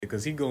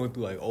because he going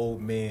through like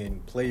old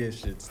man player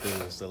shit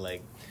still. So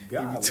like, he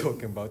be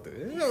talking about the.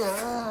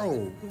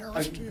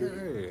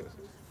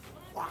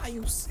 Why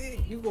you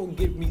sick? You gonna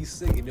get me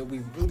sick, and then we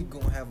really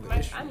gonna have an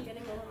issue. I'm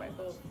getting over my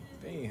cold.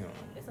 Damn.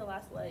 It's the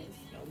last legs.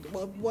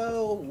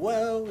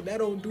 Well, that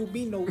don't do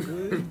me no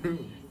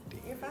good.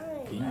 You're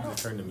fine. Can you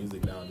just turn the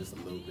music down just a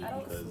little bit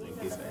because in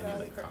case of any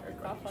like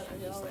copyright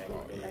issues,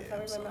 I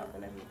cover my mouth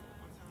and everything.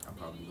 I'm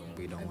probably going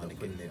We don't to wanna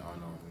putting get- it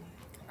on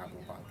Apple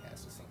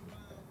Podcasts or something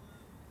like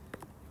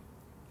that.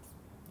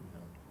 You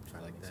know,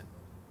 trying Like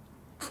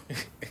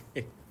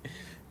that.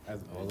 As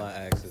All I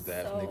ask is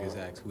that So- if niggas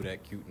ask who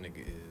that cute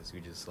nigga is,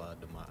 we just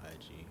slide to my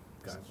IG.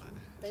 Gotcha.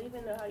 They don't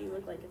even know how you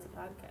look like it's a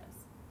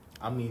podcast.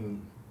 I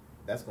mean,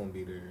 that's gonna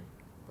be there,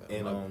 But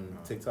and no.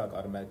 TikTok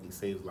automatically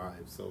saves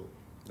lives, so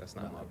That's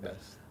not my like that.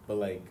 best. But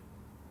like,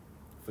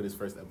 for this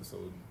first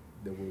episode,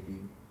 there will be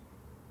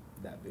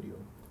that video.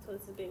 So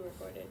this is being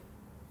recorded.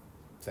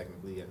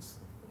 Technically, yes.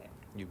 Okay.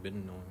 You've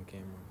been on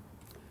camera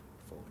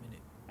for a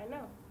minute. I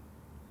know.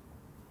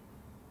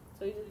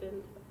 So you just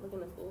been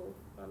looking a fool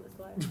on this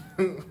live.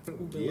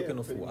 Who been looking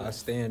a fool? I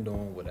stand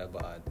on whatever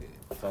I did.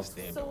 I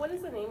stand So on. what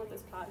is the name of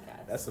this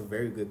podcast? That's a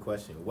very good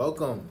question.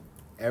 Welcome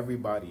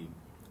everybody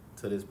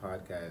to this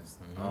podcast.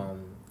 Mhm.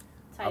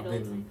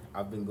 Titled.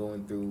 I've been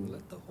going through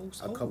Let the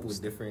host a couple host.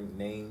 of different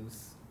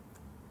names.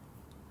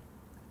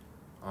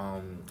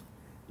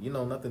 You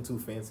know, nothing too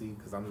fancy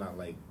because I'm not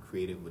like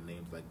creative with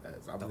names like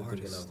that. So I've The been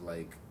thinking artist. of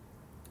like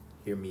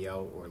 "Hear Me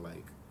Out" or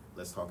like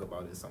 "Let's Talk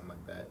About It," something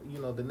like that. You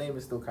know, the name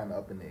is still kind of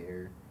up in the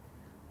air.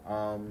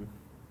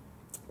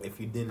 If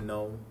you didn't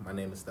know, my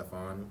name is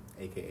Stefan,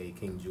 aka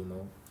King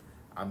Juno.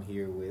 I'm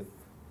here with.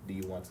 Do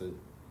you want to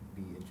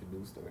be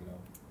introduced or no?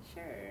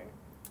 Sure.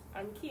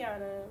 I'm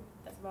Kiana.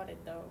 That's about it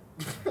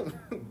though.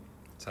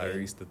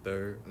 Tyrese the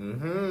third.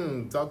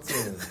 Talk to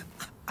him.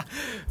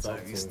 Talk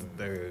to Tyrese the him.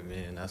 third,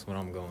 man. That's what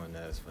I'm going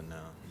as for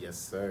now. Yes,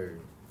 sir.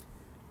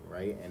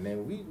 Right, and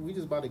then we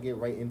just about to get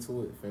right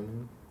into it, feel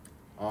me?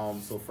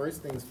 So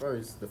first things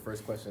first, the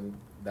first question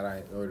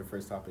the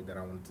first topic that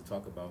I wanted to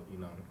talk about, you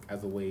know,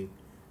 as a way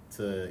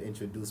to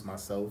introduce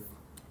myself,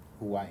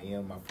 who I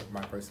am,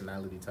 my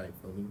personality type,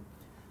 feel me?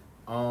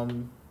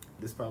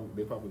 They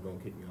probably gonna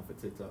kick me off of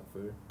TikTok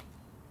for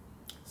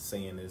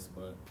saying this,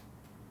 but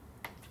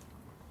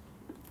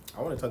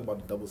I want to talk about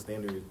the double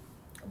standard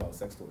about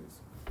sex toys.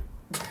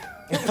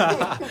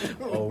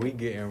 Oh, we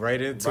getting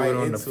right into Right it on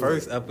the into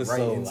first it. episode.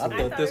 Right into I it. thought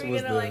I thought this we were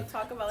was gonna the. like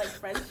talk about like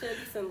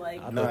friendships and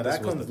like I No, thought that this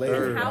was comes the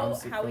later.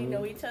 third. how we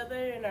know each other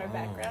and our Oh.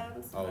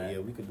 backgrounds. Oh but yeah,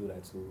 we could do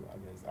that too, I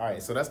guess. All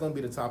right, so that's gonna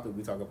be the topic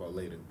we talk about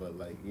later. But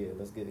like, yeah,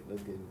 let's get into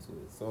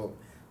it. So,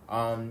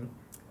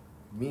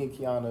 me and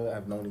Kiana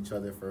have known each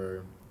other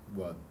for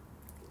what?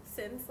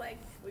 since like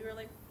we were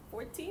like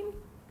 14,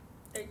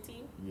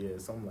 13. Yeah,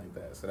 something like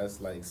that. So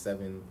that's like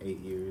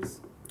 7-8 years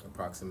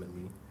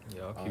approximately.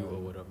 Y'all cute or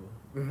whatever.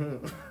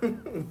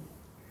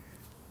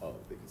 Oh,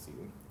 they can see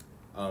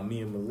me.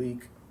 Me and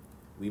Malik,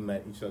 we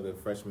met each other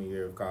freshman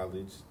year of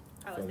college.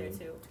 I was Feel there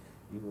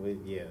me?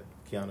 too. Yeah,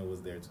 Kiana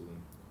was there too.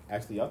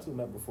 Actually, y'all two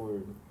met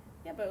before.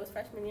 Yeah, but it was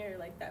freshman year,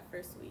 like that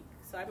first week.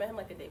 So I met him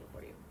like a day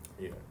before you.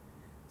 Yeah.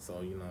 So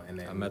you know, and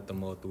then I met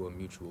them all through a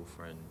mutual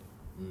friend.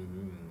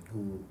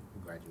 who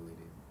graduated.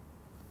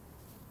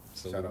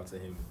 So Shout out to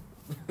him.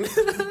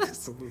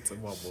 salute to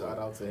my boy. Shout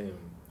out to him.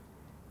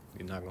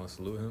 You're not gonna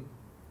salute him?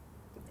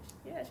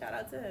 Yeah, shout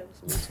out to him.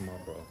 Salute to my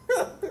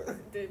bro.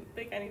 Didn't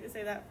think I need to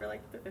say that for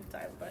like the 5th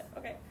time, but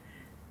okay.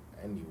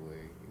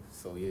 Anyway,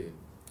 so yeah,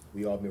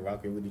 we all been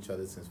rocking with each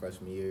other since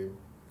freshman year.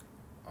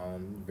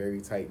 Very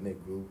tight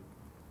knit group.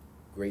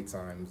 Great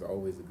times.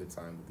 Always a good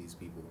time with these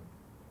people.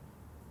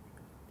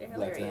 They're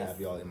Glad to hilarious.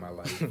 have y'all in my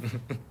life.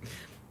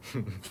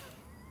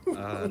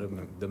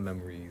 The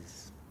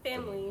memories.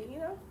 Family, you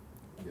know?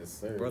 Yes,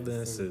 sir. Brother and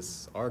Yes, sir.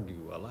 sis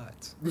argue a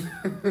lot. But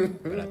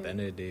at the end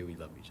of the day, we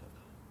love each other.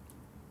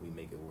 We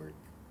make it work.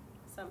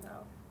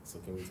 Somehow. So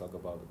can we talk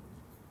about?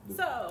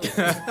 So, to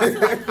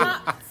the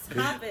hot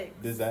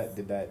topic. Did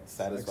that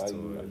satisfy Sex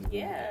you? toys.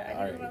 Yeah, I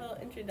All gave my right. little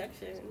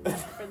introduction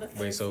for the first,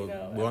 Wait, so you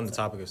know, we're on the episode.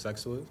 topic of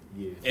sex toys?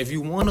 Yeah. If you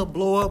want a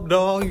blow up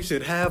doll, you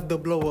should have the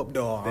blow up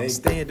doll. I'm Thank you.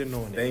 standing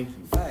on it. Thank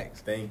you.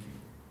 Facts. Thank you.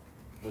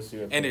 What's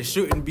your And opinion? it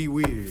shouldn't be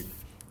weird.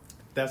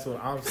 That's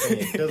what I'm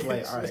saying. Cause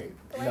like, all right,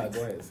 Like, no,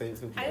 go ahead. Say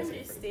what you I gotta say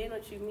first. understand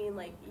what you mean.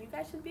 Like, you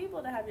guys should be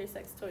able to have your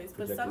sex toys,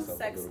 but Project some yourself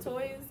a sex little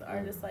toys bit.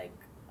 are just like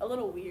a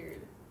little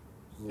weird.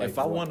 Like if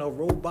I what? want a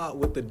robot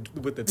with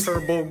the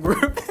turbo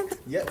grip.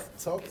 Yes,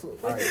 talk to.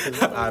 All right,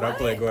 'cause Alright, I'll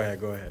play. Go ahead.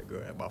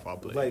 My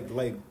fault. Play.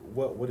 like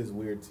what is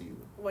weird to you?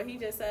 What he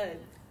just said.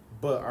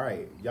 But all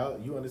right, y'all,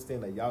 you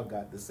understand that y'all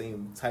got the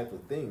same type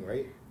of thing,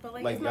 right? But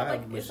like, Like, it's not y'all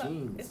like have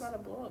machines. it's not a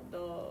blow up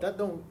doll. That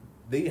don't.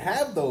 They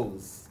have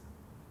those.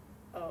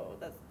 Oh,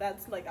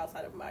 that's like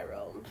outside of my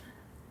realm.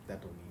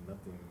 That don't mean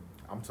nothing.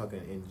 I'm talking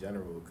in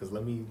general. Cause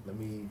let me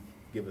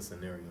give a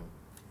scenario.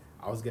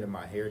 I was getting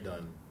my hair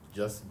done.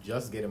 Just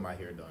getting my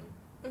hair done.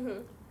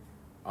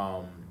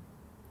 Mm-hmm.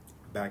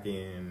 Back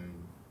in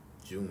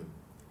June,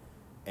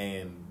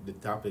 and the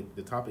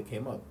topic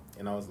came up,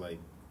 and I was like,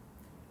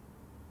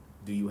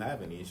 do you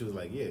have any? And she was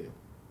like, yeah.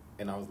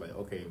 And I was like,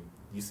 okay,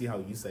 you see how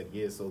you said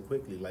yeah so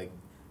quickly? Like,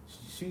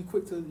 she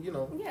quick to, Yeah,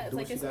 it's do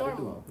like what she it's gotta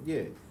normal. do.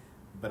 Yeah.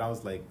 But I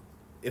was like,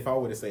 if I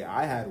were to say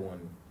I had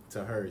one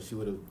to her, she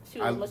would have... She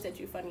would have looked at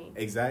you funny.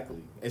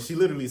 Exactly. And she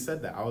literally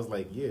said that. I was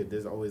like, yeah,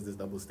 there's always this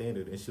double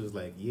standard. And she was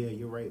like, yeah,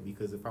 you're right.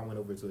 Because if I went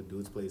over to a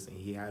dude's place and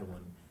he had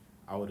one,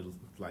 I would have,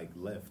 like,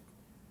 left.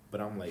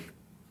 But I'm like,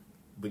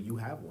 but you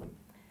have one.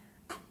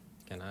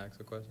 Can I ask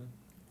a question?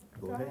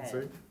 Go Go ahead, ahead.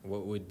 sir.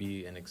 What would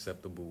be an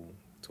acceptable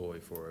toy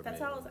for a That's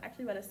man? what I was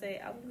actually about to say.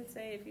 I was gonna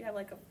say if you have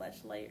like a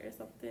fleshlight or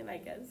something, I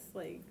guess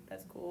like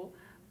that's cool.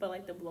 But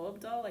like the blow up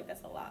doll, like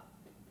that's a lot,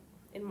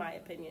 in my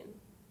opinion.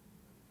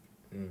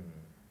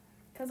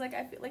 Cause like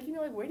I feel like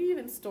like where do you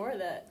even store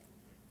that?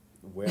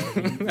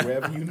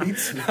 Wherever you need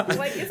to.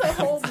 Like it's a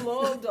whole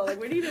blow up doll. Like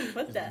where do you even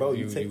put that? Bro,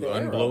 you take the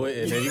air unblow out.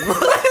 it and then you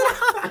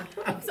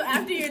So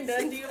after you're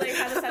done, do you like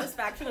have the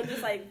satisfaction of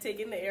just like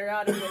taking the air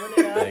out and blowing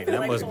it up? Dang, and, that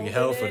like, must be holding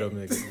hell for it? them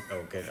niggas.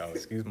 Okay,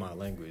 excuse my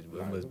language,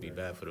 but it must be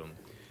bad for them.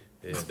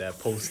 Yeah, that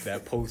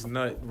post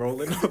nut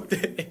rolling up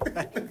there.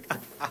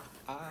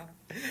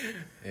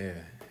 Yeah,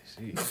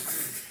 she.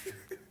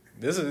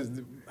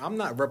 I'm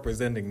not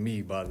representing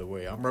me, by the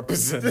way. I'm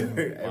representing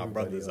my Everybody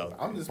brothers else. out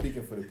there. I'm just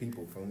speaking for the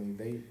people. For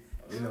me,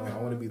 I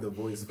want to be the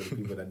voice for the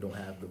people that don't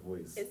have the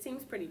voice. It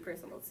seems pretty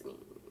personal to me.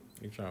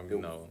 You trying to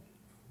know?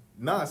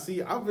 Nah, see,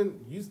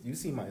 you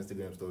see my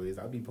Instagram stories.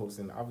 I'll be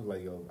posting. I'll be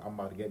like, yo, I'm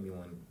about to get me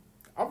one.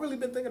 I've really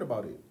been thinking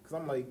about it because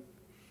I'm like,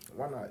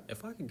 why not?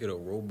 If I could get a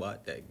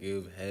robot that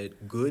give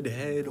good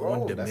head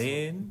Bro, on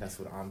demand, That's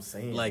what I'm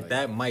saying. like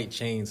that might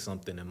change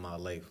something in my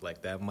life.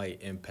 Like that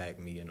might impact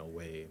me in a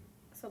way.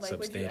 So like, would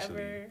you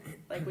Substantially.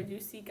 ever would you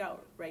seek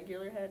out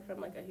regular head from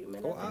like a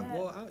human? Oh,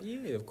 after that?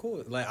 yeah, of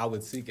course. Like I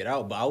would seek it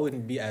out, but I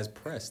wouldn't be as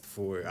pressed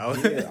for it.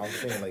 Yeah, I'm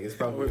saying like it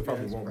probably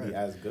That's won't be right.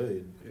 as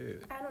good. Yeah.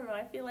 I don't know.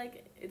 I feel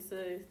like it's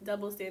a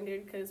double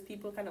standard because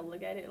people kind of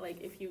look at it like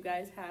if you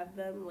guys have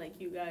them, like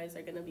you guys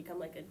are gonna become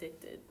like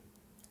addicted.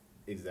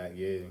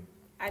 Exactly. Yeah.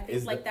 I think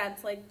Is like that-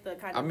 that's like the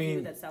kind I of mean-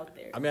 view that's out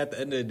there. I mean, at the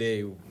end of the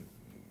day,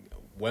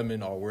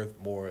 women are worth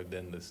more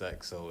than the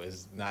sex. So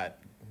it's not.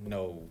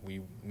 No,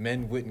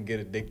 men wouldn't get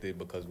addicted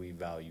because we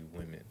value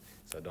women.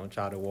 So don't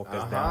try to walk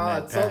us down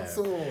that talk path.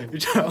 to him. You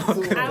try to walk Talk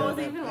to us him. I down wasn't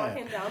that even path.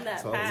 walking down that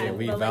So, path, yeah,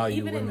 we but like value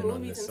even in women on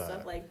movies this and stuff,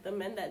 side. like the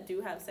men that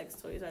do have sex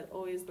toys are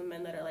always the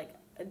men that are like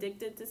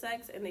addicted to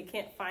sex and they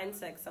can't find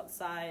sex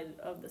outside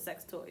of the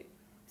sex toy.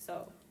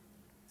 So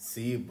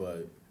See,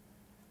 but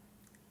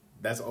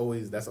that's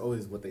always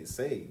what they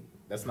say.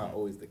 That's not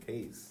always the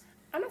case.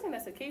 I'm not saying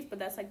that's the case, but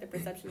that's like the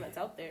perception that's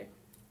out there.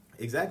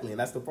 Exactly, and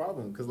that's the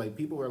problem because like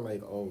people are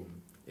like, oh,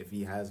 if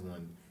he has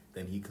one,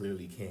 then he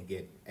clearly can't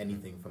get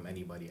anything from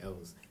anybody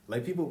else.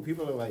 Like people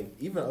are like,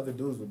 even other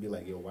dudes would be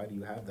like, yo, why do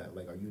you have that?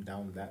 Like, are you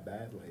down that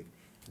bad? Like,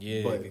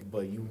 Yeah.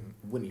 But you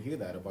wouldn't hear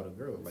that about a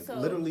girl. Like So-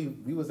 literally,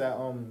 we was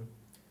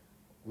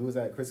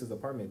at Chris's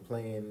apartment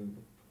playing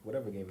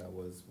whatever game that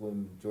was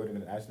when Jordan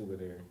and Ashley were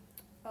there.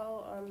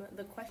 Oh,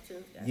 the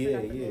questions. I Yeah,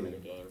 forgot the name yeah. of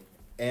the game.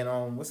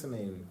 And what's her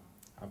name?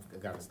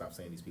 I've got to stop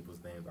saying these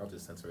people's names. I'll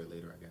just censor it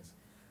later, I guess.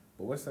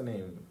 But what's her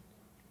name?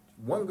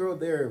 One girl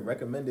there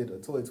recommended a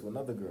toy to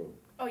another girl,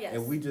 Oh yes.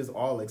 and we just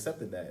all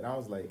accepted that. And I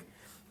was like,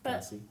 But- I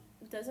see.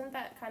 Doesn't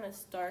that kind of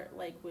start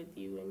like with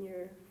you and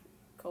your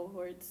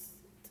cohorts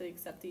to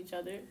accept each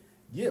other?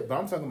 Yeah, but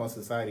I'm talking about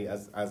society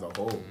as a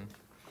whole.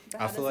 But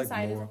I how feel does like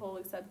society as more- a whole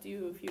accept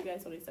you if you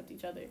guys don't accept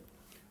each other?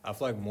 I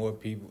feel like more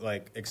people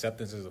like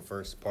acceptance is the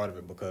first part of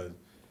it because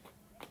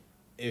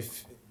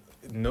if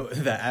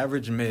the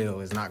average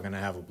male is not gonna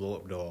have a blow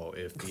up doll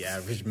if the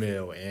average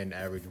male and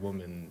average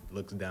woman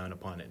looks down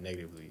upon it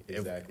negatively.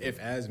 Exactly. If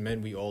as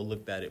men we all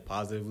looked at it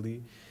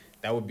positively,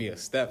 that would be a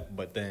step.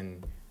 But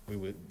then we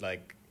would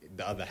like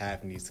the other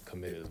half needs to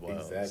commit as well.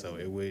 Exactly. So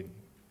it would.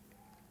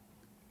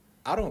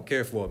 I don't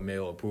care for a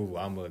male approval.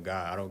 I'm a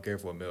guy. I don't care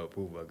for a male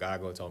approval. A guy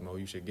gonna tell me, "Oh,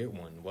 you should get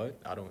one." What?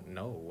 I don't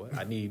know. What?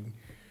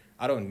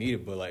 I don't need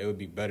it, but like it would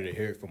be better to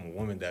hear it from a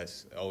woman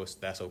that's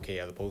okay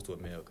as opposed to a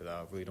male because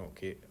I really don't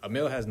care. A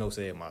male has no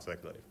say in my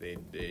sex life.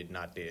 They're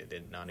not there.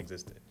 They're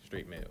non-existent.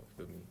 Straight male.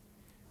 Feel me?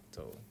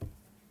 So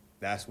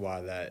that's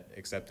why that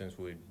acceptance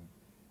would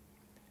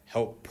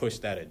help push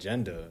that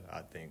agenda.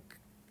 I think,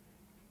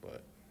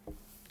 but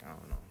I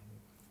don't know.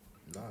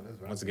 No,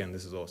 that's right. Once again,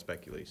 this is all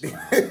speculation.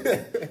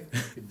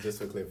 Just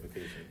for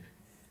clarification.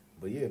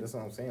 But yeah, that's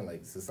what I'm saying.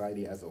 Like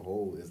society as a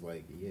whole is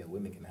like, yeah,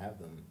 women can have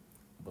them,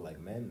 but like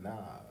men,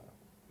 nah.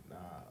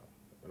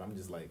 And I'm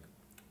just like,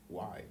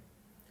 why?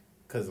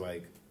 Cause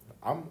like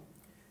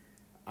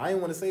I ain't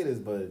want to say this,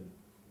 but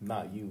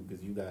not you, cause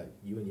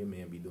you and your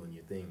man be doing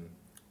your thing,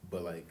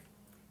 but like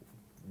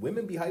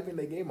women be hyping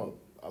their game up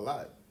a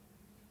lot.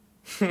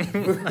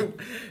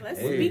 Let's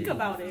Hey. speak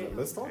about it.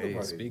 Let's talk Hey,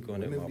 about speak it.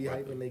 on it, Women my be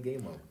brother. hyping their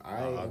game up.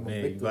 Oh I'm a man,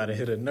 you victim. gotta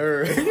hit a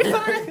nerve.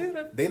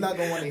 They not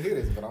gonna want to hear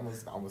this, but I'm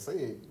gonna say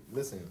it.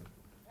 Listen,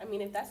 I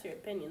mean, if that's your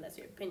opinion, that's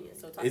your opinion.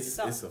 So talk it's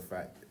yourself. a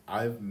fact.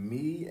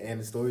 Me and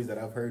the stories that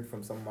I've heard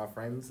from some of my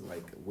friends,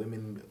 like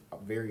women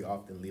very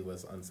often leave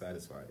us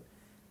unsatisfied.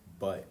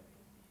 But,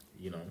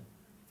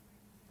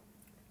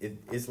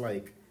 it's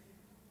like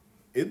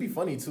it'd be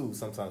funny too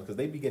sometimes because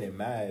they be getting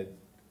mad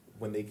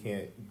when they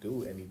can't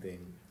do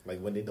anything, like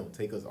when they don't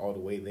take us all the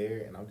way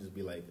there, and I'll just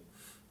be like,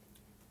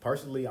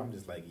 partially, I'm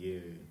just like, yeah,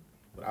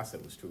 what I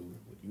said was true.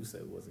 What you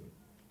said wasn't.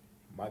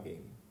 My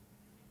game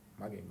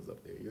was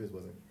up there. Yours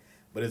wasn't.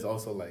 But it's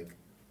also like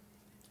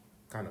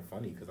kind of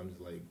funny because I'm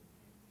just like,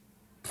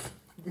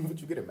 what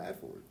you getting mad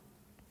for?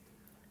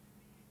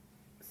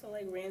 So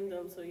like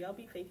random. So y'all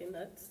be faking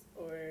nuts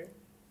or?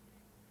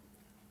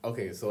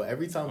 Okay, so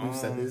every time we've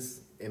said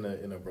this in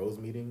a bros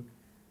meeting,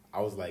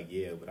 I was like,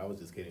 yeah, but I was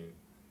just kidding.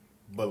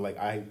 But like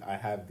I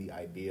have the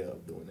idea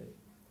of doing it.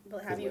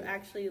 But have you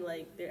actually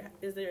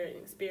is there an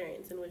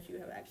experience in which you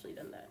have actually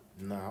done that?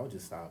 Nah, I would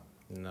just stop.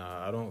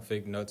 Nah, I don't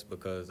fake nuts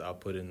because I'm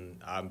put in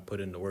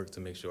the work to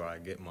make sure I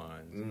get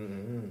mine.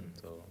 Mm-hmm.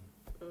 So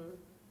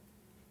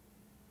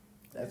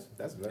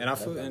that's and I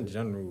feel in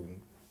general,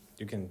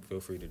 you can feel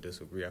free to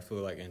disagree. I feel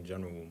like in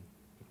general,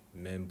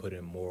 men put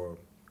in more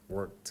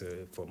work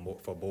for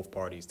both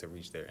parties to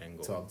reach their end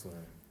goal. Talk to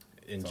him.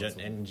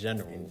 In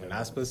general,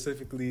 not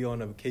specifically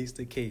on a case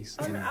to case.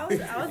 I was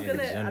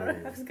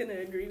gonna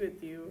agree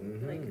with you.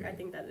 Mm-hmm. Like I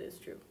think that is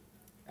true.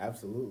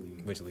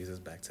 Absolutely. Which leads us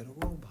back to the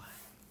robot.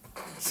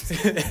 So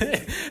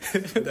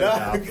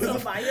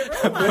buy your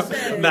robot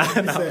then.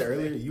 You said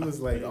earlier you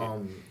was like,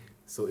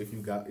 so if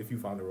you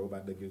found a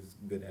robot that gives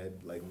good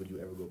head, like would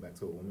you ever go back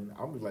to a woman?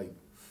 I was like,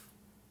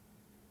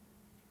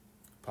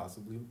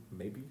 possibly,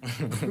 maybe.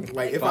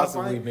 Like if I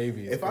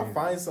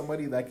find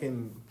somebody that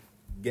can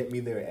get me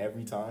there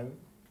every time,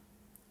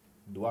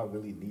 do I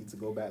really need to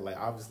go back? Like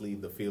obviously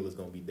the feel is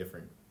gonna be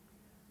different.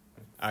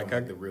 I'm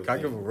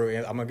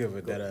gonna give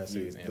a dead ass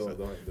serious answer.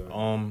 Go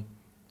ahead.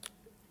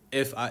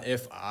 If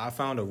I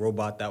found a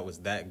robot that was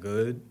that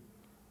good,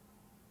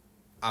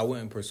 I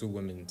wouldn't pursue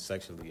women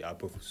sexually. I'd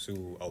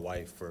pursue a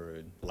wife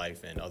for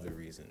life and other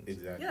reasons.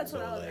 Exactly. Yeah, that's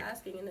what I was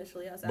asking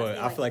initially. But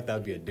I feel like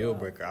that'd be a deal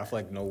breaker. I feel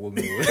like no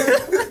woman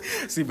would.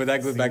 See, but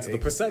that goes back to the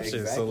perception.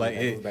 Exactly. So like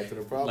that goes back to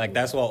the problem. like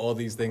that's why all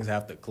these things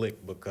have to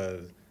click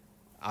because,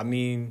 I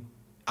mean,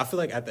 I feel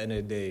like at the end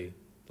of the day,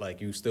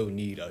 like you still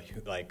need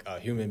a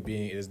human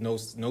being. There's no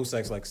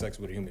sex like sex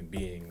with a human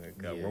being.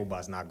 Like a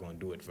robot's not going to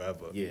do it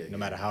forever. No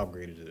matter how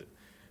great it is.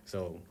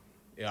 So,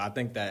 yeah, I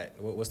think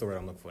that what's the word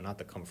I'm looking for? Not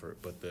the comfort,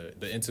 but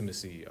the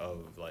intimacy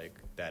of like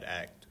that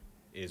act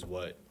is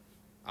what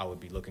I would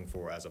be looking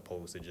for as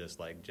opposed to just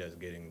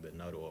getting the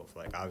nut off.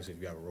 Like obviously,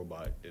 if you have a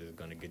robot, it's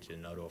going to get your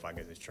nut off. I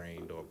guess it's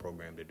trained or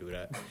programmed to do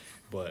that,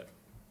 but.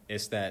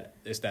 It's that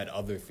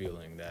other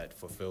feeling, that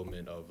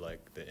fulfillment of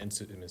like the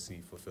intimacy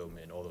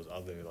fulfillment, all those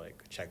other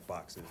like check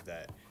boxes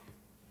that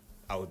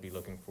I would be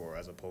looking for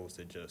as opposed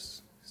to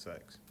just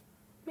sex.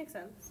 Makes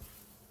sense.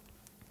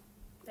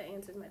 That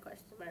answers my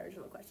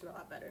original question a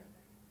lot better.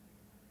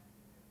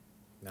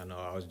 I know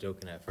I was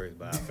joking at first,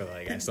 but I feel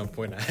like at some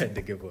point I had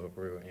to give a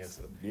real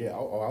answer. Yeah,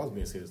 I was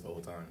being serious the whole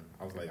time.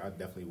 I was like, I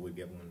definitely would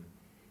get one.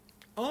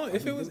 Oh,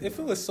 if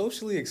it was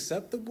socially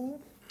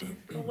acceptable.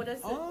 Well,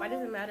 why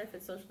does it matter if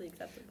it's socially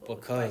acceptable?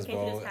 Because, why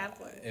can't you just have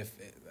one?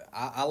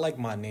 I like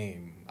my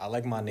name. I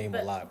like my name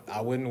a lot.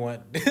 I wouldn't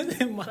want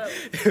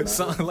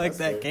something like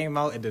that came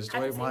out and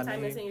destroyed my name. At the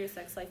same time, isn't your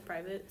sex life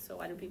private? So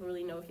why do people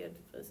really know if you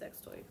have a sex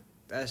toy?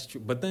 That's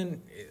true. But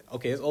then,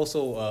 okay, it's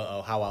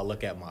also how I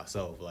look at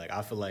myself. Like,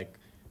 I feel like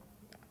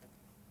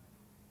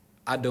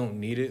I don't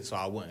need it, so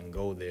I wouldn't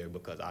go there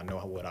because I know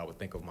what I would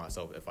think of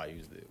myself if I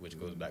used it, which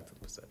goes back to the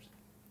perception.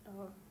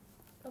 Oh,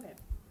 okay.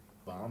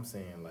 But I'm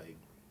saying, like,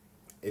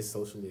 it's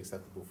socially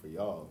acceptable for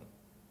y'all.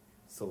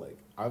 So, like,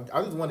 I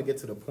just want to get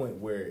to the point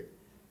where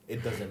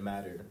it doesn't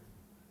matter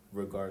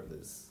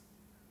regardless.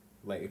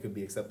 Like, it could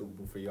be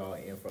acceptable for y'all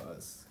and for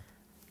us.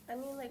 I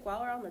mean, like,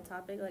 while we're on the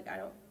topic, like, I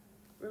don't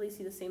really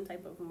see the same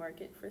type of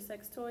market for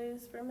sex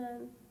toys for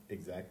men.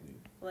 Exactly.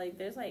 Like,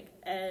 there's, like,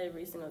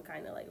 every single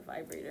kind of, like,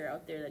 vibrator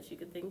out there that you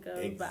could think of.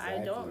 Exactly. But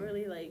I don't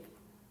really, like,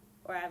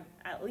 or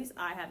at least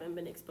I haven't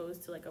been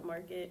exposed to, like, a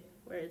market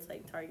where it's,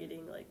 like,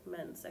 targeting, like,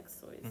 men's sex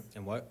toys.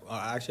 And what?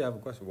 I actually have a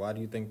question. Why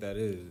do you think that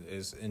is?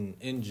 Is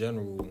in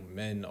general,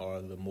 men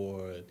are the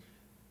more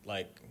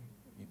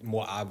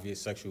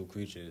obvious sexual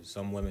creatures.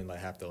 Some women, like,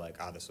 have to,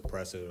 like, either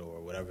suppress it or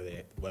whatever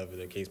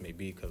the case may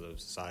be because of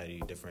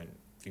society, different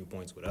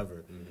viewpoints,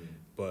 whatever. Mm-hmm.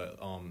 But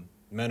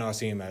men are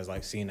seen as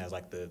like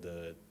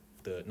the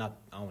not,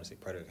 I don't want to say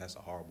predator, that's a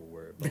horrible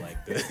word, but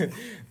like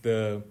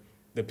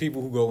the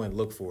people who go and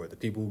look for it, the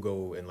people who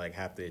go and like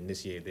have to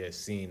initiate, they're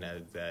seen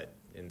as that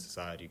in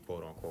society,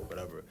 quote unquote,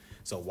 whatever.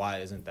 So why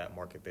isn't that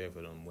market there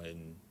for them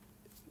when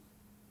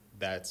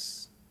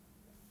that's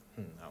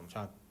I'm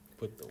trying to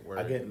put the word.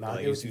 I get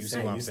like, you see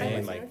what I'm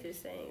saying? Like, what you're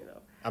saying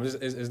though. I'm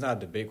just it's not a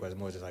debate question, it's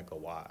more just like a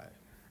why.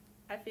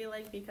 I feel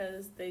like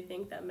because they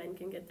think that men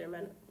can get their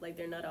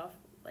nut off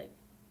like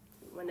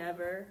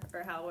whenever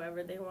or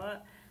however they want.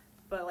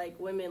 But like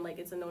women, like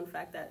it's a known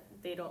fact that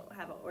they don't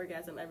have an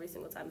orgasm every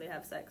single time they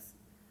have sex.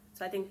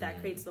 So I think that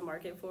creates the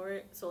market for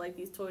it. So like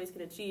these toys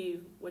can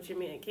achieve what your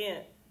man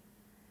can't.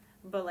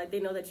 But like they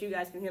know that you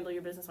guys can handle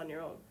your business on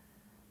your own.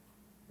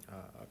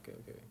 Okay,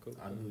 cool.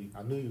 I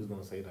knew you was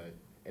gonna say that,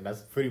 and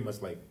that's pretty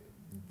much like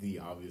the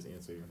obvious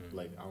answer. Mhm.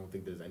 Like, I don't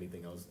think there's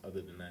anything else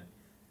other than that.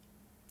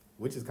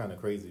 Which is kind of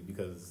crazy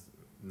because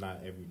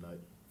not every nut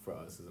for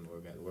us is an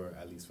orgasm, or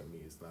at least for me,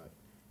 it's not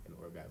an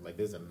orgasm. Like,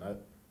 there's a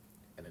nut,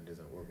 and then there's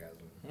an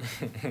orgasm.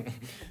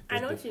 I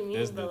know what you mean,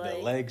 There's but the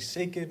like, leg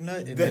shaking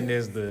nut, and then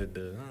there's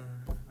the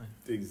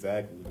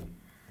Exactly.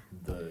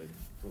 The.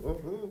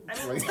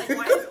 I mean, like,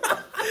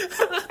 why?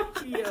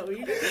 Yo,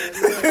 you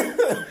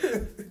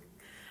can't.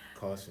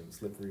 Caution,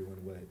 slippery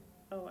when wet.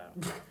 Oh wow.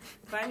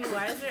 But I mean,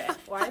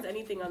 why is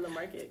anything on the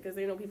market? Because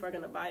they know people are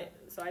gonna buy it.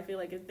 So I feel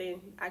like if they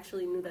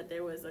actually knew that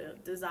there was a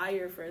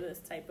desire for this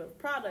type of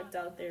product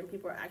out there and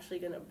people are actually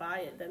gonna buy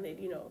it, then they'd,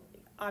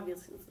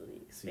 obviously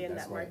expand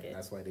that market.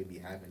 That's why they be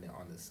having it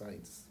on the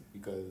sites,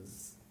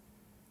 because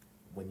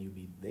when you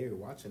be there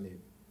watching it,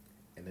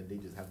 and then they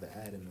just have the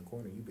ad in the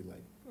corner, you be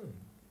like,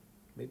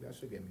 maybe I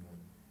should get me one.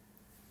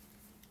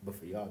 But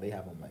for y'all, they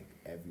have them like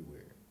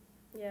everywhere.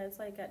 Yeah, it's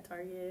like at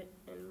Target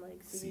and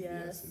like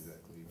CVS.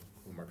 Exactly.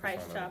 When Marcus Price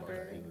found out about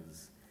Chopper. that, he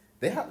was.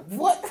 They have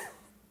what?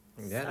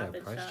 yeah, Stop that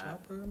and price shop.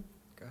 shopper.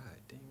 God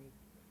dang it.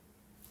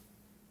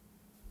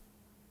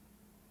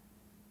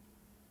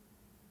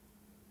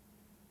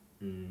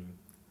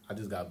 I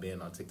just got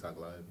banned on TikTok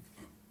Live.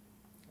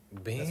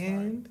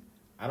 Banned?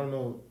 I don't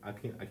know. I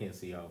can't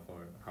see how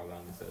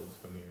long it says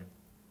from here,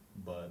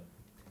 but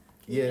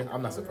Can you yeah, get the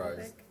I'm not phone real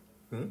surprised. quick?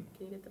 Hmm? Can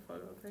you get the phone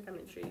real quick? I'm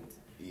intrigued.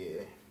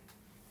 Yeah.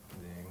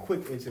 Dang.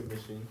 Quick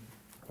intermission.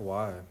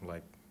 Why?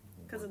 Like,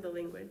 Because of the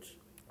language.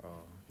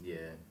 Yeah.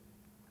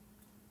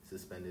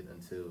 Suspended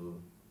until.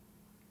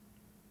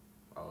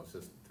 Oh, it's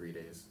just 3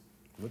 days.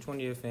 which one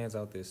of your fans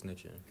out there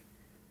snitching?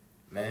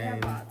 They have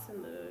Man, bots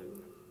in the.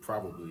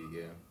 probably,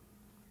 yeah.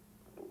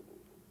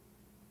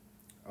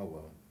 Oh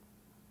well.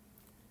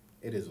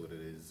 It is what it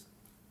is.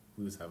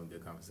 We was having a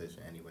good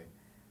conversation anyway.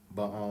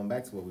 But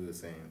back to what we were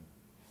saying.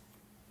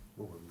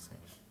 What were we saying?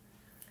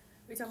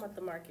 We're talking about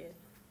the market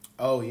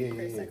Oh yeah, for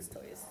yeah, yeah. sex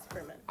toys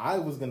for men. I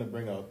was gonna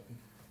bring up,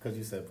 because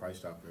you said price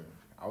chopper.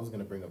 I was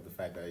gonna bring up the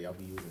fact that y'all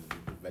be using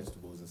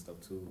vegetables and stuff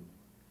too.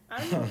 I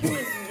don't know who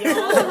is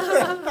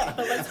y'all, but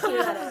let's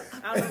clear that up.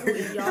 I don't know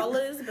who y'all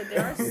is, but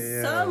there are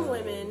Yeah. some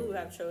women who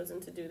have chosen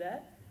to do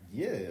that.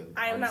 Yeah,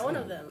 I am not one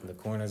of understand. them. The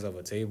corners of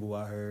a table,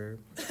 I heard.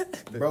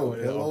 The Bro,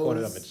 corners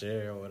pillows, of a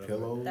chair or whatever.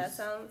 Pillows, That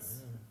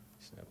sounds.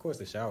 Of course,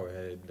 the shower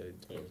head.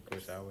 Of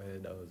course, shower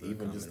head. That was the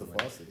even just the common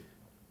one. faucet,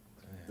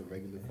 the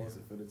regular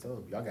faucet for the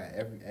tub. Y'all got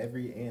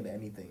every and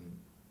anything,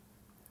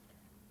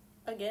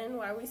 Again,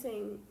 why are we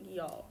saying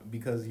y'all?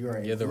 because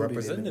you're You're the included in the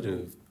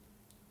representative. group.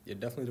 You're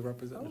definitely the Oh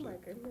representative. my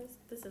goodness,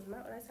 this is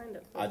not what I signed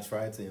up for. I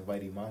tried to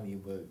invite Imani,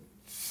 but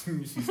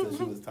she said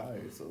she was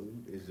tired, so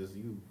it's just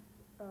you.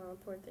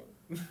 Poor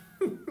thing.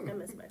 I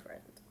miss my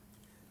friend.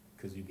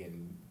 Because you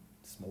getting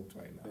smoked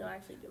right now. No, I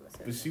actually do miss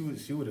her. But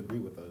she would agree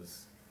with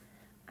us.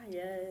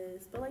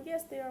 Yes, but like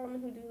yes, there are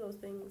women who do those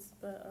things,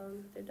 but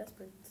they're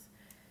desperate.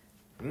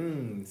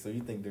 So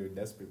you think they're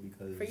desperate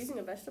because For using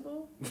a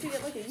vegetable, you could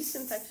get like a yeast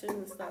infection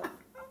and stuff.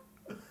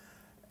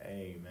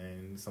 Hey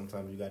man,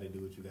 sometimes you gotta do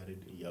what you gotta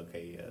do. Yeah,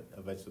 okay, yeah,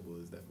 a vegetable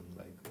is definitely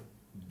like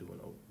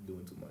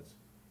doing too much.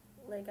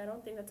 Like I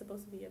don't think that's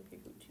supposed to be up your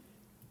coochie.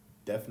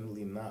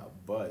 Definitely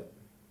not, but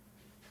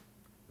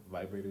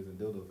vibrators and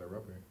dildos are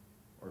rubber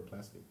or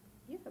plastic.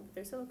 Yeah, but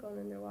they're silicone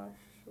and they're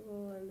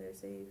washable and they're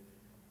safe.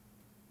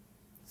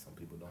 Some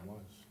people don't wash.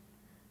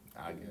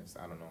 I guess.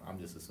 I don't know. I'm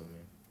just assuming.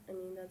 I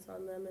mean, that's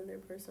on them and their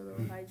personal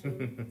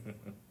hygiene.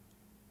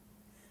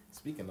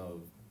 Speaking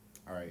of,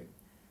 all right,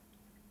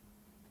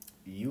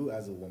 you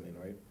as a woman,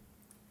 right?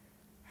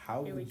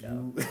 How Here we would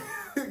go.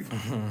 you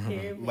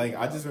Here we like?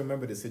 I go. just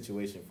remember the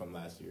situation from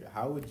last year.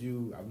 How would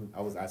you?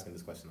 I was asking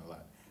this question a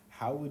lot.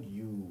 How would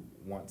you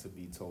want to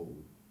be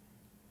told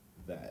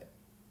that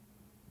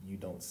you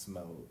don't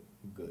smell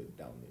good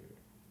down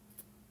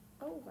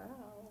there? Oh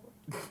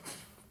wow.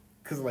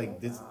 Cause like Oh,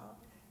 this, wow.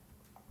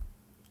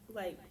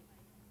 Like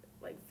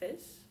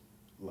fish,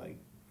 like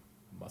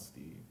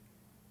musty.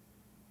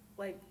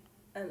 like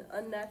an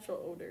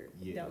unnatural odor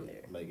Yeah, down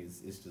there. like it's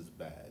just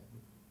bad.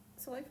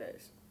 So like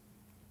fish.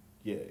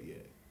 Yeah, yeah,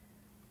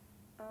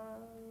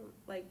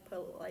 Like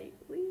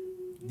politely.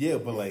 yeah.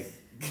 But like,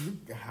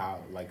 how?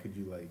 Like, could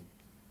you like?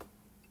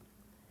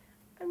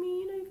 I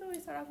mean, you can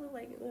always start off with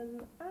like,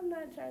 I'm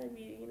not trying to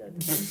be,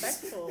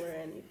 disrespectful or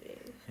anything.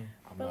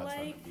 I'm But, not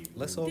trying like, to be.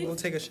 Let's rude. all go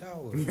take a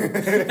shower. Yo,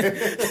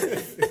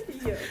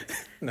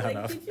 No, like,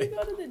 no. did you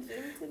go to the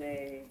gym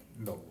today?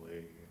 No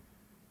way.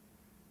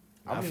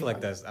 I mean, feel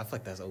like that's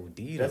OD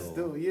though. that's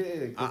still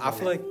yeah. 'cause I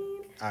feel like-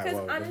 Because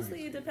Alright, well,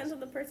 honestly, it depends on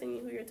the person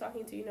who you're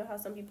talking to. You know how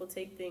some people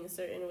take things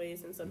certain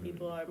ways, and some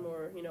people are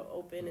more,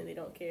 open and they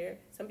don't care.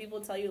 Some people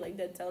tell you like,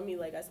 tell me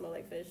like I smell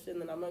like fish, and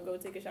then I'm gonna go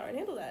take a shower and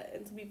handle that.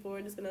 And some people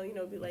are just gonna,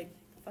 be like,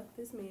 fuck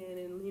this man,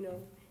 and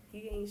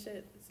he ain't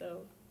shit.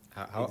 So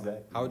How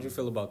Exactly. how would you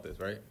feel about this,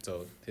 right?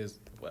 So here's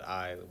what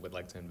I would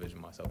like to envision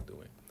myself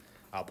doing.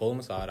 I'll pull him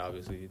aside,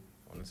 obviously,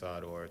 on the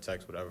side or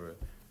text, whatever.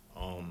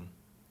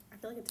 I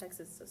feel like a text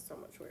is just so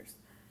much worse.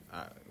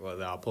 Well,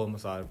 then I'll pull him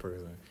aside in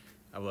person.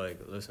 I'll be like,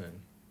 listen,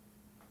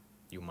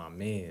 you my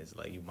mans,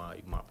 like you my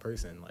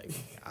person, like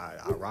I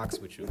rocks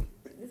with you.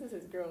 This is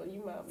his girl.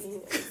 You my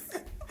man.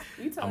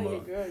 You telling your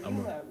girl you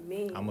my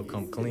man. I'm gonna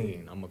come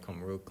clean. I'm gonna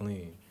come real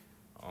clean.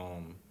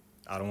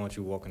 I don't want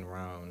you walking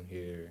around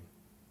here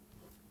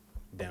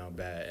down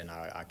bad, and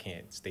I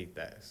can't state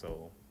that.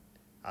 So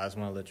I just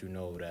want to let you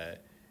know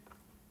that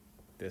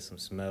there's some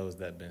smells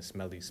that been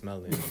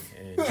smelling,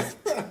 and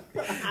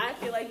I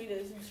feel like you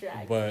just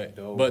dragged.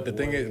 but the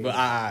thing is,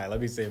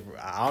 let me say,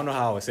 I don't know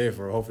how I would say it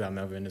for. Hopefully, I'm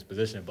never in this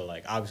position. But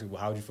like, obviously,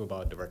 how would you feel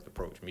about a direct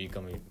approach? Me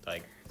coming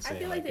like saying I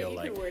feel like, that yo, you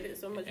like, could word it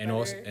so much in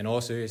better. in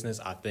all seriousness,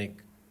 I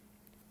think,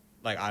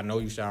 like, I know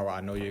you shower,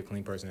 I know you're a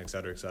clean person, et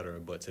cetera,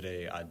 but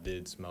today I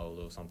did smell a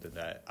little something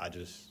that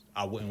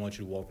I wouldn't want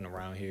you walking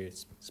around here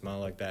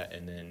smelling like that,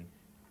 and then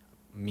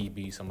me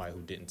be somebody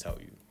who didn't tell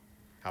you.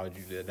 How would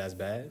you do that? That's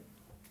bad?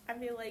 I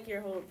feel like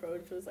your whole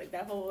approach was like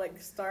that whole like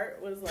start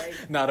was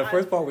like. Nah, the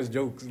first part was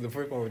jokes. The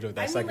first part was jokes.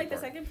 I mean, like the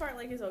second part,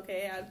 like is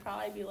okay. I'd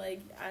probably be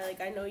like,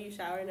 I know you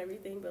shower and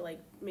everything, but like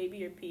maybe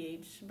your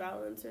pH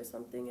balance or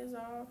something is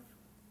off,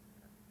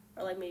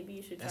 or like maybe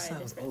you should try.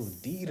 That sounds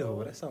OD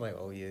though. That sounds like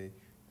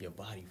your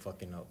body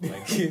fucking up.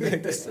 Like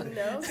that's,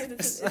 no, because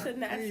it's a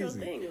natural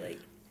thing. Like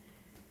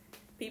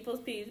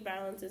people's pH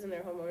balances and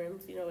their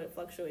hormones, it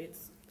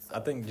fluctuates. So. I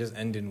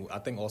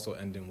think also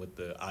ending with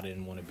the I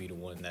didn't want to be the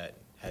one that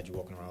had you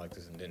walking around like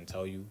this and didn't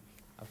tell you.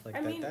 I feel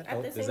like that at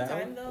helped. the same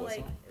time though, like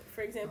something?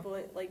 for example,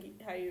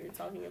 like how you were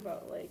talking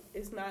about, like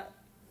it's not.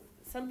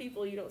 Some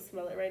people you don't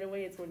smell it right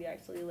away. It's when you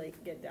actually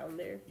like get down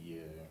there. Yeah.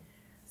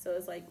 So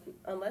it's like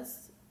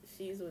unless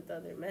she's with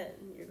other men,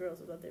 your girl's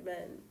with other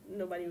men,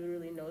 nobody would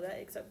really know that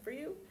except for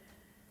you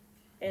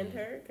and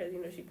her, because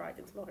she probably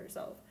can smell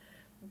herself.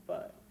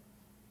 But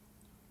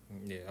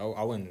yeah,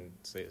 I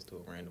wouldn't say it's to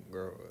a random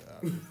girl.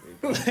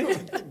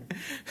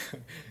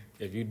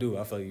 If you do,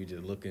 I feel like you're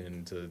just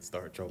looking to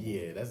start trouble.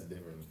 Yeah, that's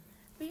different.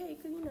 But yeah, you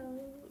could,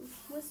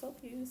 what soap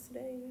you use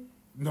today?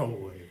 No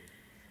way.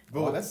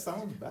 Bro, that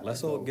sounds bad.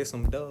 Let's all get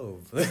some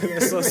Dove.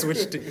 let's all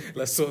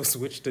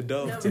switch to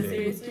Dove No, but today.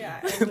 seriously,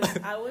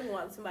 I would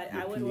want somebody.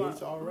 I would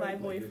want my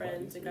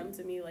boyfriend to come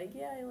to me like,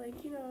 yeah, like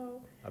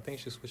I think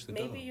you should switch to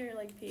maybe Dove. you're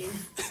like pH.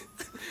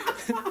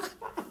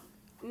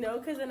 No,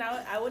 because then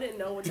I wouldn't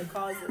know what the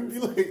cause is. Be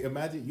like,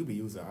 imagine you be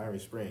using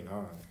Irish Spring,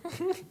 huh?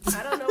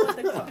 I don't know what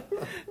the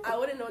I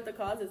wouldn't know what the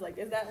cause is. Like,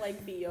 is that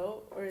like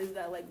BO or is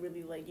that like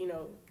really like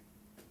down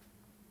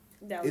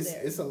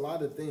there? It's a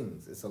lot of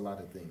things. It's a lot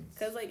of things.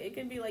 Because like it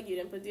could be like you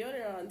didn't put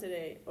deodorant on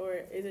today, or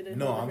is it?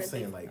 No, I'm different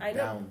saying thing? like I know,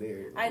 down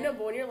there. I know,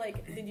 but when you're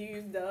like, did you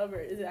use Dove or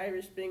is it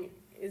Irish Spring?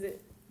 Is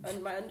it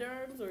on my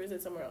underarms or is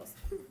it somewhere else?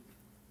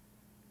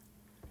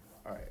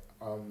 All right.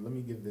 Let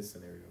me give this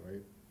scenario,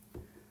 right?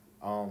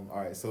 All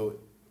right. So,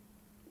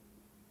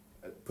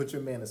 put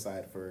your man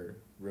aside for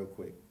real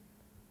quick.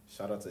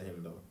 Shout out to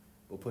him though.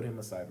 We'll put him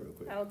aside real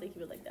quick. I don't think he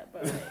would like that,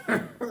 but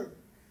okay.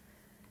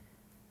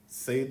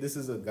 Say this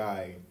is a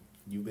guy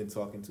you've been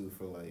talking to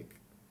for like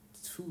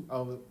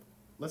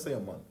let's say a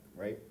month,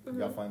 right? Mm-hmm.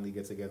 Y'all finally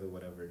get together,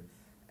 whatever,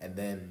 and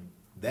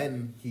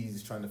then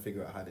he's trying to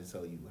figure out how to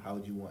tell you. How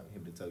would you want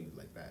him to tell you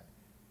like that?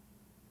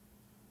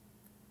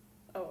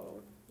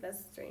 Oh, that's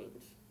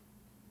strange.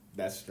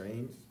 That's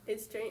strange.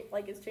 It's strange.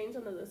 Like it's strange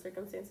under the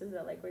circumstances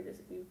that like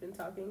we've been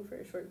talking for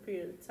a short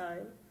period of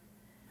time.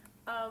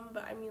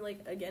 But I mean,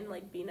 like again,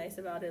 like be nice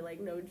about it. Like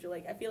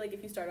like I feel like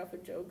if you start off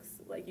with jokes,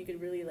 like you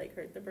could really like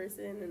hurt the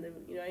person, and then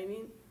you know what I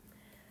mean.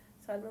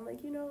 So I've been like,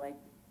 like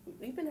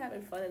we've been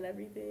having fun and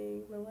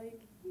everything, but like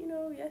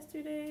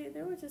yesterday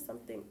there was just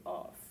something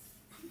off,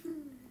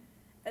 and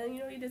then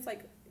you just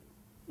like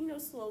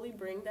slowly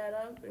bring that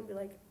up and be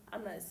like,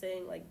 I'm not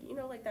saying like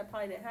like that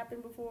probably didn't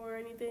happen before or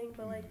anything,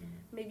 but like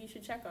maybe you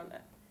should check on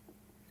that.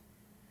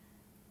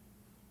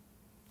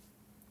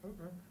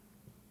 Okay.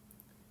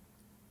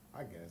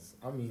 I guess.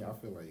 I mean, I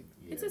feel like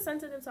It's a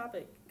sensitive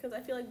topic because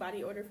I feel like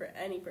body odor for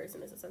any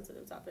person is a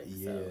sensitive topic.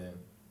 Yeah. So.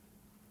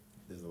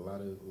 There's a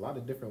lot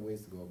of different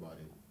ways to go about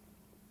it.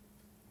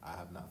 I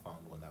have not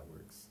found one that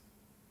works.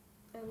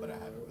 But I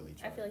haven't really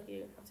tried. I feel like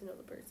you have to know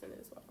the person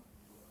as well.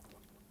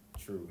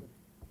 True.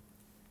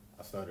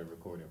 I started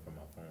recording from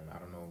my phone. I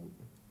don't know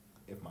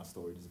if my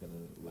storage is gonna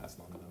last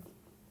long enough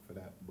for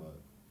that, but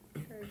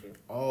Heard you.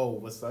 oh,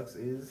 what sucks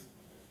is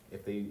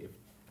if they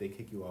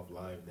kick you off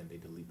live, then they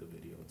delete the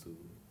video too,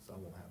 so I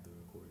won't have the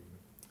recording.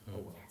 Oh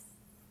well. Yes.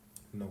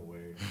 No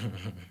way.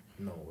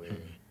 No way.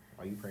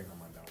 Are you praying on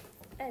my downfall?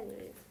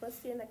 Anyways,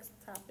 what's your next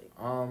topic?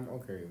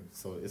 Okay,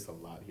 so it's a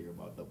lot here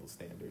about double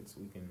standards.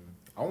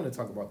 I want to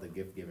talk about the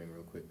gift giving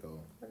real quick though.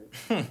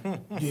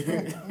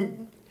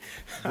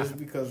 Just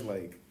because,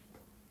 like,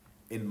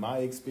 in my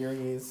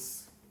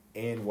experience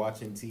and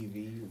watching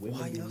TV, women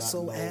Why do y'all not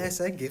so know.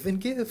 ass at giving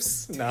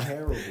gifts? Nah,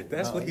 Terrible.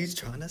 that's Nah, what he's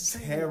trying to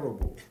say.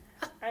 Terrible.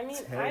 I mean,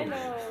 I Terrible.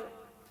 know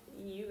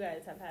you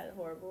guys have had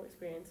horrible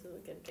experiences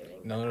with gift giving.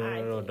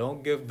 No.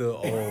 Don't give the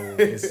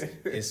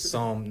it's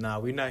some. Nah,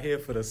 we're not here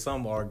for the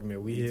some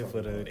argument. We here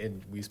for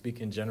we speak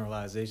in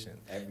generalization.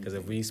 Because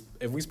if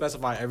we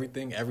specify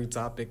every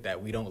topic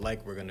that we don't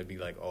like, we're gonna be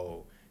like,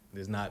 oh,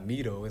 It's not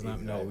me though. It's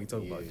not no. We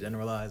talk Exactly, about yeah.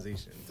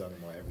 generalization. I'm talking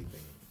about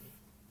everything.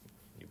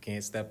 You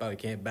can't step out. You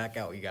can't back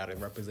out. You gotta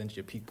represent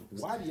your people.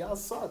 Why do y'all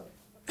suck?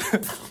 We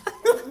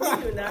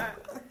do not.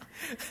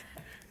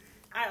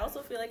 I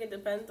also feel like it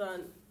depends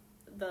on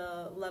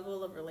the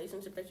level of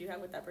relationship that you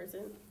have with that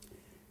person.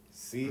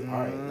 See, all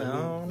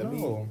right. Let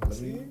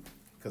me,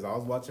 because I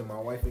was watching My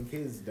Wife and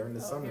Kids during the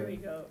Oh, summer, here we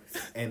go.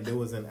 and there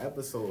was an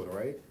episode,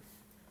 right?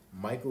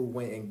 Michael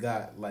went and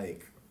got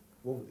like,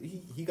 well,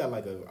 he got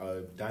like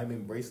a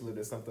diamond bracelet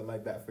or something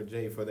like that for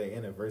Jay for their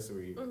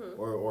anniversary,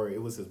 or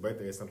it was his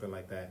birthday or something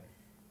like that.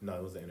 No,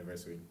 it was the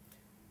anniversary,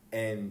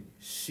 and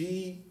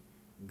she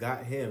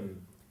got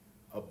him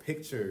a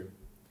picture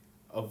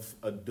of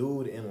a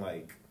dude in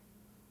like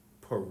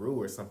Peru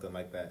or something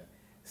like that,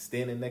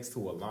 standing next to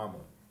a llama.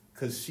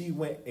 Cause she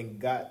went and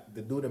got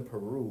the dude in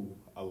Peru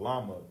a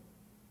llama,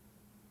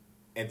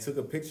 and took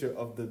a picture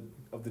of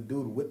the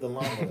dude with the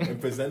llama and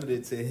presented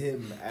it to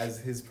him as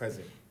his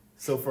present.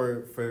 So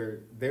for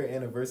their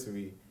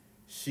anniversary,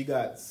 she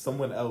got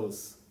someone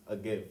else a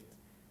gift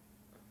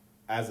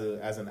as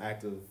an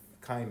act of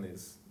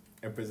kindness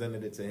and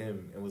presented it to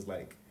him and was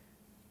like,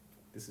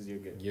 "This is your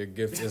gift." Your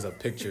gift is a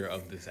picture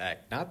of this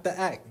act, not the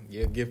act.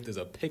 Your gift is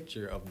a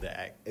picture of the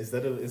act.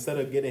 Instead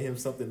of getting him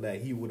something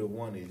that he would have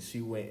wanted,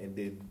 she went and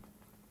did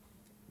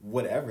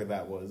whatever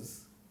that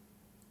was.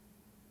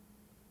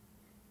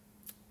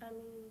 I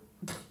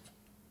mean,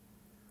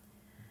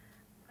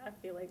 I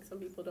feel like some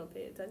people don't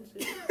pay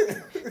attention.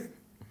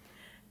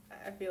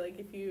 I feel like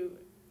if you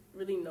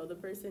really know the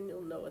person,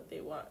 you'll know what they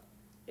want.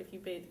 If you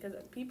pay, because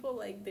people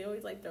like they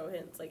always like throw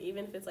hints, like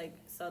even if it's like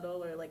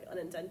subtle or like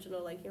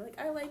unintentional, like you're like,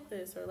 I like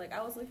this, or like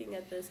I was looking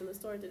at this in the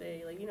store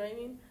today, like you know what I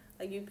mean?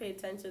 Like you pay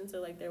attention to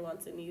like their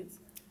wants and needs.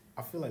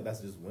 I feel like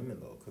that's just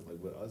women though, because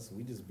like with us,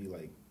 we just be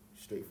like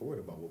straightforward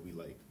about what we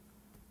like.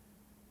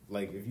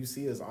 Like if you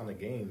see us on a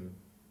game,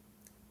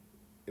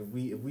 if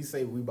we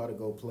say we about to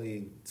go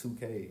play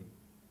 2K,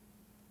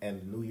 and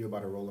the new year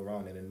about to roll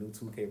around and a new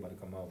 2K about to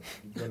come out,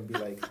 you're gonna be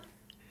like,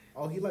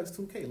 oh, he likes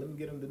 2K. Let me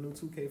get him the new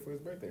 2K for his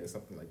birthday or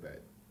something like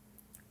that.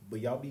 But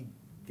y'all be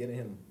getting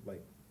him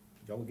like,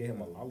 y'all would get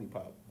him a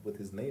lollipop with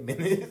his name in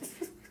it.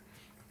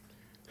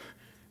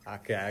 I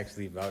could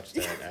actually vouch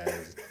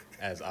that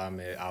as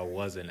I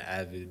was an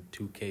avid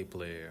 2K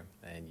player,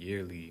 and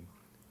yearly,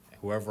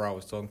 whoever I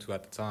was talking to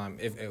at the time,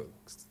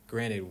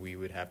 granted we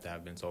would have to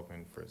have been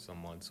talking for some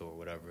months or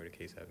whatever the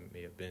case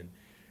may have been.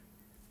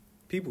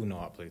 People know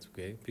I play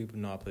 2K. People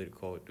know I play the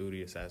Call of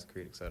Duty, Assassin's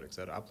Creed, etc.,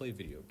 etc. I play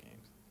video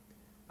games.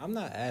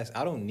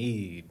 I don't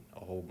need a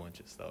whole bunch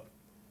of stuff,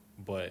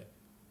 but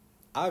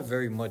I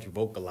very much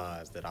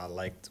vocalize that I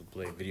like to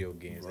play video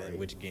games and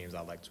which games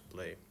I like to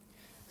play.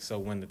 So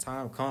when the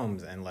time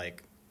comes and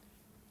like,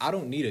 I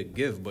don't need a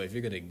gift, but if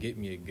you're going to get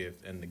me a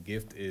gift and the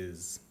gift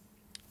is,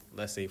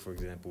 let's say for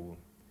example,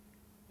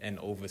 an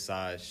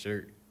oversized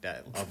shirt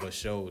of a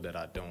show that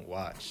I don't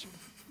watch,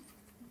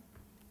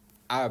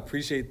 I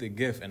appreciate the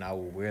gift and I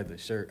will wear the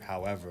shirt.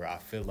 However, I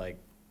feel like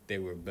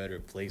there were better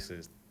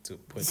places to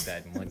put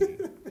that money.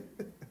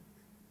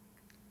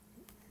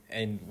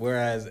 And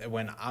whereas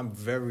when I'm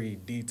very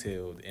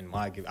detailed in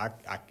my gift,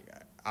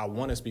 I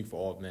want to speak for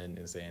all men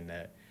in saying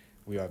that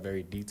we are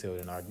very detailed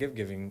in our gift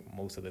giving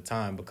most of the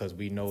time because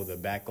we know the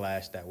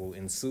backlash that will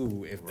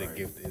ensue if the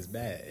gift is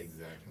bad.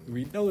 Exactly.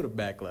 We know the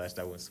backlash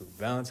that will ensue.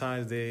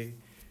 Valentine's Day,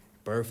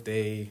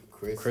 birthday,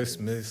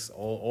 Christmas,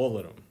 all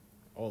of them.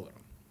 All of them.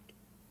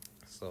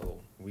 So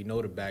we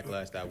know the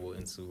backlash that will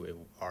ensue if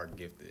our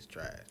gift is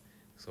trash.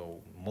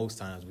 So most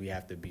times we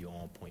have to be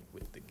on point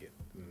with the gift.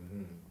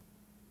 Mm-hmm.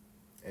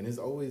 And it's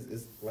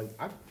like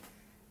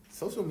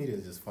social media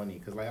is just funny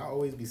because like I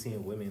always be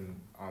seeing women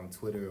on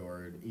Twitter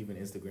or even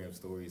Instagram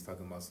stories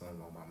talking about something.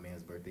 Oh, my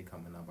man's birthday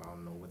coming up. I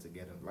don't know what to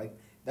get him. Like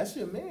that's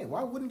your man.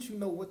 Why wouldn't you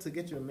know what to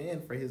get your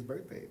man for his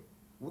birthday?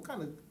 What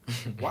kind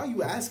of? Why are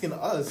you asking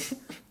us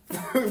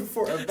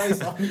for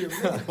advice on your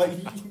man? Like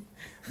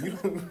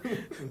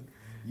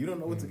you don't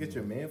know what to get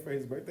your man for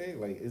his birthday?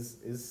 Like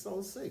it's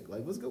so sick.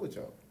 Like what's good with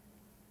y'all?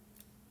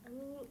 I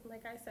mean,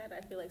 like I said,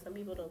 I feel like some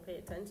people don't pay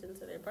attention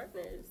to their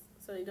partners,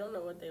 so they don't know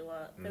what they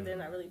want because they're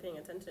not really paying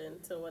attention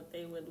to what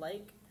they would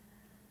like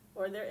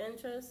or their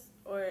interests.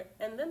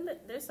 And then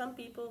there's some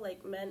people,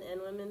 like men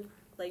and women,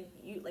 like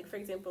you, like for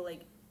example,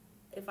 like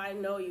if I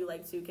know you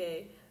like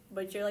 2K,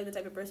 but you're like the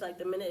type of person like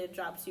the minute it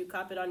drops, you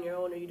cop it on your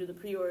own or you do the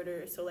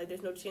pre-order, so like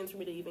there's no chance for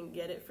me to even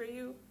get it for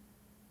you.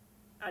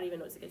 I don't even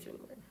know what to get you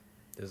anymore.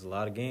 There's a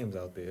lot of games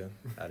out there.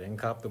 I didn't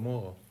cop them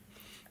all.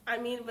 I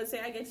mean, but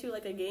say I get you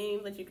like a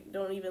game that you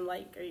don't even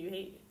like or you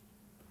hate.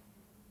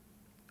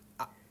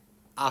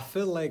 I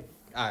feel like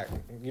I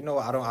don't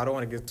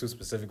want to get too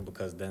specific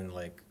because then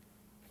like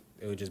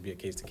it would just be a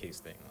case to case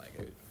thing.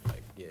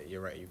 Like yeah,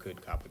 you're right. You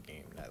could cop a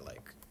game that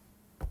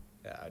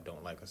I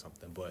don't like or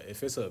something. But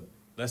if it's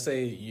let's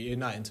say you're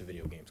not into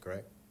video games,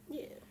 correct?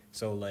 Yeah.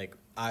 So like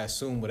I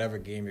assume whatever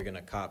game you're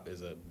gonna cop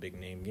is a big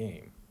name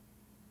game.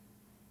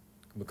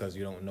 Because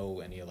you don't know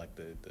any of like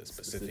the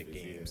specific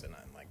games and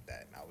nothing like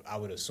that. I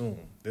would assume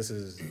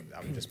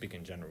I'm just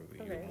speaking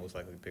generally. Okay. You'll most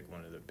likely pick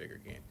one of the bigger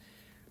games.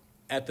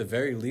 at the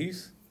very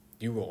least,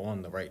 you were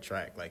on the right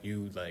track. Like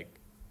you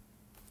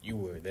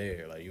were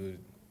there. Like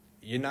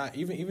you're not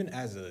even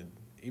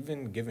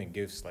giving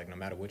gifts. Like no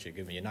matter what you're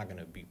giving, you're not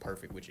gonna be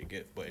perfect with your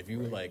gift. But if you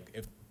were like,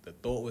 if the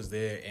thought was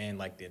there and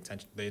like the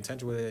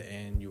intention was there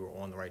and you were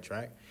on the right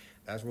track,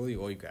 that's really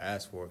all you could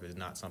ask for if it's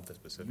not something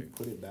specific. You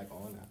put it back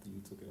on after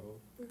you took it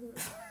off.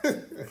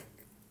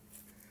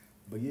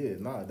 But yeah,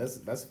 nah,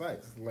 that's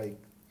facts.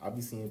 Like I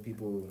be seeing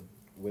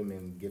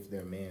women gift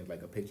their man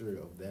like a picture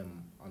of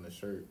them on a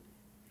shirt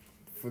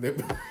for their.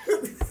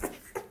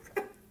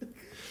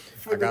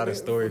 I got a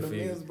story for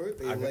you. Man's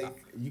birthday.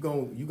 You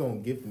gonna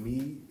gift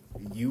me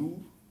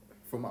you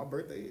for my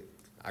birthday?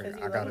 I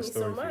got a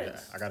story for you.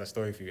 I got a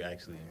story for you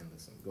actually. Man,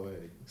 listen, go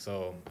ahead.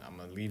 So I'm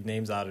gonna leave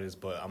names out of this,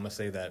 but I'm gonna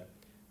say that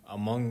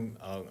among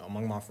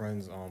my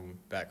friends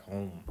back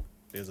home,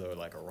 there's a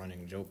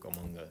running joke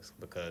among us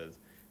because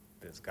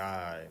this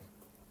guy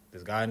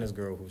and this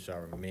girl who shall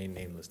remain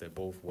nameless, they're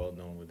both well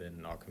known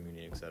within our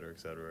community, et cetera, et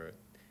cetera.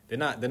 They're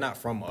not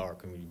from our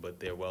community, but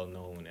they're well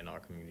known in our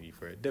community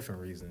for a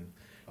different reason.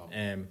 Oh.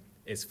 And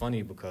it's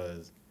funny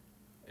because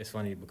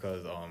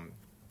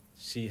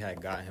she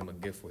had got him a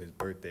gift for his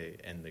birthday,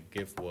 and the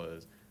gift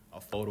was a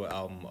photo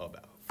album of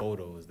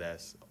photos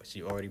that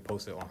she already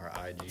posted on her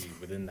IG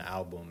within the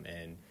album.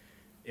 And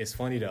it's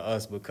funny to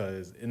us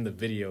because in the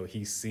video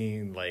he's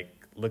seen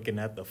looking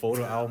at the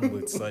photo album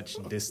with such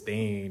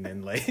disdain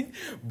and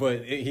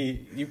but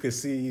you could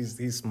see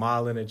he's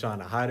smiling and trying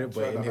to hide it,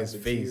 but in his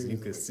face you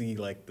could see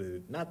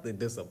not the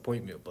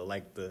disappointment, but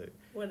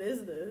what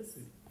is this?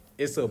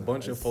 It's a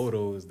bunch of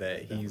photos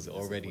that he's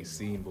already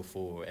seen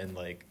before, and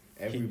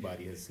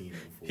everybody has seen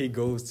it before. He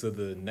goes to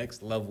the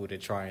next level to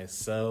try and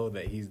sell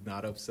that he's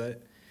not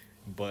upset,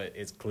 but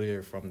it's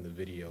clear from the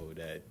video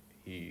that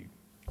he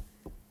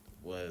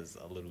was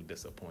a little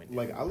disappointed.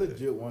 I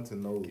legit want to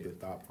know the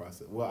thought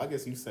process. Well, I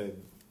guess you said,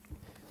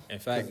 in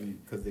fact,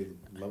 because they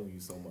love you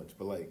so much,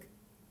 but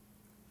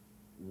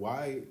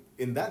why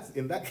in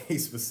that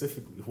case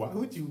specifically? Why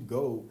would you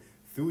go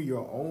through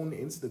your own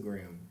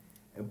Instagram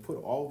and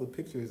put all the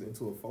pictures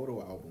into a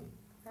photo album?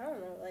 I don't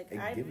know.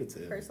 I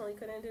personally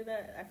couldn't do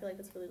that. I feel like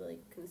it's really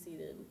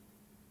conceited.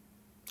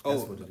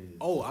 That's what it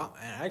is.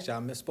 Actually, I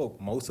misspoke.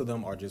 Most of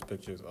them are just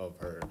pictures of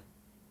her.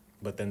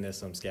 But then there's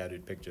some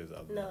scattered pictures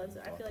of them. No,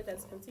 I feel like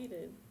that's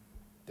conceited.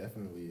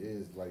 Definitely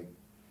is.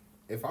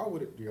 If I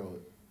would,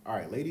 all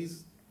right,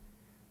 ladies,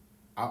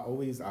 I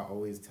always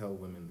tell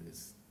women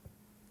this.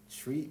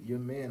 Treat your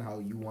man how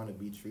you want to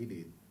be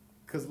treated.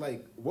 Because,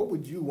 what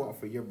would you want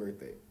for your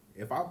birthday?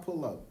 If I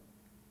pull up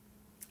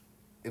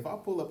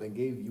and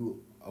gave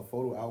you a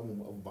photo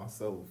album of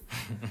myself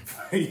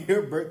for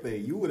your birthday,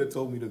 you would have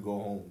told me to go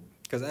home.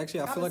 Because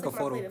actually, I feel like a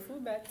photo.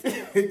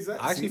 Exactly.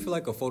 I actually feel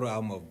like a photo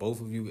album of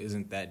both of you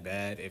isn't that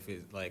bad. If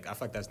it's I feel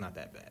like that's not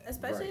that bad.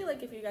 Especially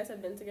if you guys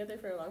have been together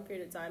for a long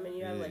period of time and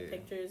you have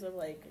pictures of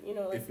the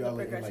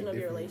progression of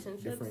your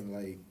relationships.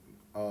 Different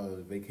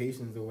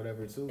vacations or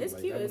whatever too. It's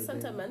cute. It's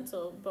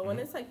sentimental. But when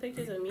it's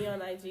pictures of me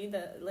on IG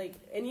that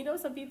and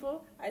some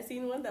people, I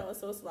seen one that was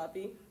so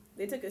sloppy.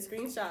 They took a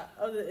screenshot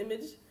of the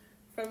image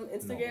from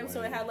Instagram,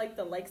 so it had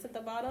the likes at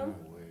the bottom.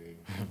 No way.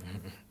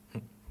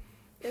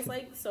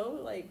 It's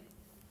so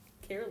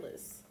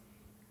careless.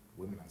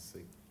 Women are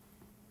sick.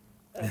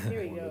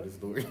 Here we go.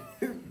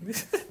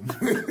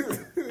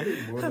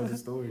 More of the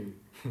story.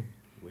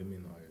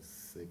 Women are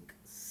sick.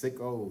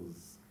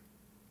 Sickos.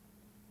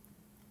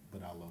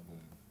 But I love them.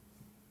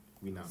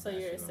 We not. So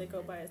you're a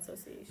sicko by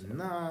association.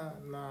 Nah,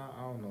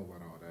 I don't know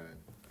about all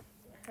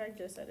that. I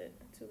just said it.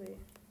 Too late.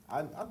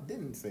 I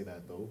didn't say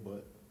that though,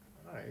 but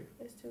all right.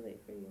 It's too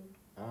late for you.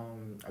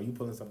 Are you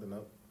pulling something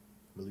up,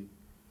 Malik?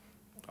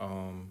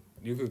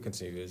 You could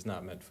continue. It's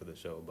not meant for the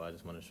show, but I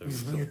just want to show you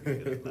so you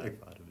can get a laugh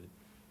out of it.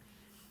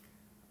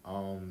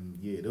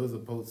 Yeah, there was a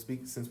post.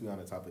 Since we're on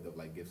the topic of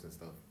gifts and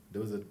stuff, there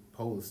was a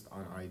post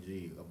on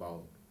IG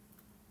about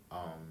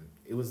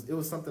it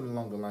was something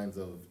along the lines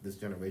of this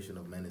generation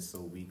of men is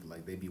so weak,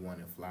 they be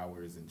wanting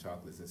flowers and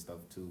chocolates and stuff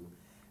too,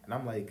 and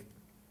I'm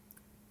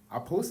I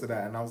posted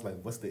that and I was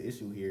what's the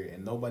issue here?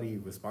 And nobody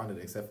responded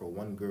except for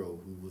one girl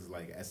who was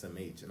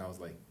SMH, and I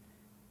was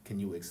can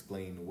you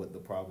explain what the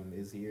problem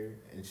is here?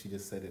 And she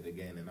just said it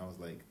again, and I was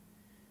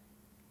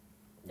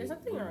there's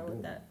nothing wrong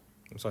with that.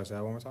 I'm sorry, say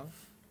that one more time.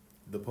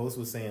 The post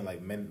was saying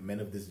men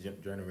of this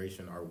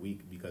generation are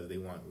weak because they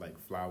want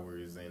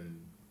flowers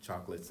and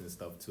chocolates and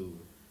stuff too.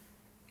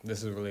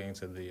 This is relating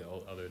to the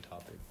other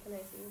topic. Can I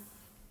see?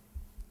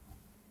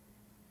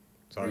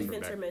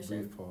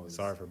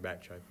 Sorry for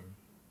backtracking.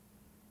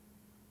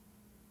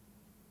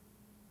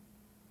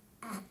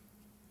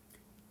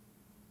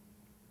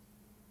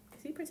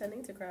 Is he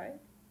pretending to cry?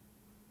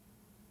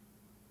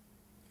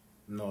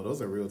 No,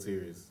 those are real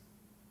tears.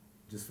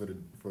 Just for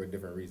a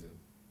different reason.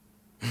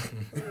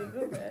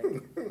 Go back.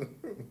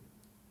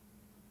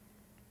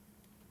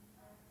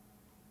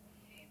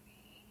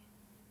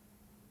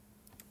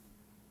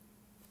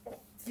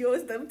 Yo,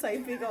 it's them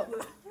typing out the...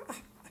 I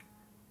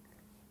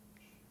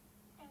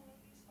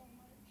love you so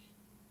much.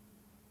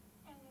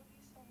 I love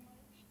you so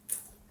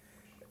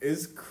much.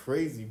 It's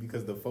crazy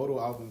because the photo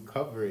album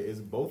cover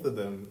is both of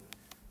them.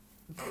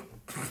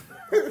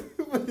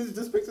 It's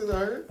just pictures of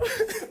her.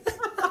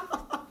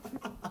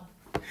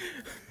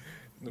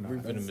 The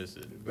brief and the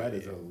mission. That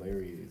is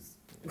hilarious.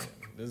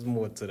 There's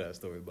more to that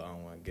story, but I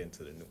don't want to get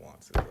into the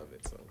nuances of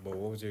it. So, but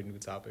what was your new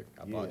topic?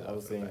 I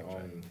was saying,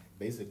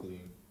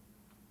 basically,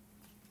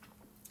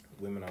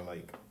 women are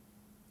like,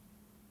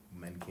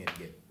 men can't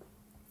get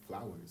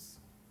flowers,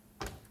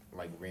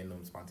 like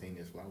random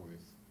spontaneous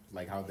flowers,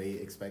 like how they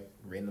expect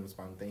random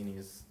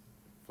spontaneous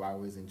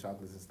flowers and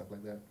chocolates and stuff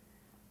like that.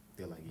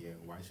 They're like, yeah,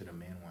 why should a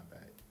man want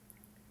that?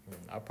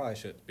 I probably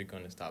should speak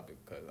on this topic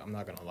because I'm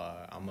not gonna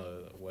lie.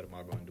 What am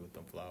I gonna do with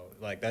them flowers?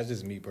 Like that's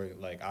just me.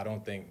 Like I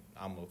don't think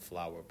I'm a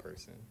flower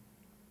person.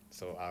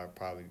 So I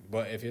probably.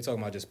 But if you're talking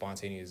about just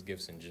spontaneous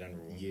gifts in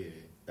general, yeah,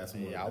 that's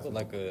more. Yeah, I would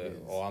like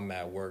I'm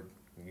at work.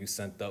 You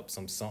sent up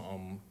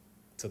something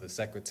to the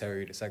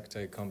secretary. The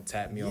secretary come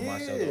tap me on my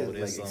shoulder. Oh, like,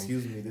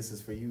 excuse me, this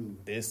is for you.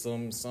 There's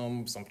some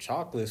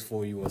chocolates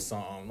for you or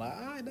something. Like,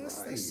 all right,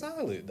 that's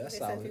solid. That's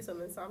solid. They sent you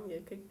some insomnia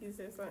cookies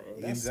or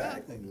something.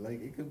 Exactly. Like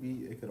it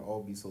could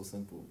all be so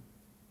simple.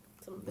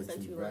 They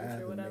sent you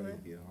lunch or whatever.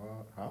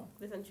 Huh?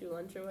 They sent you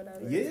lunch or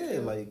whatever. Yeah,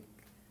 like.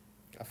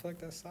 I feel like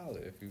that's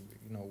solid if you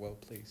well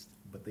placed.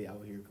 But they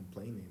out here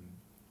complaining,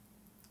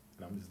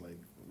 and I'm just like,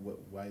 what?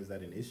 Why is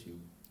that an issue?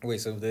 Wait,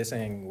 so they're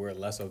saying we're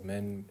less of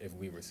men if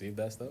we receive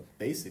that stuff?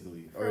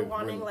 Basically. Or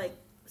wanting, like,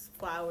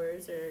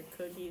 flowers or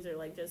cookies or,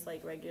 like, just,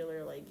 like,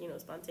 regular, like,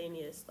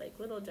 spontaneous, like,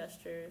 little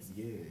gestures.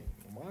 Yeah.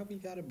 Why we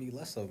gotta be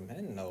less of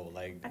men, though?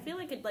 Like, I feel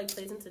like it, like,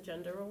 plays into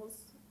gender roles,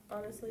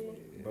 honestly.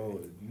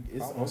 Bro,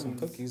 if I want some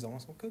cookies, I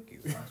want some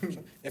cookies.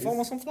 If I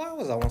want some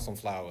flowers, I want some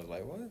flowers.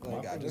 Like, what?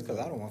 Like, just because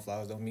I don't want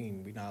flowers don't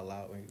mean we not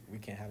allowed, we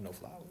can't have no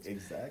flowers.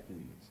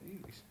 Exactly.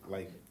 Jeez.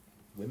 Like,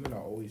 women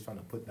are always trying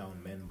to put down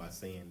men by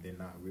saying they're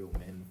not real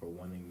men for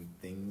wanting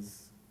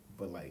things,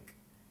 but like,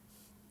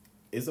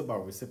 it's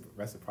about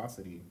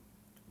reciprocity,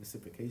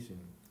 reciprocation,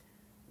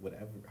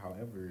 whatever.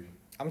 However,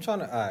 I'm trying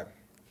to.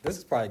 This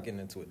is probably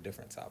getting into a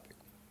different topic.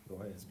 Go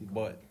ahead, speak.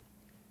 But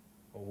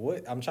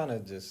what I'm trying to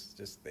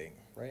just think,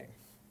 right?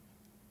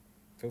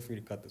 Feel free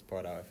to cut this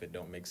part out if it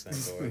don't make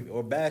sense,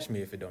 or bash me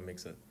if it don't make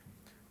sense.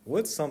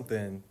 What's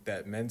something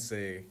that men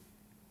say,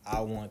 I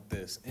want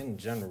this in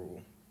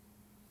general,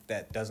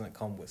 that doesn't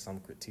come with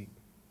some critique?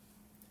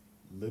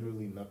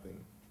 Literally nothing.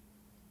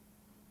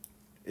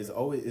 It's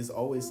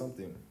always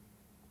something.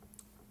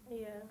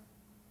 Yeah,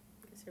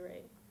 I guess you're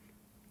right.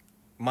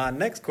 My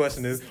next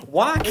question is,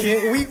 why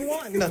can't we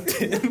want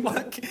nothing?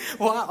 Why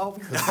are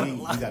we not we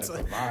allowed gotta to?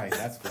 provide.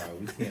 That's why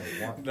we can't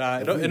want. Nah,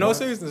 in all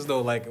seriousness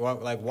though,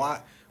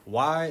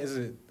 why is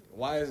it?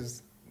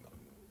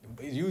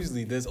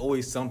 Usually there's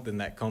always something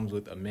that comes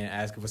with a man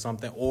asking for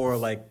something, or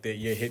like that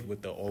you're hit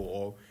with the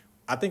or.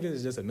 I think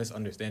it's just a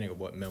misunderstanding of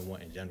what men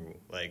want in general.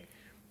 Like,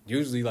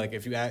 usually, like,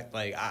 if you act,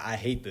 like, I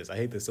hate this. I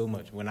hate this so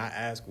much. When I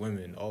ask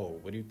women, oh,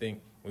 what do you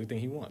think? What do you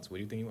think he wants? What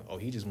do you think he wants? Oh,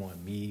 he just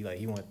want me. Like,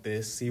 he want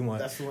this. He want,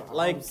 that's what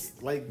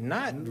like,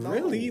 not no.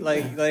 really.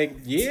 Like,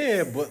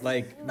 yeah, but,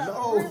 like,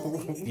 no.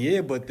 Really.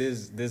 Yeah, but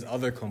there's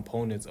other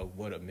components of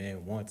what a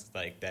man wants,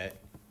 like,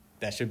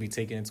 that should be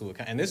taken into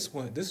account. And this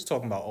is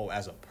talking about,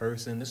 as a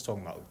person. This is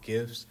talking about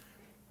gifts.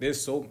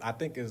 I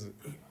think is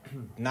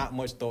not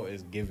much thought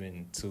is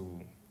given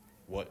to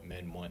what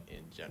men want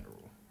in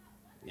general,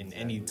 in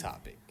any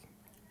topic.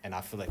 And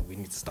I feel like we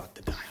need to start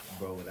the dialogue.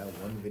 Bro, that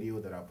one video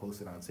that I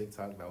posted on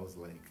TikTok that was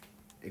like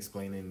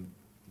explaining,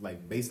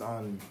 like based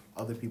on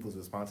other people's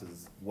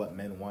responses, what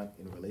men want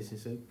in a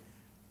relationship.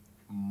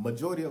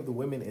 Majority of the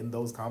women in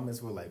those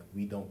comments were like,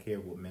 we don't care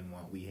what men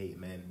want, we hate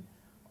men,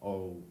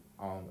 or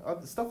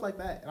stuff like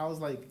that. And I was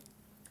like,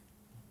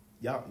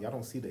 y'all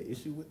don't see the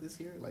issue with this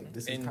here? Like,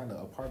 this is kind of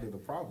a part of the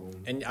problem.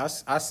 And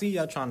I see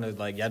y'all trying to,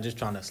 like, y'all just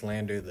trying to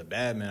slander the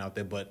bad men out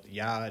there, but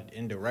y'all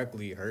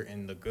indirectly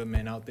hurting the good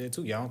men out there,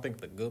 too. Y'all don't think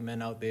the good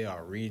men out there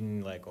are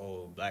reading, like,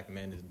 oh, black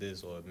men is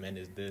this or men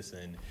is this,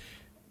 and,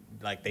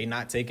 like, they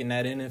not taking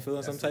that in and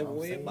feeling some type of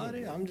way about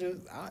it? I'm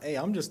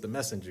just the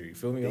messenger, you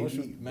feel me? Don't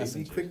shoot the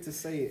messenger. Be quick to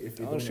say it. If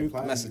it don't shoot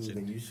apply the messenger. To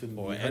you, then you shouldn't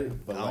or be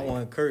hurt. But I don't want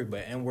to encourage,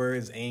 but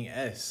N-words ain't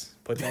S.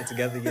 Put that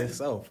together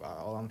yourself.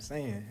 All I'm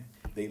saying.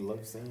 They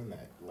love saying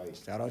that. Like,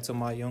 shout out to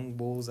my young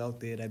bulls out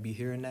there that be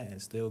hearing that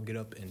and still get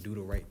up and do the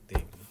right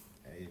thing.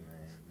 Hey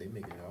man, they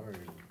make it hard.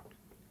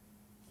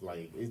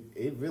 Like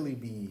it really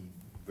be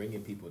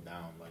bringing people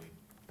down. Like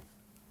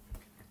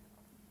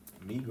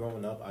me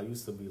growing up, I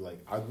used to be like,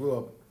 I grew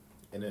up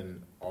in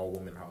an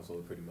all-woman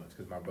household pretty much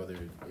because my brother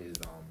is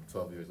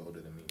 12 years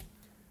older than me.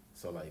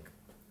 So like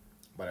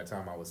by the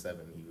time I was 7,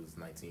 he was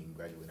 19,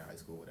 graduating high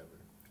school, whatever.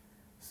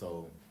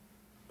 So.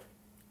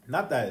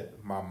 Not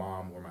that my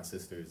mom or my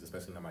sisters,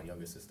 especially not my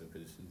younger sister,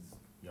 because she's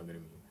younger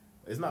than me.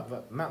 It's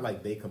not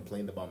like they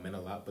complained about men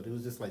a lot, but it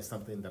was just like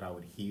something that I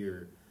would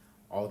hear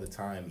all the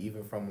time,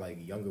 even from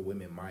like younger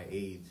women my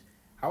age.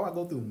 How I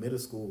go through middle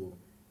school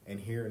and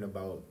hearing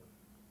about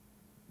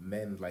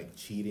men like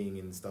cheating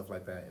and stuff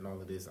like that and all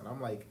of this, and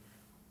I'm like,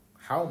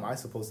 how am I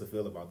supposed to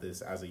feel about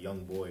this as a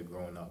young boy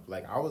growing up?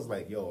 Like I was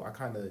like, yo, I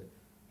kind of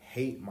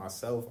hate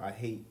myself. I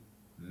hate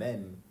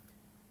men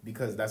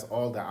because that's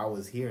all that I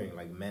was hearing.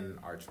 Like, men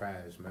are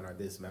trash, men are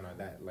this, men are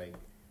that. Like,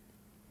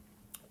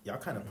 y'all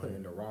kind of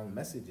putting the wrong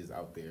messages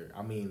out there.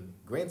 I mean,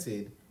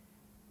 granted,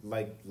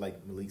 like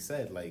Malik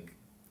said, like,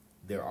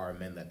 there are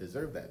men that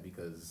deserve that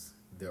because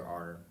there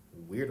are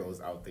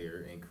weirdos out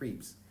there and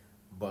creeps.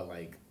 But,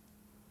 like,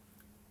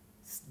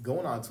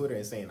 going on Twitter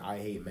and saying, I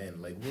hate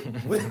men, like,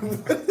 what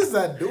is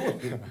that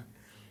doing?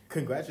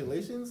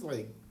 Congratulations?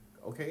 Like,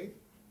 okay.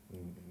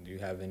 Do you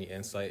have any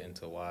insight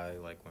into why,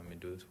 like, women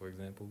do this, for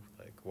example?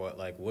 What?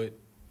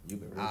 You've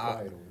been real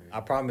quiet over there. I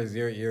promise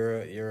you're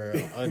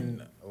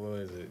what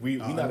is it? We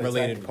not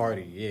unrelated attacking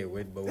party. Yeah,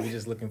 but we're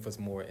just looking for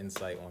some more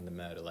insight on the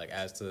matter, like,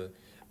 as to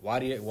why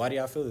do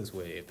y'all feel this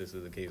way? If this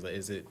is the case, like,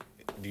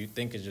 do you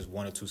think it's just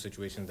one or two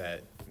situations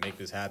that make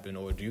this happen,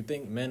 or do you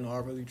think men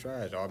are really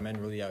trash? Are men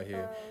really out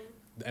here?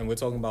 And we're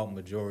talking about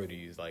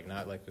majorities, like,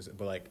 not like this,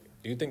 but, like,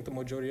 do you think the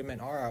majority of men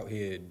are out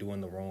here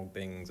doing the wrong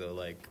things, or,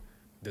 like,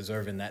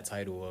 deserving that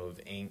title of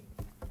ain't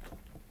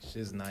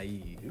shit's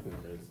naive? You've been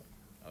crazy.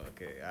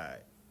 Okay, all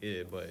right.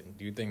 Yeah, but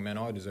do you think men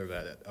are deserve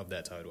of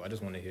that title? I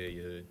just want to hear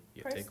your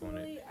take on it.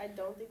 Personally, I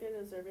don't think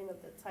they're deserving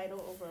of the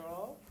title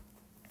overall,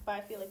 but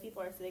I feel like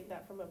people are saying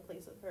that from a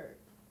place of hurt.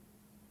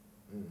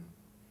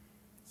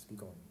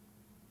 Speak on.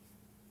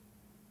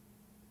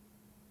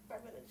 I'm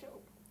gonna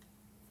choke.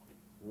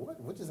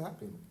 What just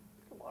happened?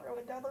 Water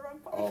went down the wrong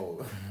pipe.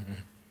 Oh.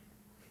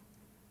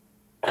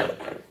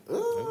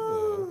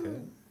 Oh, okay.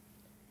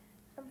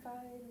 I'm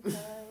fine.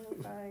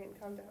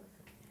 Calm down.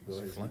 Go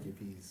ahead, speak your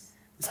piece.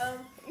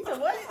 You know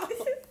what?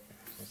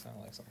 It sounds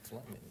like some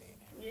phlegm in there.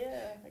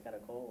 Yeah, I got a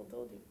cold,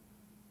 told you.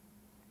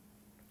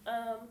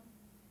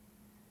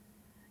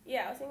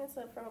 Yeah, I was saying it's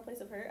from a place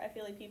of hurt. I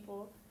feel like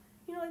people,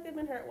 you know, like they've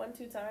been hurt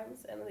 1-2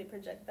 times, and then they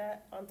project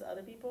that onto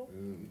other people.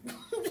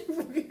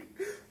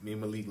 Me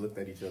and Malik looked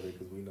at each other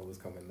because we know what's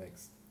coming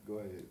next. Go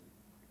ahead.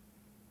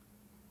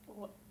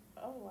 What?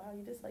 Oh, wow,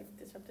 you just, like,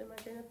 disrupted my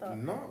train of thought.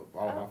 No,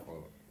 my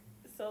fault.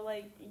 So,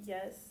 like,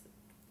 yes,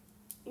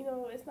 you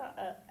know, it's not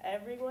a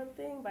everyone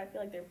thing, but I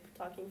feel like they're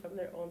talking from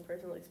their own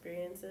personal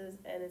experiences,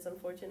 and it's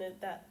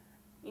unfortunate that,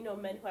 you know,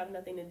 men who have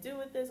nothing to do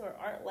with this or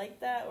aren't like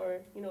that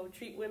or, you know,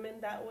 treat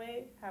women that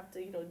way have to,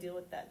 you know, deal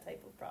with that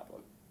type of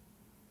problem.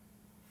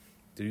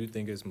 Do you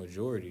think it's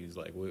majorities?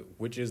 Like,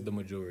 which is the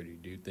majority?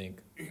 Do you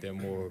think they're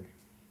more...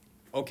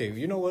 Okay,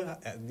 you know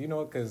what?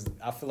 Because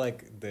I feel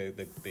like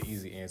the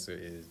easy answer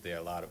is there are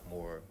a lot of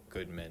more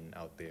good men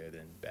out there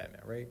than bad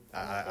men, right?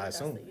 I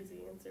assume. That's the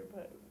easy answer,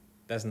 but...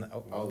 That's not...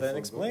 Oh, then so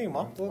explain.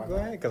 go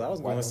ahead, because I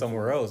was going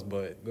somewhere else,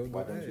 but go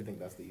Why ahead. don't you think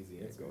that's the easy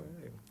answer? Go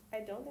ahead.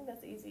 I don't think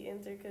that's the easy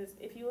answer, because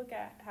if you look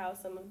at how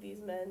some of these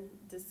men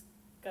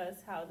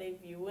discuss how they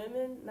view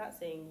women, not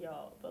saying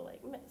y'all, but,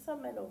 like,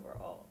 some men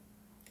overall.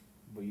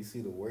 But you see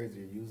the words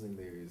you're using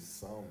there is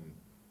some.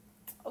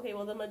 Okay,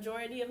 well, the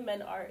majority of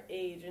men our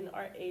age, in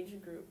our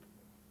age group,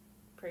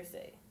 per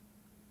se.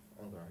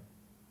 Okay.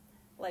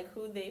 Like,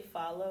 who they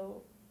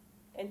follow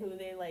and who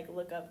they, like,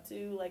 look up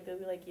to. Like, they'll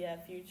be like, yeah,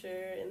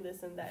 Future and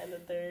this and that and the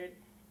third.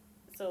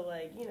 So,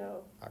 like, you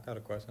know. I got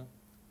a question.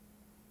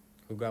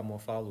 Who got more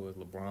followers,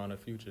 LeBron or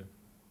Future?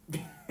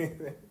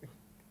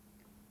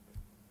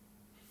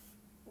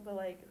 But,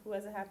 like, who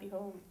has a happy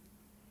home?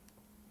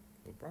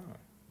 LeBron.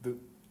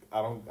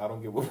 I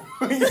don't get what.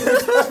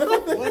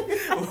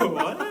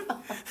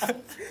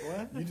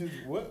 What? You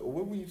just what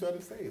were you trying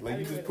to say? Like,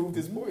 you just proved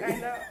his point. I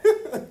know.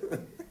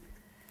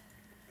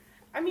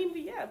 I mean,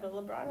 but yeah, but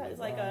LeBron is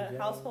like a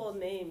James. household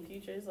name.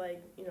 Future's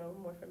like, you know,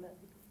 more for men.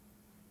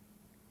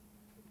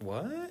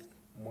 What?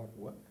 More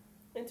what?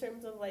 In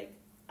terms of like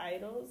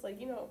idols, like,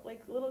 you know,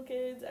 like little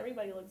kids,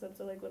 everybody looks up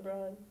to like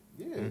LeBron.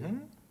 Yeah, Mm-hmm.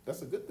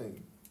 that's a good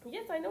thing.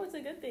 Yes, I know it's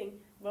a good thing.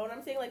 But when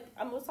I'm saying, like,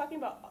 I was talking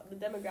about the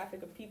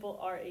demographic of people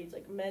our age,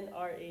 like men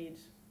our age.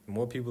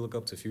 More people look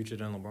up to Future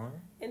than LeBron?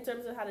 In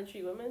terms of how to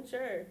treat women,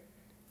 sure.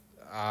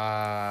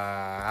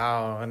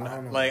 I don't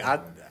know. Like,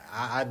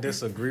 I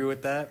disagree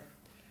with that.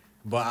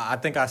 But I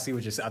think I see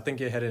what you're saying. I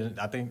think you're headed,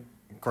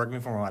 correct me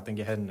if I'm wrong, I think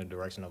you're heading in the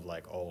direction of,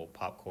 like, oh,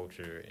 pop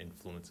culture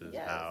influences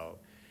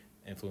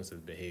influences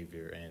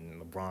behavior. And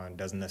LeBron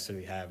doesn't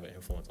necessarily have an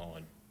influence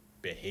on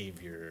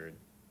behavior,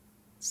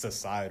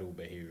 societal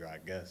behavior, I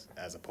guess,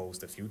 as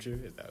opposed to Future.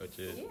 Is that what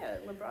you're... Yeah,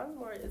 LeBron's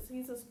more,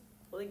 he's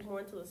like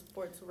more into the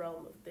sports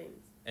realm of things.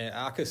 And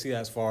I could see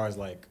as far as,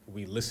 like,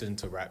 we listen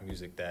to rap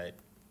music that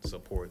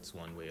supports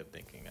one way of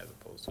thinking as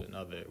opposed to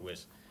another,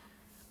 which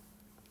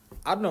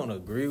I don't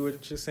agree with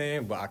what you're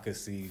saying, but I could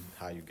see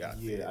how you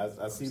got there. Yeah,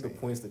 I see the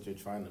points that you're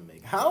trying to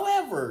make.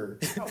 However,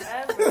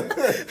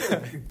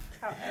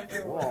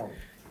 wrong.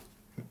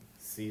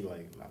 See,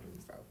 like, not really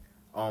stop.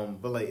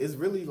 But like, it's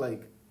really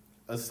like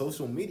a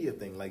social media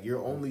thing. Like,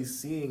 you're only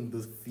seeing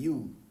the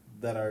few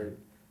that are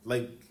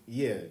like,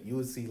 yeah, you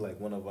would see like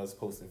one of us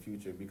posting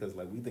Future because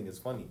like we think it's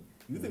funny.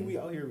 You think we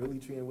out here really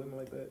treating women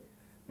like that?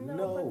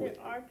 No, but there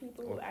are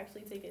people who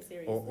actually take it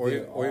seriously.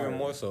 Or even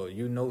more so,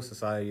 you know,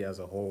 society as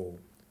a whole,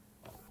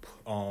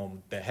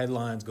 the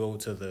headlines go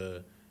to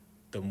the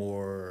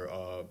more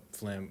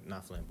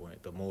not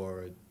flamboyant, the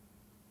more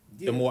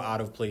the more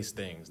out of place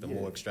things, the Yeah.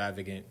 more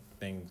extravagant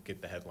things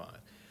get the headline.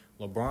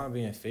 LeBron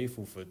being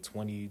faithful for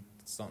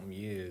 20-something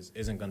years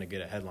isn't going to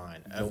get a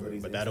headline ever,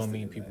 Nobody's but that don't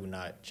mean interested in people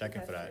not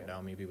checking for That's that. true. That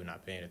don't mean people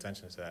not paying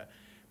attention to that.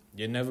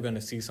 You're never going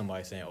to see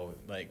somebody saying, oh,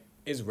 like,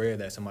 it's rare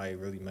that somebody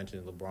really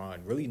mentions LeBron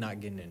really not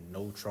getting in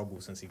no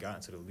trouble since he got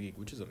into the league,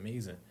 which is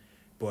amazing.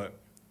 But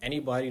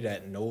anybody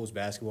that knows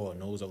basketball or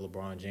knows of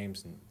LeBron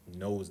James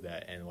knows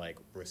that and, like,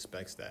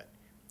 respects that.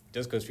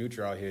 Just because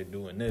Future out here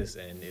doing this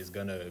and is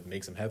going to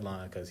make some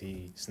headline because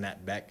he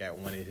snapped back at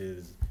one of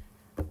his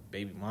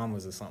baby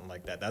mamas or something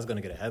like that, that's going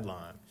to get a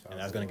headline, Shout and out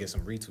that's to going to him. get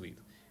some retweets.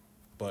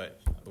 But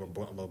what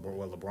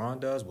LeBron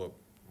does, what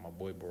my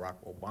boy Barack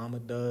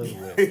Obama does,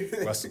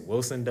 what Russell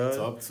Wilson does,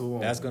 Talk to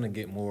him. that's going to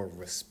get more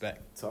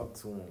respect. Talk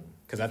to him.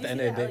 Because Did at the you end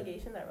see of the day,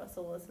 allegation that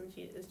Russell Wilson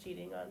is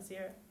cheating on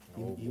Sierra?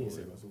 He, Oh, he didn't boy.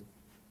 say Russell.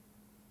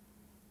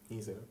 He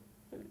didn't say that.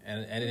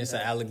 and it's an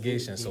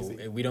allegation, so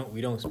He- we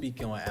don't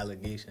speak on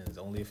allegations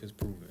only if it's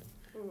proven.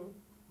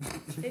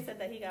 They said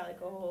that he got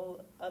like a whole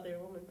other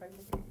woman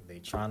pregnant. They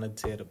trying to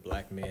tear the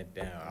black man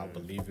down. I'll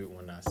believe it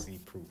when I see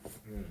proof.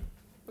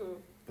 Mm.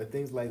 But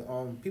things like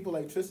people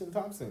like Tristan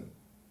Thompson,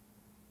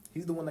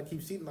 he's the one that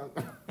keeps cheating on,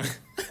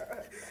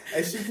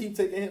 and she keep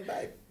taking him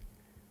back.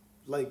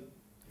 Like,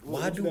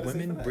 Why what you do gotta say for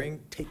women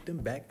that? take them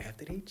back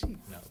after they cheat?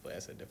 No, but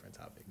that's a different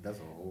topic. That's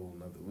a whole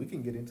nother. We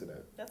can get into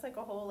that. That's like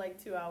a whole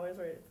like 2 hours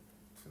where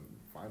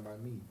Fine by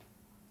me.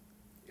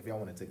 If y'all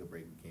want to take a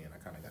break, we can. I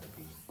kind of gotta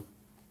pee.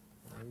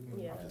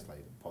 Yeah. I'll just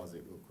like pause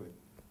it real quick.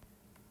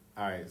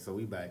 All right, so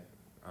we back.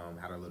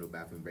 Had our little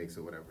bathroom breaks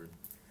or whatever.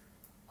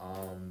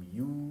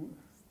 You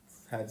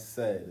had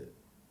said,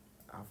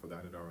 I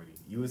forgot it already.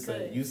 You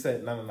said no.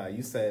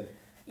 You said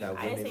that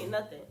I didn't say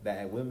nothing.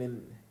 that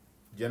women,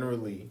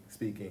 generally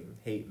speaking,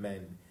 hate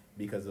men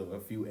because of a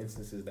few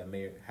instances that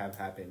may have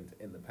happened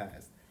in the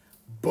past.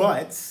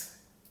 But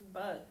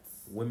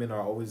women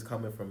are always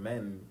coming from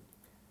men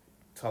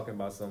talking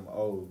about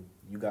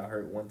you got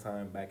hurt one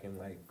time back in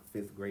like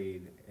 5th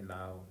grade and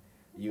now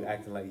you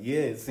acting like,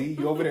 yeah, see,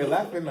 you over there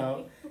laughing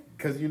now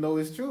because you know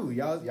it's true.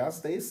 Y'all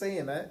stay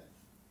saying that.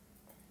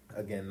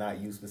 Again, not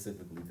you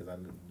specifically because I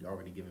know you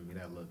already giving me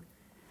that look.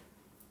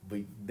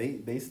 But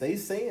they stay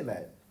saying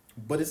that.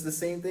 But it's the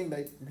same thing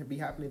that be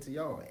happening to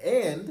y'all.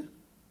 And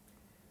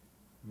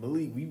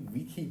Malik,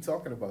 we keep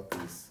talking about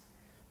this.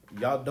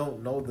 Y'all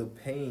don't know the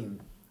pain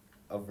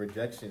of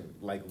rejection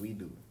like we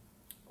do.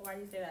 Why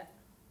do you say that?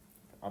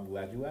 I'm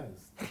glad you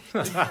asked.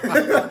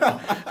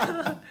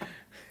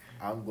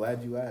 I'm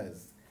glad you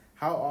asked.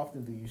 How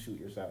often do you shoot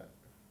your shot?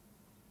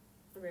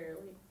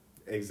 Rarely.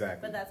 Exactly.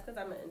 But that's because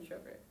I'm an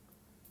introvert.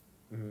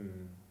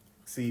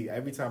 See,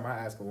 every time I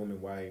ask a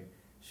woman why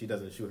she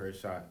doesn't shoot her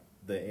shot,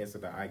 the answer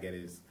that I get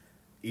is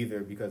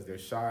either because they're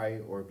shy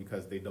or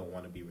because they don't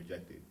want to be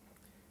rejected.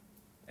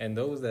 And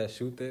those that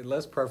shoot it,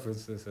 let's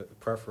preface this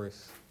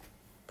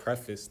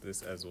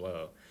as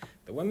well.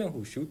 The women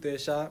who shoot their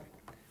shot,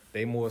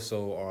 they more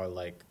so are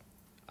like,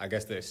 I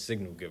guess they're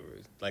signal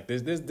givers. Like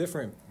there's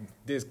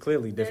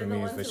clearly different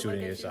means for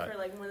shooting your shot. For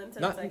like more than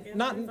 10 seconds.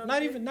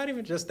 Not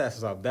even just that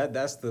stuff.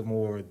 That's the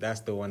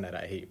one that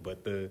I hate.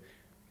 But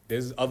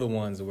there's other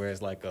ones where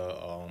it's like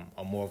a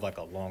more of like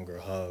a longer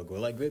hug or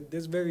like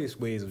there's various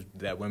ways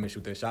that women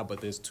shoot their shot, but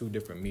there's two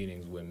different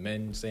meanings. When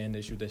men saying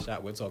they shoot their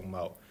shot, we're talking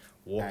about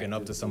walking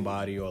up to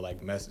somebody or like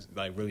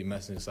really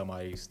messaging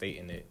somebody,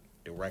 stating it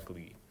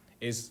directly.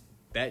 It's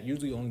that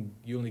usually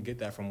you only get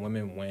that from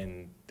women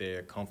when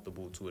they're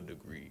comfortable to a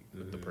degree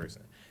with the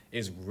person.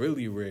 It's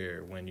really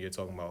rare when you're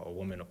talking about a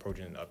woman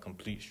approaching a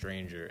complete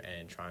stranger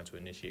and trying to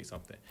initiate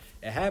something.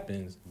 It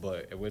happens,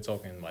 but if we're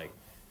talking like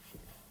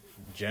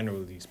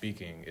generally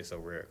speaking, it's a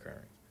rare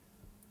occurrence.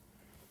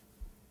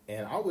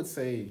 And I would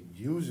say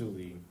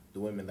usually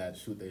the women that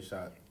shoot their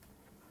shot,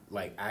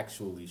 like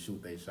actually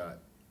shoot their shot,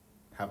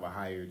 have a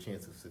higher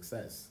chance of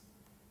success.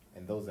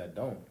 And those that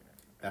don't,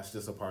 that's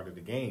just a part of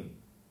the game.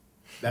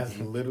 That's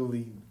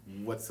literally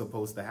what's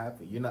supposed to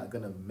happen. You're not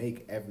gonna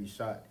make every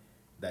shot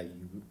that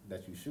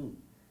you shoot.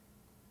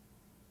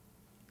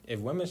 If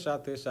women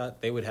shot their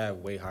shot, they would have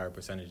way higher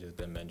percentages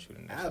than men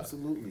shooting their shot.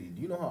 Absolutely.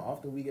 Do you know how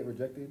often we get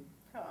rejected?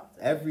 How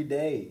often? Every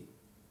day,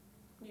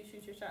 You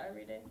shoot your shot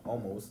every day?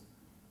 almost.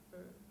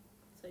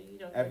 So you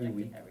don't Every get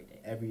week. rejected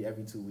every day?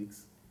 Every 2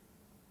 weeks.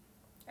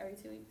 Every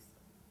 2 weeks?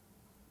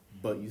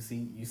 But you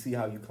see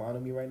how you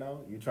clowning me right now?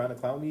 You're trying to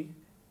clown me,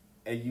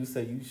 and you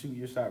say you shoot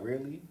your shot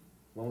rarely.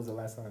 When was the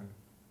last time?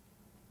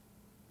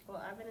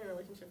 Well, I've been in a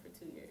relationship for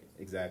 2 years.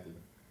 Exactly.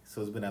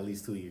 So it's been at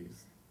least 2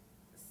 years.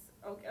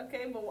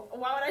 Okay, but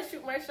why would I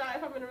shoot my shot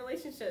if I'm in a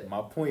relationship?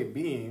 My point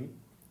being,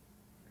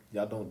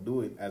 y'all don't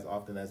do it as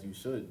often as you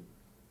should.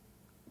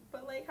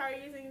 But like, how are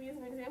you using me as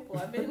an example?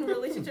 I've been in a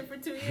relationship for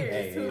 2 years.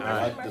 Hey, Who am I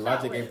the shooting my shot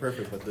logic with? ain't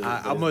perfect, but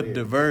I'm gonna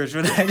diverge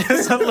from that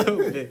just a little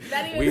bit.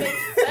 That even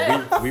makes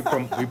sense.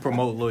 We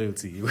promote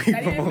loyalty. That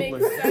even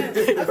makes sense.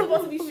 I'm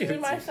supposed to be shooting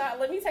my shot.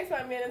 Let me text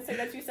my man and say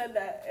that you said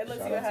that, and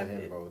let's Shout see what out to him,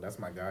 happens. bro. That's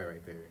my guy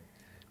right there.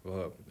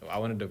 Well, I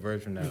want to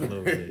diverge from that a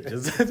little bit,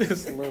 just a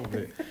little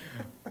bit.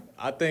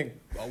 I think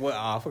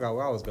I forgot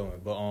where I was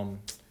going, but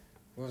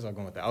where was I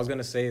going with that? I was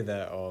gonna say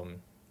that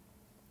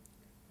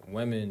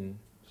women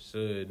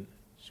should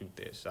shoot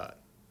their shot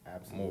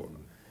Absolutely. more.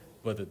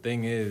 But the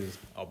thing is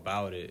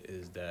about it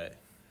is that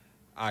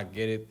I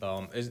get it.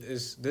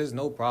 There's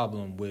no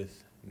problem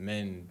with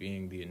men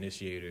being the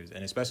initiators,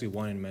 and especially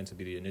wanting men to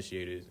be the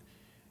initiators.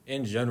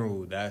 In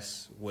general,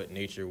 that's what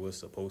nature was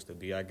supposed to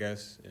be, I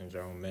guess. In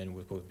general, men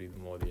were supposed to be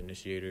more the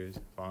initiators.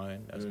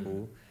 Fine, that's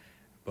cool.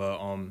 But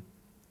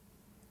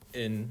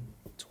in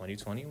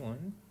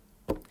 2021,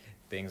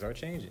 things are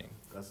changing.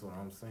 That's what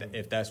I'm saying.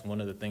 If that's one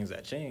of the things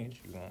that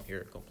change, you won't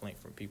hear a complaint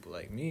from people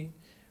like me.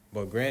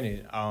 But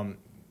granted,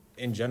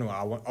 in general,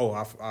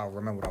 I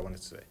remember what I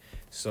wanted to say.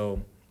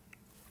 So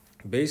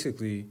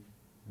basically,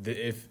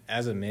 if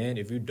as a man,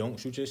 if you don't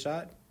shoot your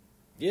shot,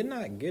 you're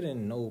not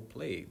getting no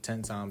play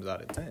 10 times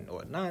out of 10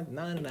 or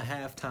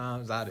 9.5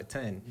 times out of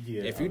 10.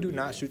 Yeah, if you do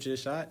not shoot your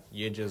shot,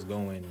 you're just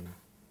going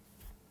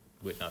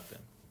with nothing.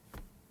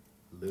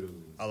 Literally.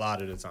 A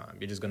lot of the time,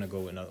 you're just gonna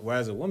go with nothing.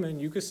 Whereas a woman,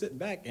 you could sit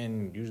back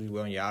and usually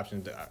weigh on your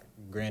options.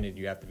 Granted,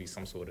 you have to be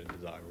some sort of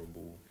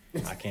desirable.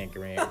 I can't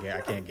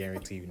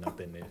guarantee you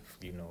nothing if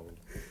you know.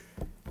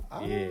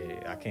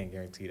 Yeah, I can't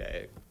guarantee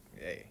that.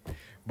 Hey,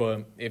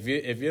 but if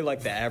you're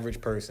like the average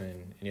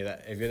person, and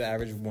if you're the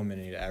average woman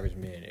and you're the average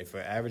man, if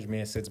an average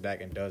man sits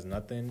back and does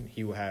nothing,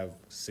 he will have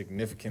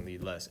significantly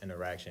less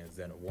interactions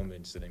than a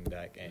woman sitting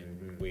back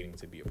and waiting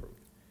to be approved.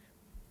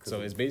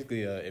 So it's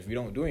basically if you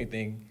don't do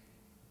anything,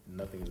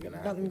 nothing's gonna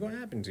happen. Nothing's gonna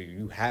happen to you.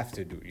 You have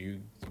to do.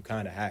 You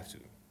kind of have to,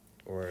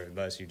 or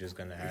unless you're just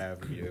gonna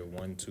have your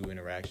 1-2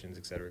 interactions,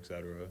 et cetera,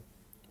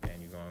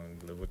 and you're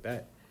gonna live with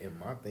that. And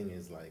my thing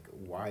is like,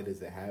 why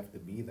does it have to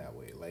be that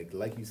way?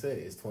 Like you said,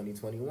 it's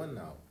 2021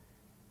 now.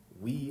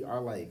 We are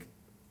like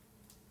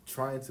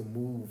trying to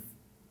move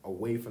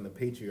away from the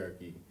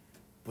patriarchy,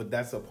 but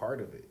that's a part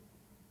of it.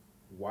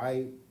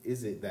 Why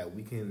is it that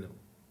we can,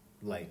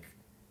 like,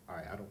 all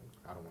right, I don't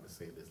want to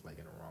say this like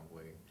in a wrong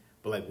way,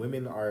 but like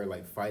women are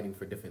like fighting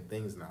for different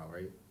things now,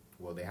 right?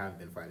 Well, they have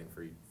been fighting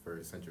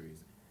for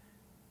centuries.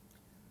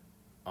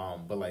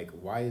 But like,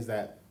 why is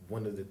that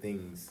one of the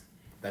things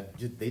that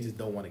they just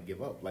don't want to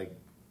give up? Like,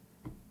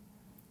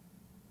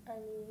 I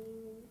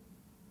mean,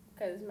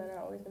 because men are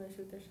always going to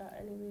shoot their shot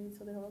anyway,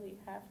 so they don't really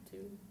have to.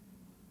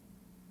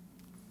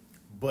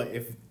 But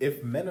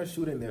if men are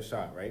shooting their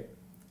shot, right,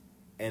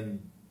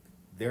 and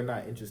they're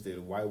not interested,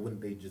 why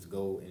wouldn't they just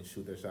go and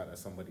shoot their shot at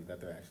somebody that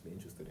they're actually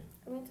interested in?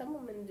 I mean, some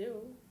women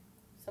do.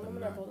 Some But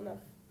women are bold enough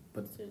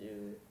but to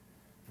do.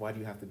 Why do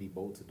you have to be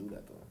bold to do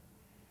that, though?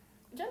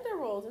 Gender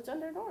roles or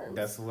gender norms.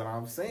 That's what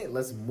I'm saying.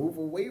 Let's move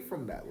away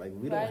from that. Like,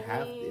 we don't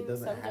have. It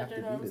doesn't some have to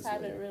gender be norms this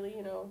haven't way. really,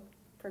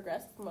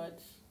 progressed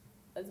much.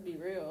 Let's be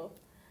real.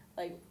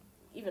 Like,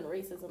 even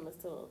racism is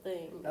still a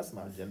thing. That's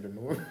not gender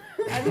norm.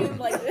 I mean,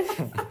 like,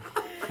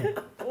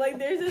 like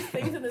there's just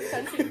things in this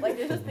country, like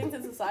there's just things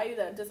in society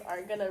that just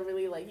aren't gonna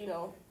really, like,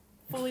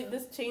 fully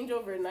just change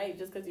overnight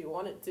just because you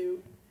want it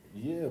to.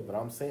 Yeah, but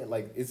I'm saying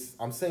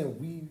I'm saying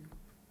we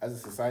as a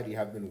society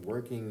have been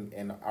working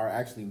and are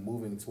actually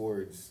moving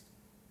towards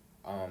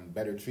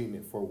better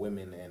treatment for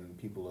women and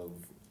people of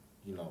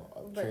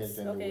But,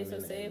 transgender okay,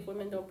 women. so say if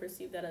women don't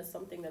perceive that as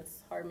something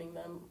that's harming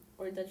them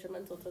or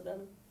detrimental to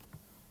them.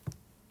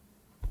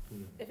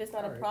 If it's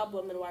not a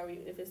problem, then why are we?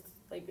 If it's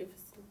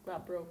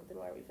not broke, then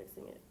why are we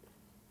fixing it?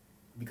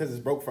 Because it's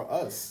broke for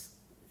us.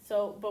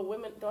 So, but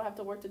women don't have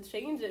to work to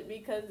change it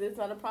because it's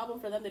not a problem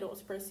for them. They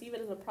don't perceive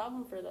it as a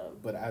problem for them.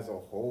 But as a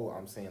whole,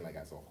 I'm saying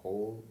as a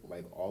whole,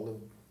 all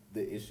of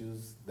the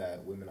issues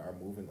that women are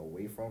moving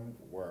away from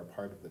were a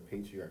part of the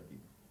patriarchy.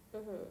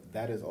 Mm-hmm.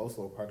 That is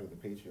also a part of the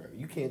patriarchy.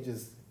 You can't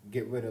just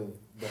get rid of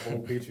the whole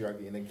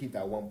patriarchy and then keep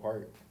that one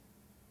part.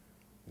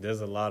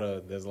 There's a lot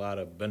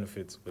of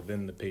benefits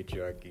within the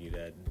patriarchy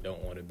that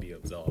don't want to be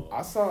absolved.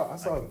 I saw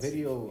a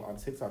video on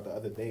TikTok the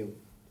other day.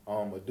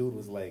 A dude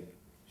was like,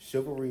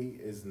 chivalry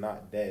is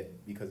not dead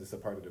because it's a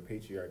part of the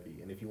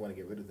patriarchy, and if you want to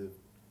get rid of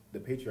the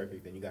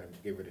patriarchy, then you got to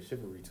get rid of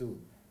chivalry too.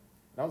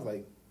 And I was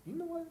like, you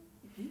know what?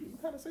 You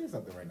kind of saying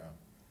something right now.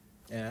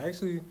 And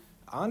actually,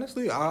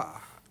 honestly,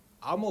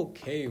 I'm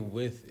okay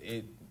with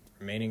it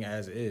remaining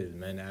as is.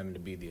 Men having to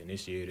be the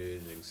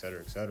initiators, et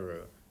cetera, et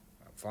cetera.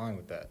 I'm fine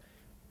with that.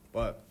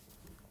 But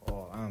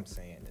all I'm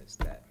saying is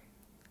that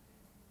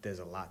there's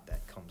a lot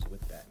that comes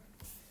with that.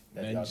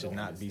 Men should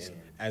not be,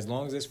 as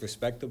long as it's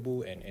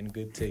respectable and in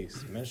good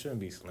taste, men shouldn't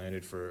be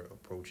slandered for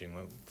approaching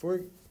women.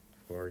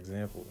 For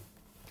example,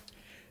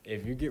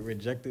 if you get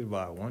rejected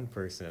by one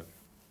person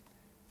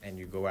and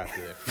you go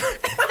after it.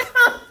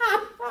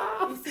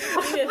 You see,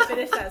 you didn't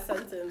finish that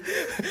sentence.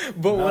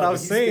 But what I'm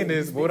saying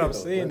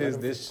is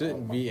there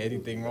shouldn't be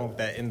anything wrong with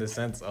that in the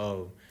sense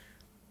of,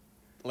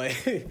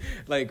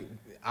 like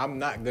I'm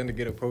not gonna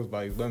get approached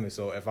by these women.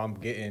 So if I'm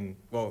getting,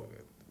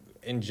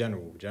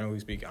 generally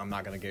speaking, I'm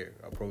not gonna get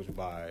approached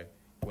by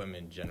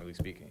women, generally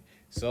speaking.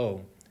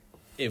 So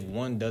if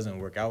one doesn't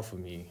work out for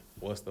me,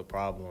 what's the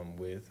problem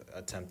with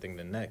attempting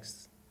the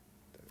next?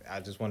 I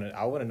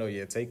want to know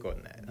your take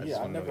on that.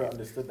 I never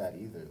understood that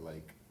either. It's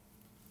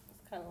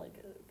kind of like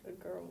a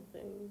girl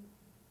thing.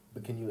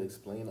 But can you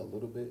explain a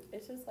little bit?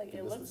 It's just like, Give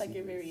it us looks the like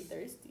you're very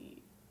secrets.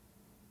 thirsty.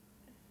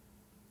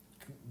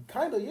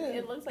 Kind of, yeah.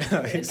 It looks like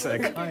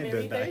you're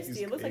very Kinda,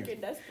 thirsty. It looks like you're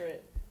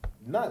desperate.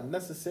 Not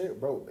necessary,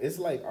 bro. It's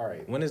like, all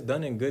right. When it's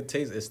done in good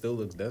taste, it still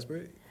looks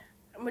desperate.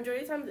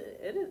 Majority of the time,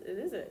 it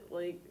isn't.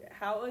 Like,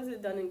 how is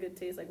it done in good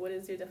taste? Like, what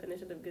is your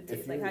definition of good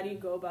taste? Like, how do you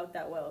go about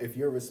that well? If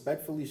you're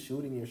respectfully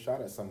shooting your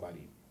shot at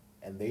somebody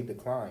and they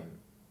decline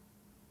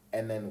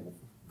and then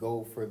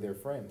go for their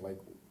friend, like,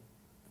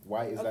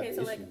 why is that the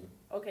so issue? like,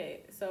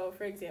 okay, so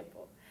for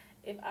example,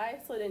 if I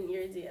slid in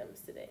your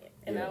DMs today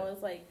and I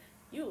was like,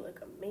 you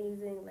look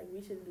amazing, like,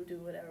 we should do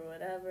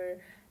whatever,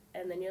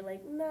 and then you're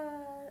like,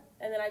 nah,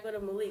 and then I go to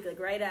Malik, like,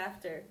 right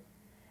after,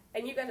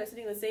 and you guys are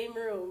sitting in the same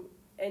room,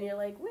 and you're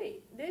like,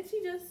 wait, did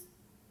she just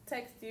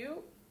text you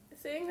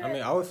saying that? I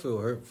mean, I would feel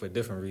hurt for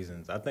different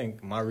reasons. I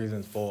think my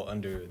reasons fall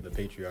under the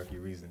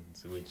patriarchy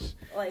reasons, which...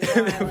 Like,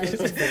 why,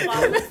 like,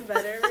 mom looks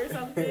better or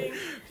something?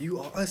 You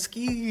are a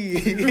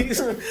skis.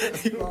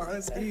 You are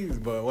a skis.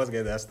 But once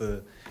again, that's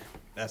the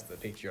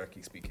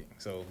patriarchy speaking.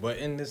 So, but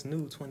in this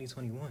new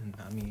 2021,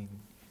 I mean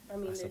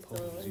I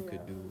suppose you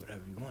could do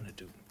whatever you want to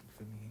do.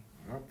 For me,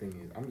 My thing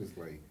is, I'm just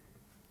like,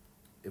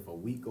 if a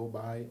week go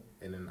by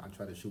and then I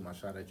try to shoot my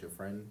shot at your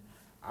friend,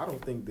 I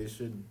don't think there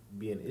should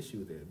be an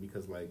issue there,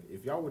 because like,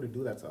 if y'all were to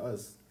do that to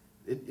us,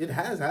 it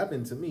has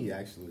happened to me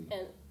actually.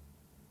 And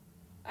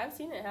I've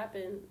seen it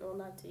happen, well,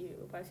 not to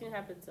you, but I've seen it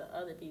happen to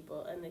other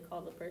people, and they call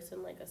the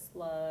person like a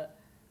slut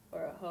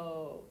or a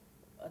hoe,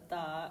 a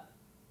thought.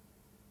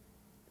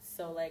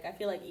 So, like, I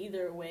feel like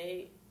either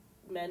way,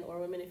 men or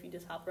women, if you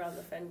just hop around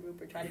the friend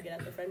group or try to get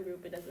at the friend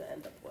group, it doesn't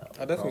end up well.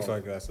 I definitely feel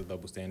like that's a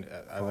double standard.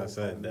 As I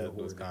said, that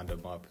was kind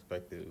of my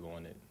perspective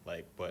on it.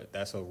 Like, but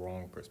that's a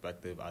wrong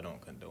perspective. I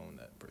don't condone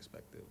that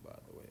perspective, by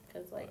the way.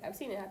 Because, like, I've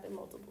seen it happen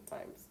multiple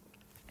times.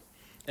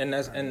 And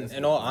that's and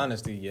in all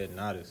honesty, you're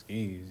not a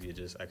skis. You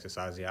just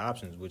exercise your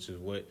options, which is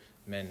what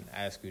men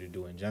ask you to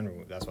do in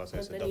general. That's why I said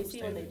it's a But then double you see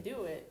standard. when they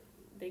do it,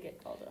 they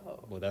get called a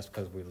hoe. Well, that's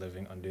because we're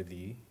living under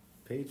the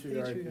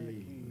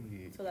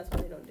Patriarchy. So that's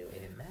why they don't do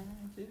it.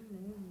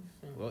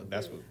 Well,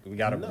 that's what we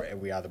gotta.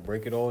 We either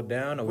break it all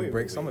down or we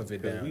break some of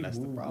it down. That's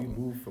the problem.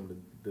 We move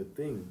from the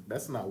thing.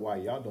 That's not why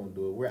y'all don't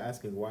do it. We're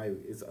asking why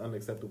it's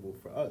unacceptable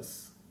for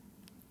us.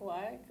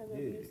 Why? Because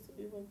Yeah.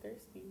 we look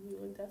thirsty. We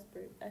look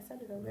desperate. I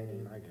said it already.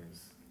 Man, I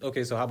guess.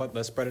 Okay, so how about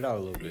let's spread it out a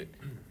little bit.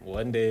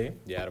 One day,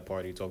 you're at a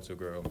party, talk to a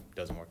girl,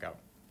 doesn't work out.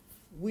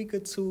 Week or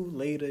two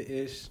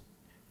later-ish,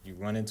 you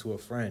run into a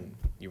friend.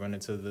 You run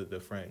into the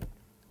friend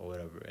or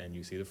whatever, and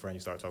you see the friend, you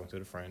start talking to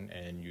the friend,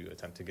 and you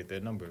attempt to get their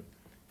number.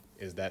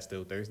 Is that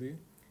still thirsty?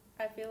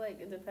 I feel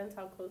like it depends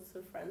how close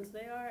to friends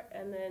they are,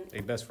 and then They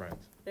best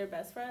friends. they're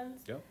best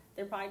friends. Yep.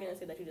 They're probably gonna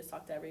say that you just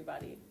talk to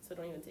everybody, so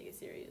don't even take it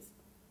serious.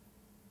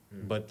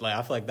 But like,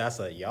 I feel like that's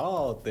a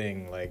y'all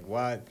thing. Like,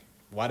 why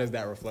does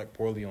that reflect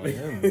poorly on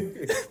him?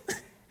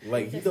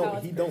 Like he Just how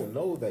don't it's don't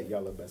know that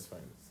y'all are best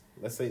friends.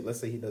 Let's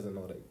say he doesn't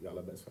know that y'all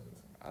are best friends.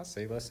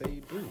 let's say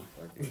you do.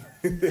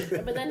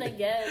 Fuck But then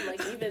again, like,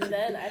 even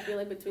then, I feel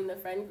like between the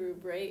friend group,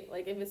 right?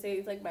 Like, if it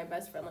says like my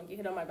best friend, like you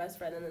hit on my best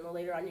friend, and then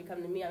later on you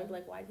come to me, I'm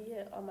like, why'd you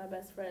hit on my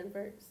best friend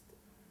first?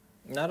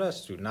 No,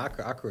 that's true. No, I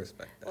could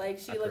respect that. Like,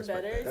 she I could looked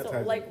respect better, that. so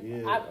That's like, how-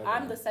 yeah,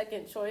 I'm the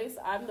second choice.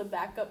 I'm the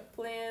backup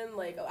plan.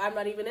 Like, I'm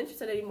not even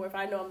interested anymore if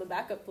I know I'm the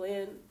backup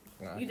plan.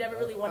 Nah, You never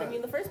really wanted me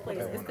in the first place.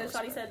 Okay, It's well, because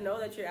no, Shawty said no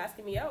that you're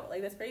asking me out.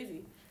 Like, that's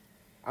crazy.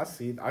 I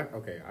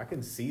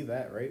can see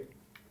that, right?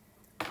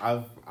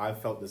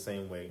 I've felt the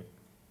same way.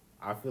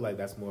 I feel like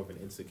that's more of an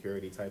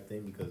insecurity type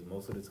thing, because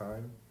most of the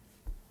time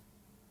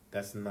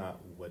that's not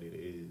what it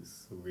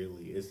is,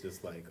 really. It's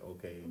just like,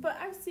 okay. But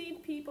I've seen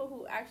people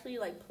who actually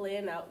like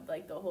plan out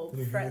like the whole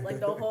friend,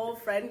 like the whole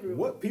friend group.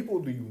 What people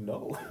do you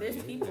know?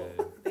 There's people.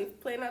 They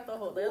plan out the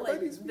whole. They're What are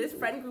like, these this people?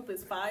 friend group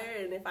is fire,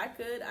 and if I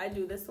could, I'd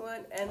do this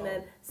one, and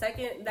then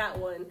second that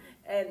one,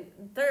 and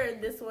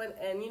third this one,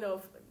 and you know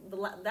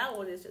that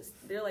one is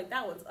just. They're like,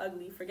 that one's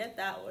ugly. Forget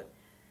that one.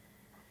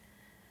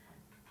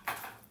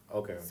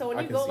 Okay. So when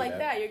I you can go see like that.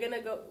 that, you're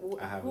gonna go.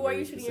 I have a Who are very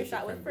you shooting your specific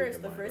shot with friend group first?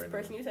 in The mind first right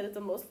person now. you said is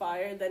the most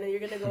fire. Then you're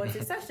gonna go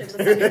into session. The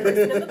second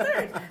person and the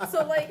third.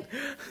 So like,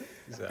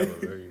 You said I have a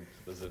very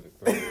specific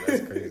person.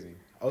 That's crazy.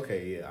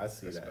 Okay, yeah, I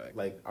see that. Respect.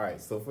 Like, all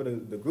right, so for the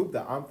group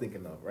that I'm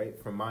thinking of, right,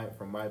 from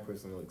my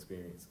personal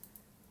experience,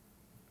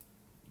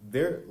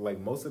 they're like,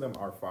 most of them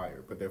are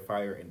fire, but they're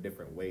fire in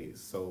different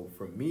ways. So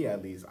for me,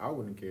 at least, I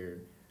wouldn't care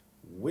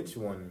which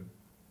one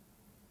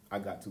I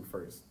got to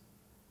first.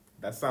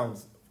 That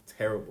sounds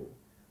terrible,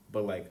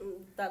 but like,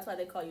 that's why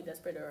they call you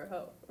desperate or a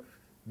hoe.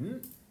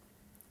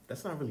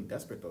 that's not really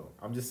desperate though.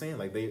 I'm just saying,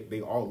 like,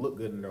 they all look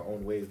good in their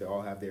own ways. They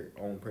all have their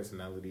own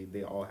personality.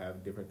 They all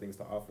have different things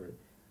to offer.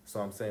 So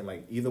I'm saying,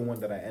 like, either one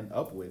that I end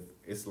up with,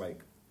 it's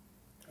like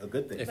a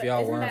good thing. If But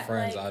y'all isn't weren't that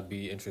friends, like- I'd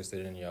be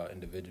interested in y'all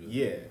individually.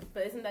 Yeah.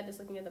 But isn't that just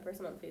looking at the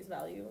person on face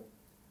value?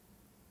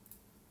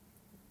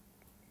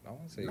 I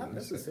won't say Not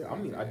necessarily. I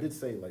mean, I did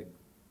say, like,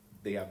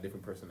 they have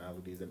different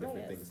personalities and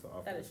different Yes, things to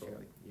offer. that is So true.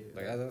 like, yeah.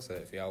 Like as I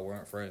said, if y'all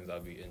weren't friends,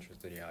 I'd be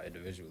interested in y'all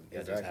individually. I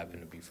just Exactly. happen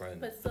to be friends.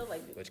 But still,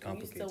 like, Which you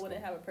complicates still wouldn't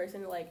things. have a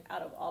person, like,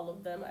 out of all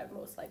of them, I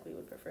most likely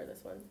would prefer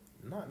this one.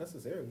 Not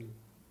necessarily.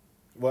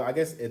 Well, I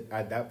guess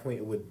at that point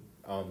it would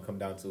come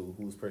down to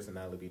whose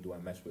personality do I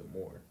mesh with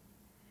more.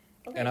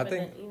 Okay, And I but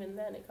think- then, even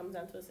then, it comes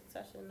down to a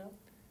succession, no?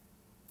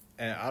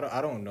 And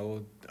I don't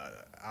know.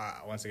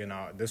 Once again,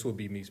 this would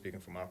be me speaking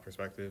from my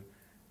perspective.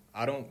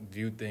 I don't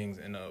view things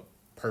in a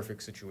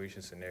perfect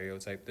situation scenario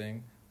type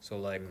thing. So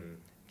like,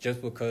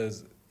 just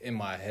because in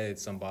my head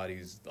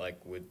somebody's like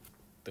with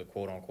the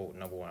quote unquote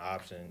number one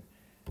option,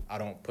 I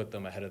don't put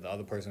them ahead of the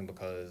other person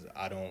because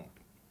I don't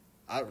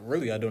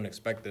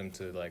expect them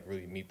to like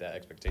really meet that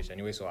expectation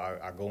anyway. So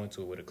I go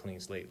into it with a clean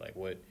slate. Like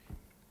what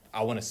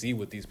I want to see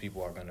what these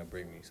people are gonna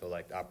bring me. So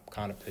like I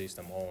kind of place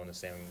them all on the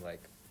same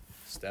like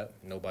step.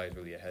 Nobody's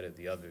really ahead of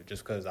the other.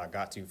 Just because I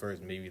got to you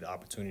first, maybe the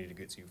opportunity to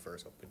get to you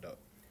first opened up.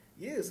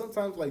 Yeah,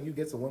 sometimes like you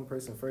get to one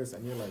person first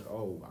and you're like,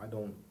 oh, I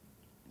don't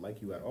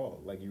like you at all.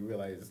 Like you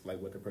realize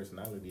like what their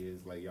personality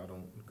is. Like y'all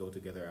don't go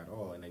together at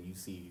all. And then you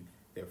see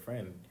their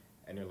friend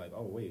and you're like,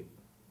 oh wait,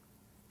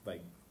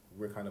 like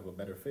we're kind of a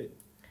better fit.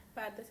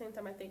 But at the same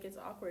time, I think it's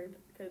awkward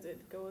because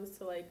it goes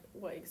to, like,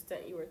 what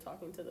extent you were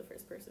talking to the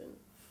first person.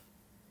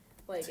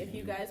 Like, To if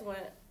you you. guys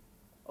went,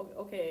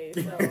 okay,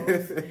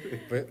 so...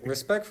 But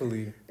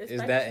respectfully,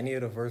 is that any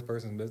of the first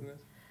person's business?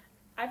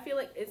 I feel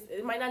like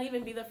it might not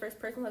even be the first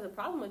person who has a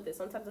problem with this.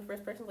 Sometimes the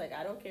first person's like,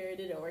 I don't care, it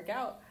didn't work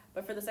out.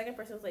 But for the second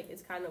person, it's like,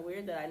 it's kind of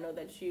weird that I know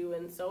that you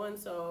and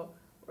so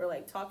were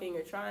like talking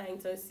or trying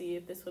to see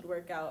if this would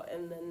work out,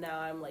 and then now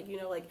I'm like, you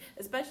know, like,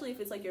 especially if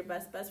it's like your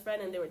best friend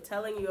and they were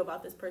telling you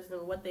about this person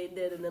and what they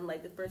did, and then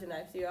like this person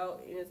asked you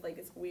out, and it's like,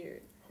 it's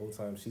weird. Whole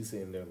time she's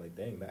sitting there like,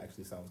 dang, that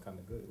actually sounds kind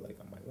of good. Like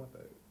I might want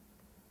that.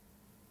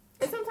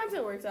 And sometimes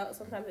it works out,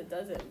 sometimes it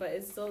doesn't, but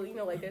it's still, you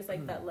know, like there's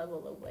like that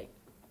level of like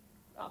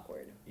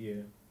awkward.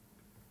 Yeah.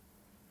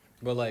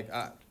 But like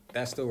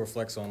that still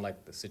reflects on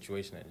like the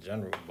situation in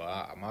general.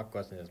 But my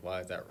question is, why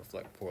does that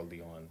reflect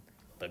poorly on?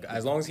 Like,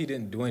 as long as he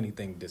didn't do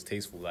anything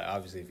distasteful, like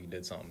obviously if he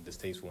did something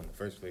distasteful in the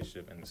first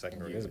relationship and the second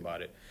girl is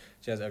about it,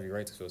 she has every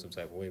right to feel some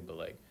type of way. But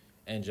like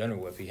in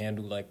general, if he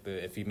handled like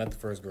if he met the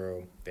first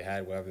girl, they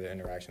had whatever the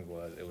interactions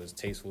was, it was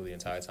tasteful the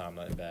entire time,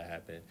 nothing bad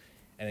happened,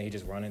 and then he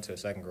just run into a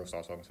second girl,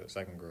 starts talking to the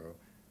second girl.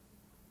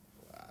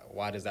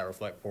 Why does that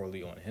reflect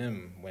poorly on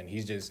him when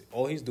he's just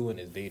all he's doing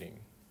is dating?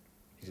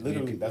 He's just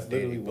Literally, meeting that's people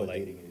literally dating, what but,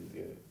 like, dating is.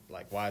 Yeah.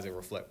 Like, why does it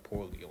reflect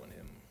poorly on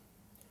him?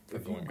 for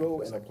If you going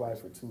go after and sex? apply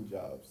for 2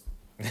 jobs,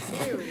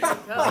 Here we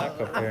Not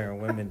go.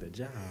 comparing women to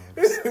jobs.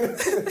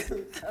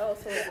 Oh,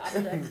 so the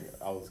object,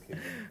 I was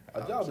kidding.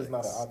 A job is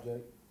not an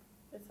object.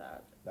 it's an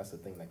object. That's the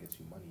thing that gets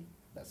you money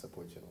that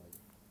supports your life.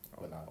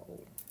 But not.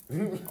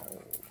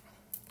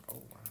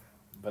 Oh,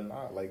 But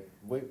not like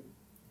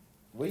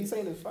what he's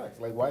saying is facts.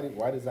 Like why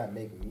does that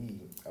make me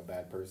a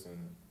bad person?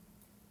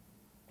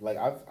 Like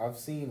I've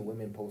seen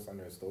women post on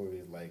their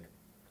stories like,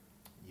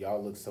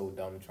 y'all look so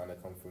dumb trying to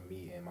come for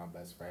me and my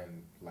best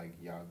friend. Like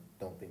y'all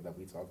don't think that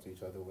we talk to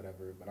each other or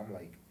whatever. But I'm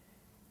like,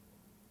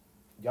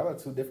 y'all are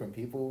 2 different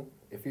people.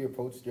 If he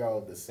approached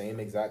y'all the same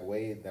exact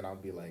way, then I'll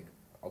be like,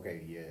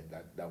 okay, yeah,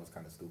 that was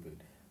kind of stupid.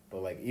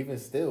 But like even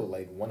still,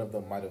 like one of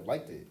them might have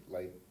liked it.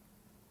 Like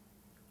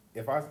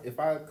if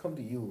I come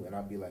to you and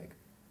I'll be like,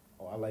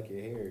 oh, I like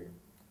your hair,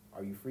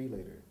 are you free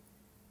later?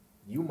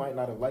 You might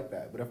not have liked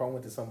that. But if I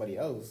went to somebody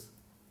else,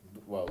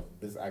 well,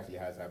 this actually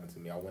has happened to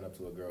me. I went up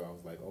to a girl, I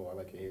was like, oh, I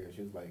like your hair.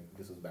 She was like,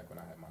 this was back when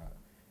I had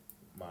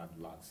my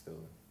locks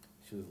still.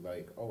 She was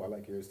like, oh, I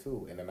like yours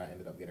too. And then I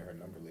ended up getting her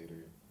number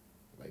later,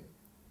 like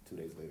 2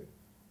 days later.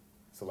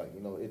 So like,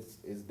 you know, it's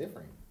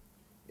different.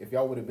 If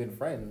y'all would have been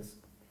friends,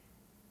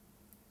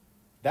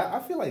 that I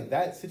feel like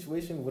that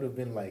situation would have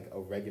been like a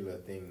regular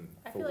thing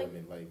I for feel like-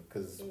 women, like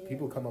because Yeah.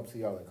 people come up to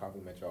y'all and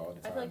compliment y'all all the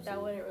I time. feel like that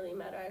so- wouldn't really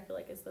matter. I feel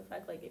like it's the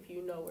fact, like, if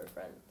you know we're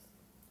friends.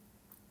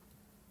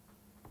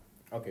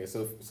 Okay,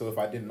 so if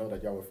I didn't know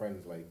that y'all were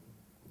friends, like,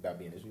 would that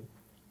be an issue?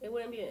 It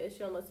wouldn't be an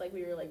issue unless, like,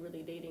 we were, like,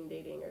 really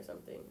dating or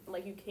something.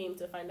 Like, you came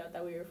to find out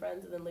that we were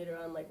friends, and then later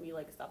on, like, we,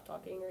 like, stopped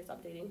talking or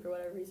stopped dating for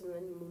whatever reason, and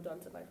then you moved on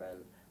to my friend.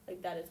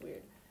 Like, that is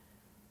weird.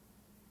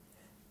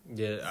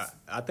 yeah,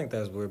 I think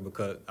that's weird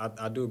because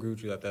I do agree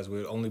with you that that's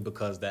weird only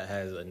because that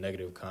has a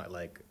negative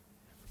like.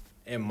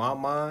 In my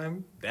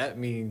mind, that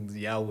means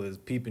y'all was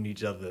peeping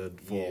each other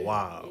for a Yeah.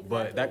 while, but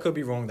Exactly. that could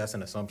be wrong. That's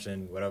an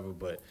assumption, whatever.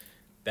 But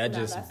that No,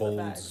 just that's the bodes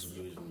facts.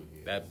 Usually,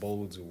 yeah. that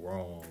bodes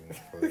wrong.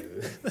 For,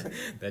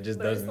 that just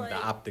But it's doesn't. like- the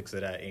optics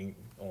of that ain't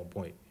on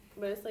point.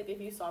 But it's like if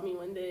you saw me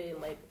one day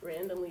and, like,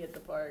 randomly at the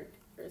park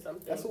or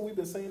something. That's what we've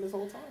been saying this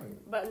whole time.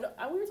 But no,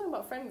 we were talking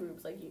about friend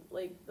groups,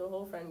 like the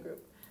whole friend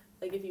group.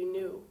 Like, if you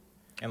knew.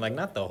 And like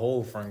not the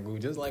whole friend group,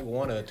 just like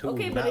 1 or 2.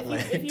 Okay, but not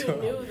if you two.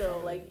 knew, though,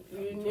 like,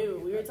 you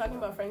knew. We were talking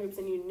about friend groups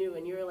and you knew,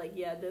 and you were like,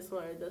 yeah, this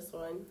one or this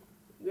one.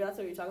 That's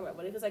what we were talking about.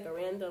 But if it's like a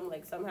random,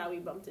 like, somehow we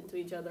bumped into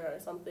each other or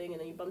something,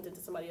 and then you bumped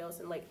into somebody else,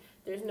 and, like,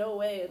 there's no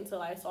way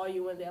until I saw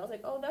you one day, I was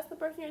like, oh, that's the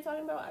person you're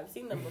talking about? I've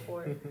seen them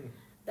before.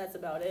 That's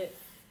about it.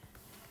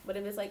 But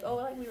if it's like, oh,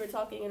 like we were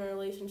talking in a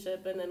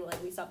relationship and then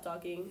like we stopped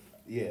talking,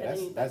 Yeah, and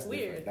that's then that's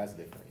weird. different. That's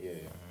different. Yeah.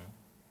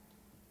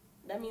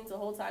 That means the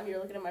whole time you're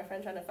looking at my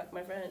friend trying to fuck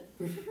my friend.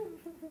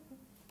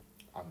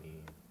 I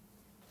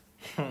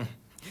mean,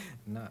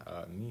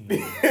 Not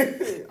me.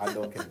 I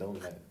don't condone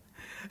that.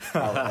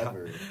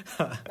 However,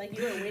 Like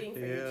you were waiting for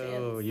your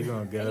Yo, chance. you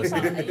gonna get And us?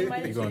 you might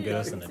have You gonna cheated get on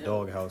us me in the too.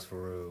 doghouse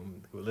for real?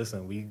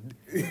 Listen, we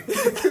hey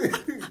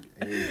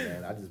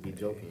man, I just be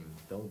joking.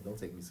 Don't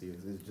take me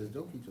serious. It's just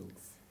jokey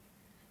jokes.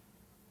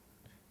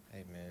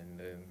 Hey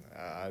man,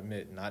 I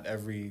admit not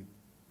every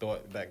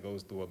thought that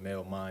goes through a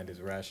male mind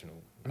is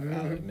rational. Mm-hmm.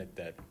 I'll admit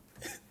that.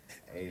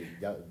 Hey,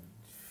 y'all.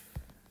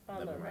 On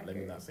the Let me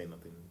record. not say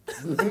nothing.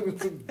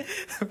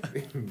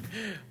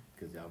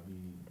 Cause y'all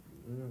be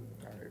all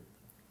right.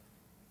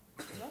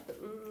 Not the,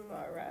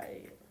 all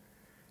right.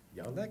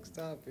 Y'all Next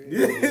topic.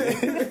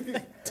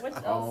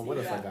 What else what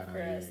you else I got got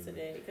for on us here?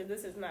 today? Because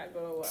this is not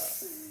going well.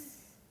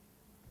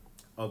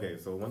 Okay,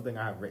 so one thing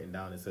I have written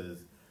down, it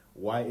says,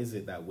 why is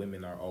it that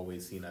women are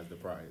always seen as the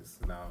prize?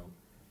 Now,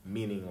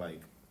 meaning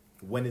like,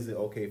 when is it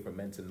okay for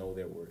men to know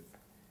their worth?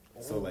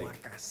 So like,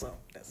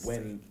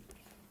 when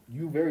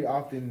you very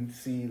often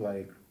see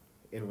like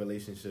in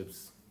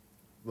relationships,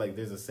 like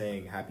there's a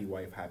saying, happy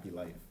wife, happy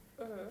life.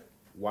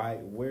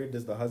 Where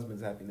does the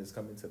husband's happiness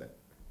come into that?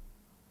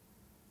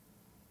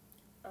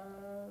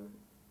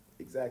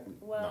 Exactly.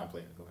 Well- No, I'm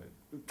playing. Go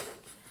ahead.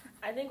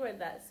 I think where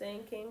that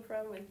saying came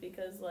from is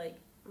because like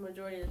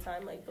majority of the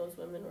time like those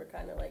women were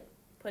kind of like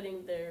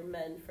putting their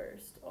men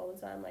first all the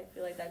time. I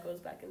feel like that goes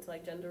back into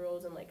like gender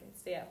roles and like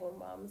stay-at-home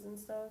moms and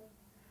stuff.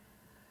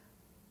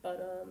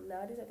 But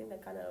nowadays I think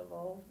that kind of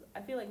evolved.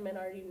 I feel like men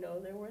already know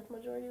their worth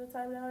majority of the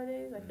time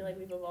nowadays. I feel like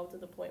we've evolved to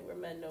the point where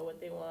men know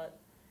what they want,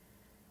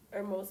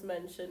 or most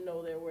men should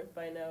know their worth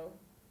by now.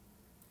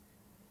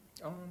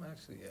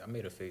 Actually, yeah, I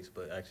made a face,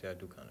 but actually, I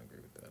do kind of agree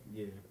with that.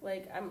 Yeah.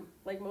 Like I'm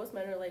like most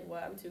men are like,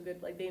 well, I'm too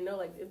good. Like they know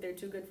like if they're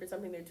too good for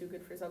something, they're too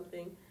good for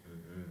something.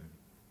 Mm-hmm.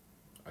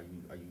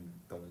 Are you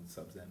throwing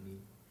subs at me?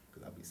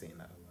 Because I'll be saying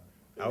that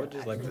a lot. I would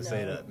just like to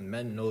say No. that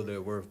men know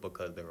their worth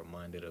because they're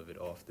reminded of it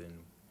often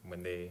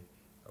when they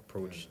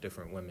approach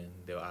different women.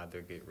 They'll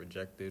either get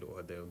rejected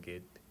or they'll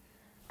get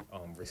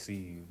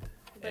received.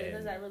 But And-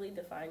 does that really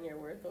define your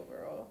worth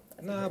overall? I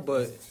think Nah,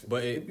 that's-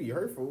 but It'd be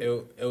hurtful.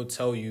 it'll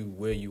tell you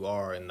where you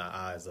are in the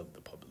eyes of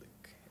the public.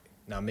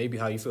 Now, maybe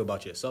how you feel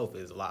about yourself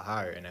is a lot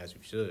higher, and as you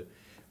should.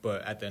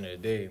 But at the end of the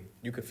day,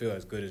 you can feel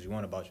as good as you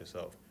want about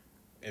yourself.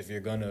 If you're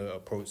gonna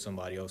approach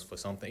somebody else for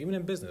something, even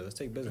in business, let's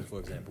take business for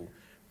example.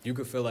 You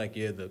could feel like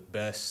you're the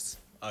best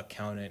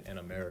accountant in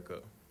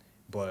America,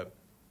 but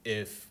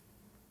if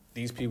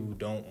these people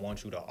don't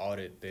want you to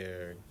audit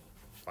their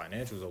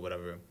financials or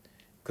whatever,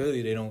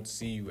 clearly they don't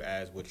see you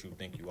as what you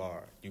think you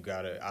are. You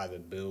gotta either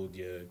build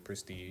your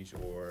prestige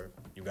or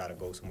you gotta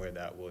go somewhere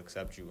that will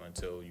accept you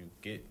until you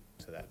get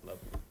to that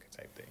level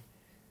type thing.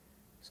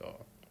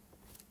 So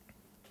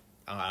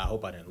I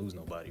hope I didn't lose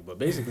nobody, but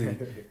basically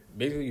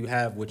you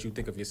have what you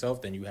think of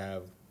yourself, then you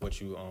have what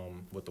you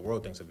what the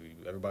world thinks of you.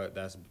 Everybody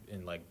that's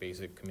in like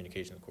basic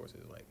communication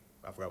courses, like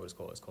I forgot what it's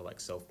called. It's called like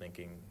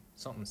self-thinking,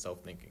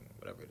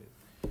 whatever it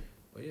is.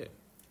 But yeah.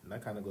 And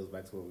that kind of goes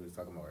back to what we were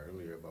talking about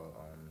earlier about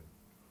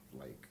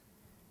like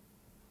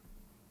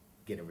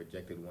getting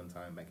rejected one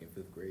time back in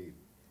 5th grade.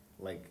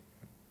 Like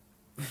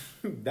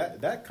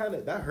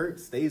that hurt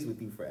stays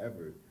with you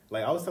forever.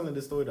 Like I was telling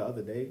this story the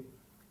other day.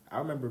 I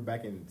remember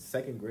back in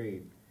 2nd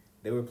grade,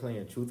 they were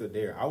playing Truth or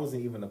Dare. I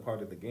wasn't even a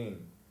part of the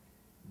game.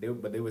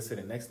 But they were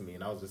sitting next to me,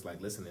 and I was just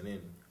like listening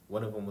in.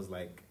 One of them was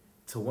like,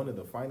 to one of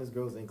the finest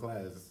girls in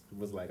class,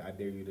 was like, I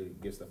dare you to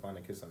give Stefan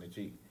a kiss on the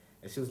cheek.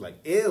 And she was like,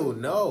 ew,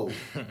 no.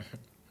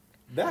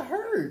 That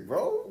hurt,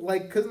 bro.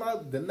 Like, because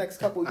the next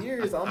couple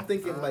years, I'm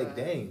thinking like,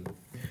 dang,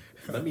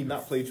 let me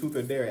not play Truth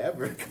or Dare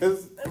ever,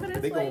 because But it's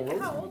they gonna like,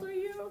 roast how me. old are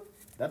you?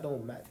 That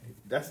don't matter.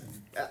 That's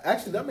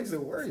actually that makes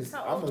it worse.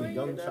 How I'm old a were you,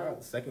 young though? child.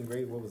 2nd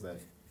grade. What was that?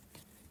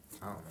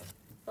 I don't know.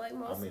 Like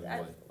most, I mean,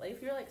 what? like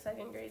if you're like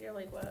 2nd grade, you're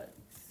like what,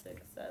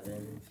 6,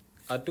 7.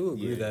 I do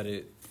agree Yeah.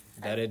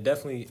 that it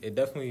definitely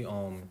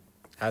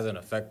has an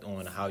effect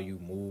on how you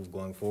move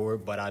going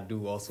forward. But I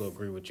do also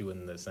agree with you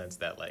in the sense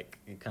that like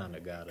you kind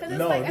of 'Cause gotta. it's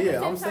No, like, at the yeah,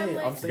 same I'm time, saying,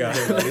 like- I'm saying Gotta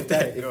that let if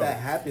that that go.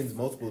 happens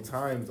multiple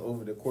times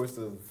over the course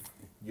of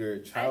your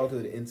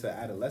childhood into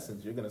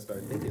adolescence, you're gonna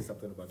start thinking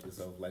something about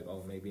yourself, like,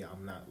 oh, maybe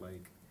I'm not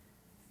like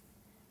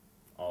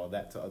all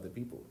that to other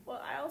people.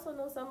 Well, I also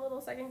know some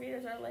little 2nd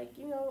graders are like,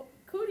 you know,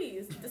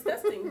 cooties,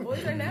 disgusting.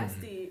 Boys are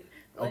nasty.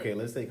 Like, Okay,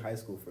 let's take high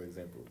school for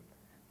example.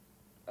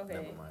 Okay.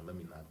 Never mind. Let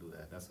me not do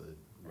that. That's a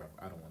rough.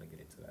 I don't want to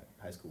get into that.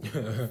 High school.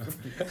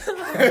 Was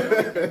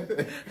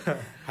rough.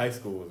 High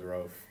school was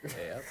rough.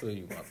 Yeah, I feel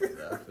you, my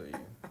brother. I feel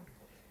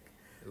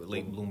you.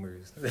 Late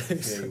bloomers.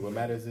 Yeah, what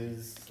matters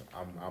is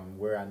I'm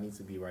where I need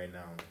to be right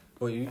now.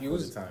 Well, you For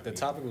was the time the being.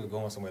 topic was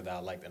going somewhere that I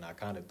liked, and I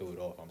kind of threw it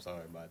off. I'm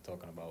sorry by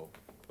talking about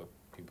what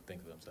people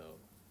think of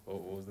themselves.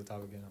 What was the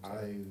topic again? I'm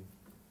sorry.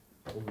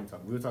 What were we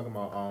talking? We were talking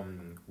about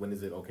when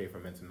is it okay for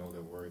men to know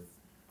their worth?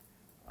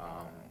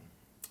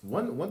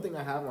 One thing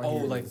I have on Oh,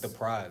 here like is- the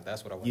prize.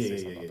 That's what I want Yeah, to say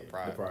yeah, something yeah,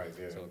 about the prize. the prize,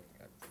 yeah. So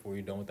before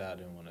you done with that, I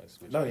didn't want to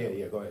switch. No, it yeah, up.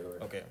 yeah. Go ahead.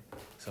 Okay,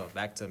 so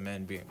back to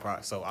men being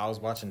prize. So I was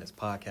watching this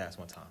podcast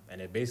one time,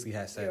 and it basically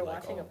had said You're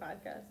like, watching oh, a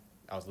podcast.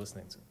 I was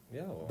listening to.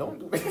 Yo, Don't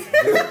do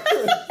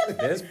that.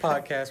 there's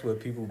podcasts where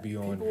people be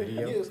on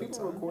video. Yeah, sometimes.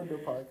 people record their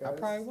podcasts. I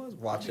probably was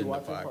watching the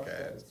watching podcast,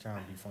 podcasts.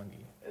 trying to be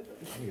funny.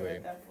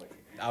 Anyway, Anyway,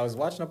 I was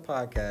watching a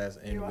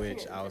podcast in You're watching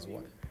which an I was interview.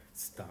 watching.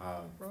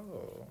 Stop.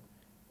 Bro,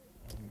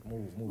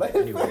 move.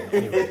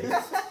 Anyway,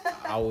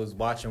 I was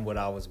watching what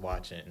I was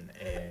watching,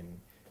 and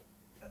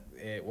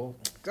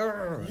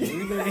girl,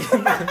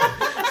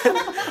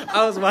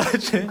 I was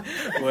watching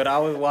what I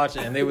was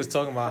watching, and they was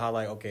talking about how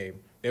like, okay,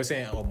 they were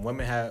saying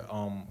women have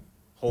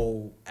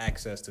hold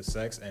access to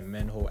sex, and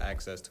men hold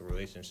access to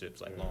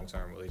relationships, like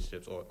long-term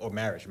relationships or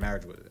marriage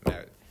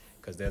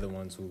because they're the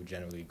ones who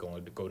generally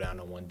go down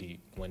on one knee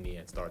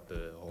and start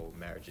the whole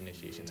marriage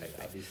initiation type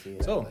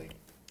thing. So,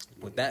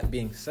 with that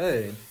being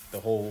said, the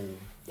whole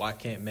why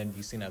can't men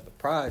be seen as the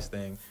prize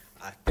thing,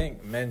 I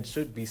think men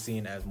should be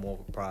seen as more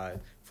of a prize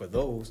for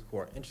those who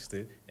are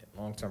interested in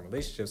long-term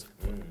relationships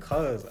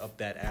because of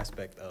that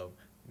aspect of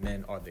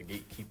men are the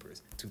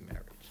gatekeepers to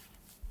marriage.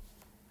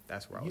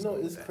 That's where I was going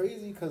with it's that.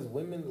 crazy because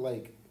women,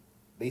 like,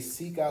 they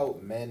seek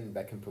out men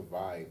that can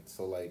provide.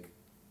 So, like,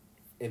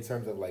 in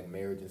terms of, like,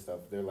 marriage and stuff,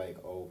 they're like,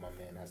 oh, my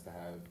man has to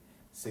have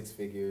 6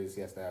 figures,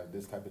 he has to have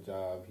this type of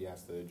job, he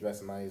has to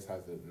dress nice,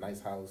 has a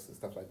nice house, and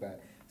stuff like that.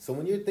 So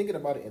when you're thinking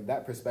about it in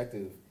that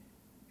perspective,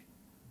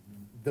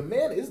 the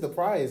man is the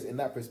prize in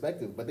that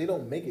perspective, but they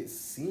don't make it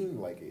seem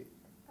like it.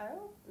 I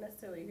don't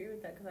necessarily agree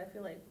with that because I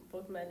feel like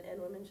both men and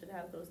women should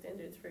have those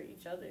standards for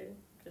each other.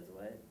 Because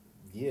what?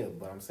 Yeah,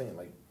 but I'm saying,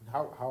 like,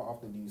 how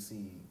often do you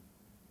see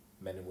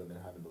men and women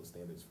having those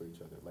standards for each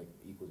other, like,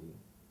 equally?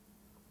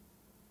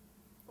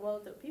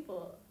 Well, the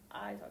people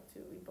I talk to,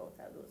 we both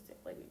have those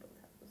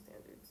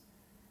standards.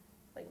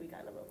 Like we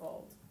kind of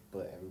evolved.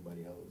 But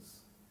everybody else.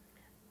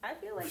 I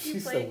feel like She you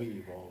said play. we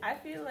evolved. I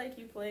feel like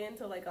you play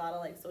into like a lot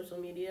of like social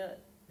media.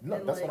 No,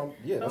 and, that's like, what I'm.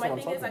 Yeah, but that's my what I'm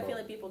thing talking is, I about. feel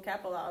like people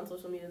cap a lot on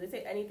social media. They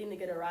say anything to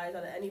get a rise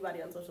out of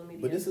anybody on social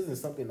media. But this isn't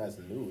something that's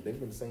new. They've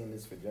been saying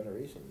this for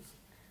generations.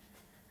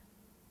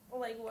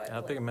 Like what?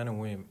 I think men and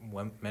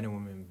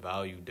women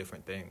value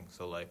different things.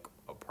 So like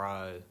a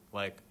prize,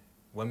 like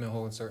women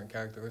holding certain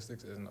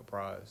characteristics isn't a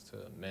prize to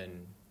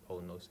men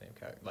holding those same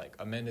characteristics. Like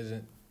a men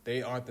isn't,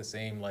 they aren't the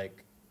same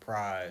like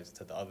prize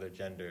to the other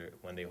gender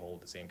when they hold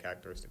the same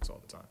characteristics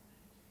all the time.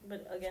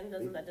 But again,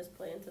 doesn't that just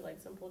play into like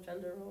simple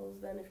gender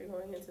roles? Then if you're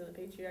going into the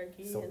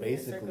patriarchy. So and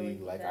basically,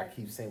 circling like that, I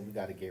keep saying, we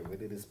got to get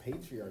rid of this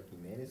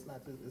patriarchy, man. It's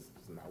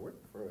just not working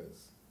for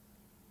us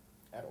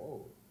at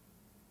all.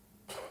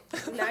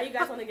 now you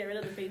guys want to get rid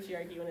of the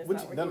patriarchy when it's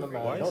not working. No, for you.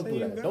 Why don't do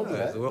that. Don't do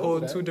that. We're Don't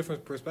holding do that. two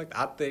different perspectives.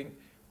 I think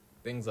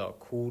things are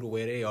cool the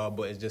way they are,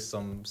 but it's just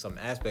some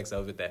aspects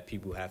of it that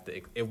people have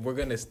to. If we're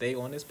gonna stay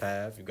on this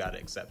path, you got to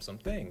accept some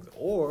things.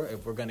 Or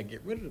if we're gonna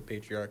get rid of the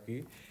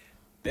patriarchy,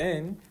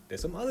 then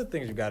there's some other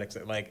things you got to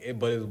accept. But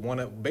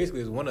it's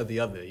basically one or the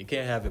other. You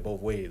can't have it both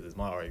ways. Is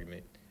my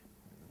argument.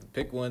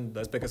 Pick one.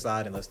 Let's pick a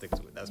side and let's stick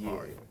to it. That's my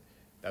argument.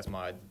 That's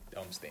my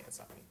stance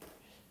on it.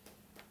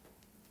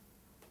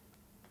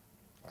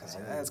 Because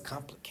it has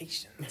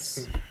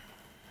complications.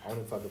 I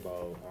want to talk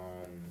about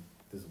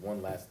this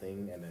one last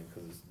thing, and then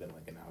because it's been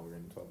like an hour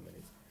and 12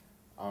 minutes,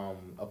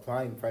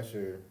 applying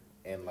pressure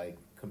and like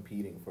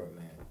competing for a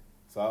man.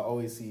 So I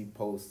always see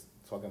posts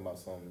talking about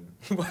some.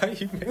 Why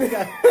you make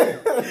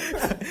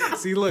that?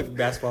 See, look,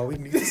 that's why we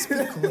need to speak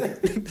on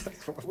it.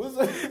 What's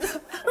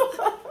that?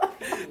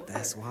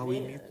 That's why we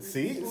need to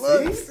See?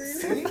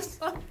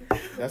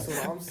 That's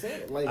what I'm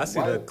saying. Like, I see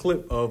why- the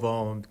clip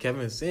of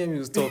Kevin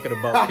Samuels talking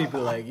about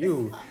people like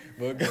you.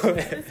 But go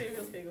ahead. Let's see if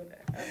you'll stick with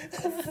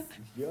that.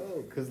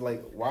 Yo, cause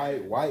like,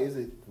 why is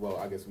it? Well,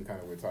 I guess we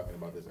kind of were talking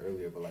about this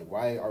earlier, but like,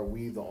 why are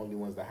we the only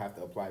ones that have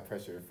to apply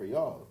pressure for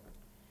y'all?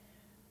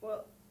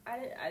 Well, I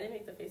didn't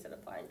make the face at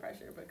applying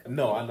pressure, but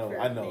No, I competing know, for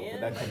a but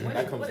man? that comes, What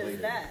that is- comes what later.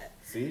 is that?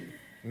 See,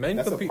 Men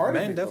That's a compete. part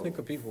of Men it, definitely though.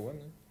 compete for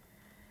women.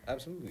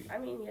 Absolutely. I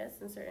mean, yes,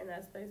 in certain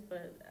aspects,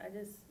 but I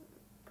just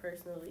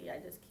personally, I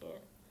just can't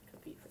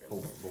compete for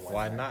But- them. but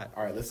Why not?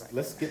 All right,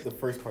 let's skip the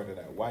first part of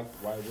that. Why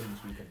wouldn't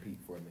you compete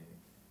for a man?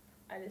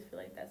 I just feel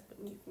like that's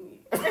beneath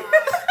me.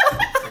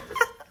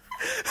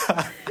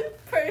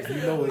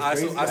 Personally. You know what's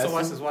crazy?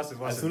 watch this.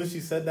 As soon as she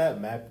said that,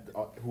 Matt,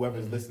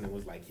 whoever's listening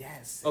was like,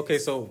 "Yes." Okay,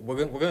 so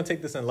we're gonna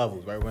take this in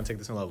levels, right? We're gonna take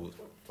this in levels.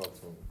 Talk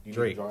to him. You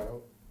Drake. Need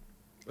to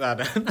draw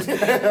it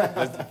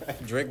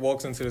out? Drake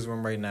walks into this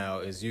room right now.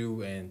 Is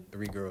you and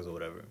 3 girls or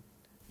whatever.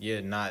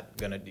 You're not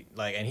gonna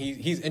and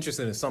he's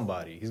interested in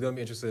somebody. He's gonna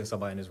be interested in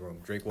somebody in this room.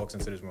 Drake walks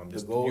into this room. The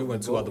Just goal, you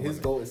and the 2 goal- other his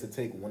women. goal is to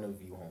take one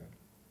of you home.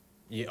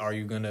 Yeah, are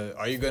you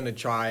gonna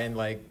try and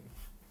like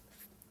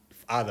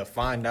either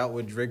find out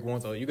what Drake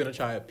wants, or you're gonna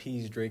try to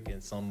appease Drake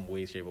in some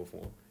way, shape, or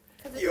form?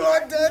 You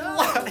are dead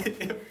lying.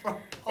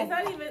 It's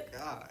not even.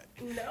 God.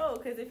 No,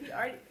 because if he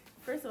already.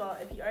 First of all,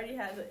 if he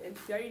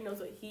already knows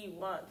what he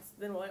wants,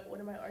 then what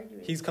am I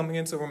arguing? He's coming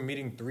into a room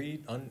meeting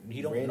 3.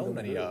 He don't know Random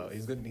none of y'all.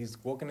 girls. He's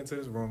walking into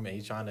this room and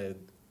he's trying to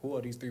who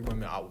are these 3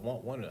 women? I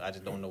want one. I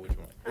just don't know which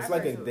one. It's I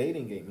like a personally-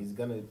 dating game. He's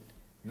gonna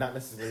not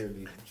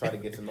necessarily try to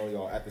get to know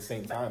y'all at the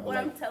same time, but What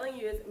like I'm telling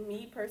you is,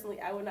 me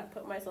personally, I would not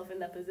put myself in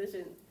that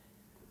position.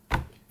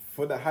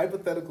 for the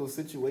hypothetical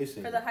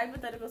situation, For the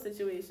hypothetical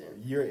situation,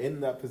 you're in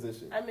that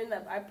position. I'm in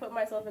that. I put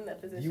myself in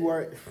that position. You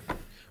are.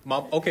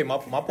 My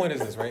point is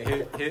this, right?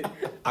 Here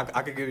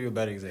I could give you a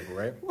better example,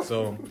 right?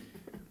 So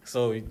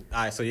all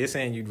right, so you're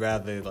saying you'd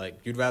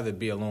rather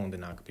be alone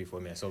than not compete for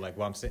a man. So like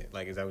what I'm saying,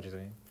 like, is that what you're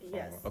saying?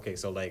 Yes. Okay,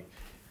 so like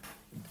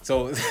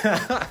so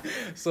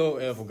so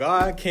if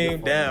God came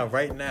down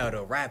right now,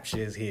 the rapture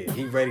is here.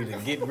 He ready to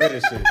get rid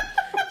of shit.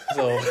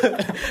 So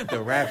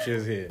the rapture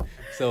is here.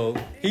 So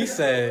he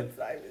said,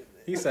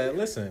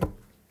 listen,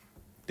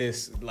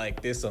 there's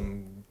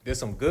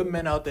some good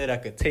men out there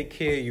that could take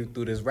care of you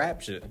through this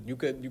rapture. You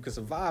could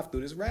survive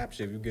through this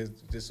rapture. If you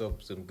get just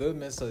some good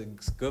men, some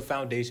good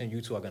foundation,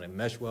 you two are gonna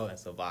mesh well and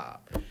survive.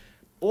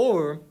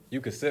 Or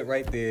you could sit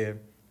right there,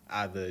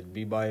 either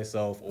be by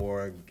yourself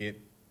or get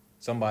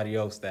somebody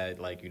else that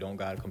like you don't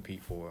gotta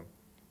compete for.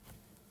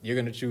 You're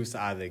gonna choose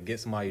to either get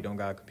somebody you don't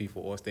gotta compete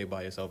for or stay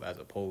by yourself, as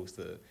opposed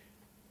to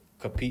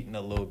competing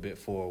a little bit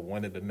for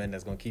one of the men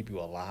that's gonna keep you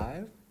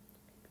alive.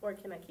 Or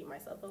can I keep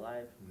myself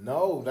alive?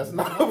 No, that's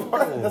not a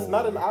part. That's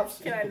not an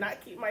option. Can I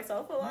not keep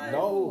myself alive?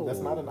 No, that's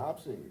not an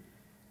option.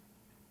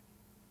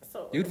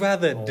 So You'd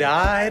rather Oh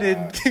die my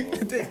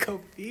God. than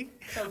compete?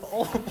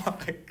 Oh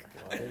my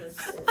God.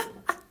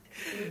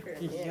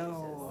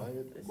 Yo.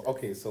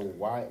 Okay, so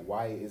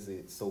why is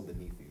it so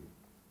beneath you?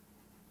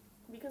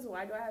 Because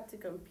why do I have to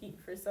compete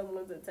for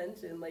someone's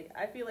attention? Like,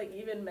 I feel like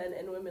even men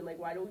and women, like,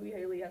 why do we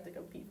really have to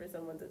compete for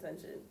someone's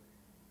attention?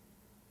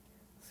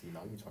 See,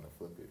 now you're trying to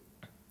flip it.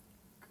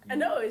 I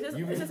know, it's just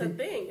You- a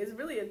thing. It's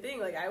really a thing.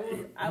 Like,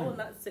 I will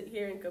not sit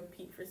here and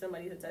compete for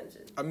somebody's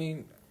attention. I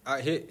mean,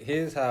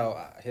 here's how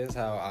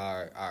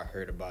I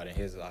heard about it.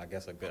 Here's, I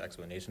guess, a good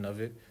explanation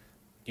of it.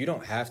 You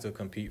don't have to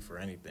compete for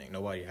anything.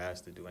 Nobody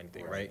has to do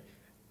anything, right?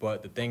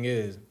 But the thing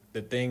is,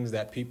 the things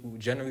that people,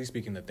 generally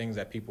speaking, the things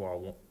that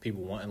people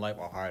want in life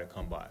are hard to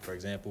come by. For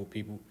example,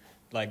 people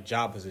like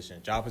job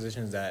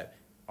positions that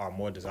are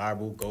more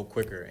desirable go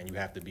quicker, and you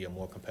have to be a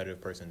more competitive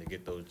person to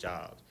get those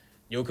jobs.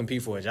 You'll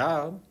compete for a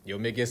job. You'll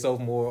make yourself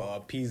more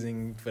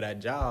appeasing for that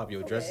job.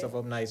 You'll dress Okay. yourself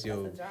up nice. That's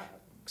You'll a job.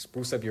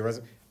 spruce up your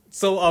resume.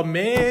 So a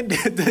man,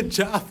 the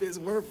job is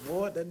worth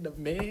more than the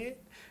man.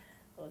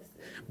 Listen.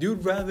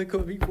 You'd rather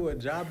compete for a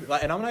job,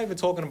 like, and I'm not even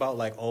talking about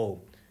like,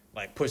 oh,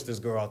 like push this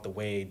girl out the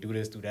way, do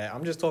this, do that.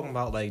 I'm just talking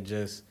about like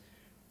just,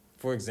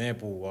 for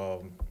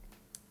example,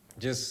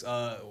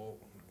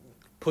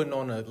 putting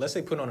on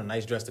a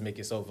nice dress to make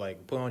yourself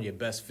like put on your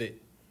best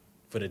fit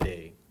for the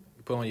day.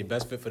 Put on your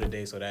best fit for the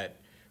day so that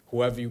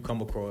whoever you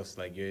come across,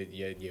 like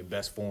your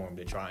best form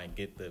to try and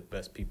get the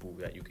best people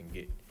that you can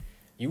get.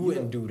 You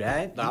wouldn't do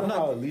that. You know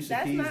how Alicia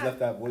That's Keys not- left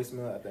that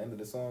voicemail at the end of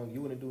the song?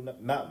 You wouldn't do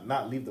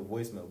not leave the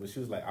voicemail, but she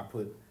was like, I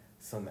put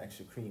some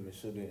extra cream and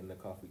sugar in the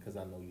coffee because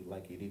I know you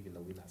like it, even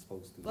though we're not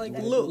supposed to. Like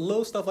You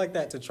little stuff like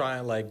that to try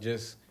and like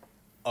just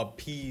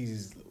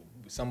appease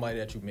somebody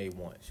that you may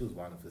want. She was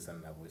winding for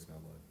sending that voicemail,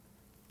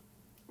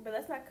 But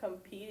that's not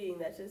competing.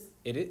 That's just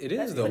It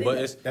That's is though, putting but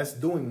it- it's that's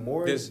doing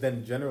more There's-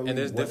 than generally and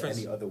there's what difference.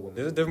 any other woman.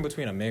 There's a would. difference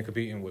between a man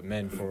competing with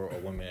men for a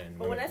woman and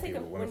But when women I say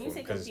competing with women when you for-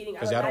 say 'cause- competing,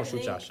 because y'all don't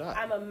shoot y'all shot.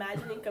 I'm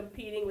imagining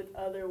competing with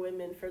other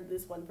women for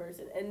this one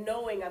person and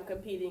knowing I'm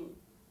competing.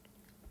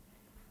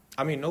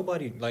 I mean,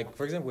 nobody, like,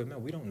 for example, with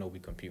men, we don't know we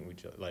competing with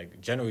each other.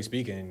 Like, generally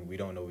speaking, we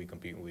don't know we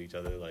competing with each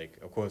other. Like,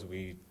 of course,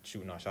 we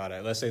shooting our shot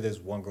at. Let's say there's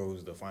one girl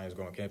who's the finest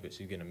girl on campus.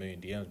 She's getting 1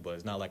 million DMs, but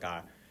it's not like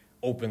I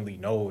openly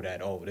know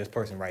that, oh, this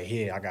person right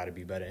here, I got to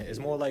be better. It's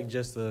more like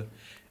just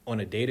on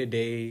a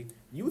day-to-day.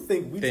 You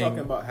think we thing. talking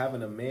about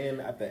having a man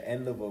at the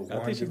end of a I think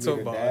 100 she meter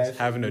talking about dash? us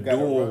having you a gotta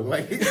duel. run,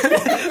 like,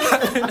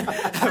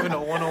 Having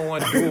a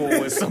one-on-one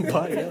duel with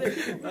somebody else.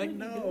 Like,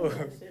 no.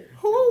 That shit.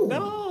 who?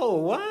 No,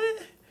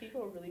 what?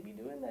 People really be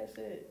doing that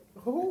shit.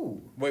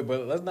 Who? Wait,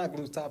 but let's not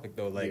lose topic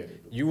though. Like Yeah.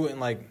 you wouldn't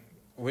like.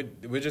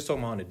 We're just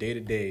talking about on a day to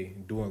day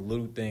doing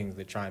little things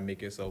to try and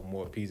make yourself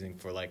more appeasing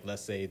for like,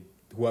 let's say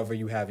whoever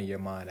you have in your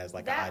mind as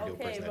like That an ideal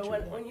okay, person that but you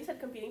when want. you said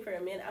competing for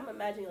a man, I'm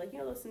imagining like, you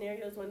know, those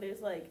scenarios when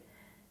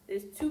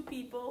there's two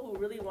people who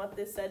really want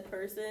this said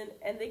person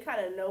and they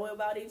kind of know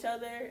about each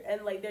other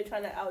and like they're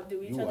trying to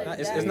outdo each You other. are-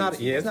 It's not.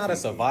 Yeah, it's not a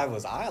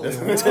survivor's island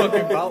we're That's-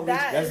 talking about.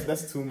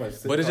 That's too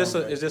much. But it's just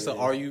sitcom it's just a. right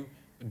Are you?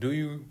 Do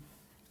you?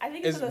 I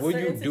think it's is- a would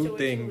you certain do situation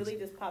things- really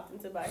just popped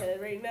into my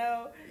head right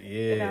now.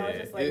 Yeah, And I was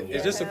just like, it's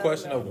yeah, just a hell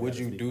question no. of would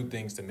you do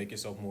things to make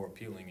yourself more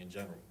appealing in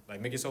general, like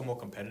make yourself more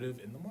competitive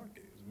in the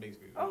market. It's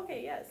basically.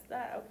 Okay, yes,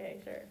 that okay,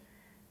 sure.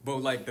 But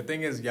like the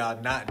thing is,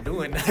 y'all not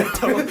doing that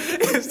though.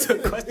 It's the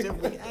question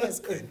we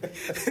asking.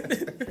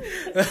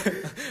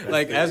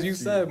 Like as you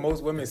said,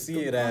 most women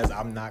see it as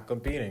I'm not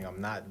competing, I'm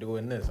not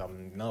doing this.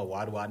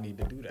 Why do I need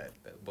to do that?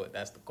 But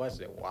that's the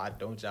question. Why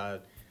don't y'all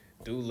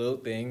do little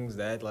things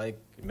that like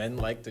men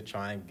like to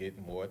try and get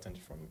more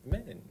attention from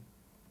men?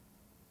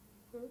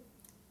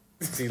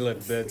 See, look,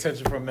 the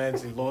attention from men,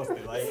 she lost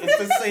it. Like, it's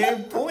the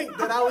same point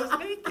that I was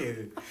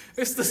making.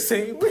 It's the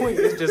same point.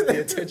 It's just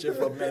the attention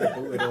from men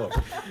threw it off.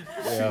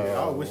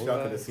 I wish y'all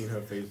what? could have seen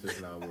her face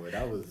just now, boy.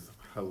 That was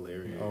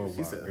hilarious. Oh, She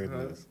my said,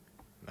 goodness.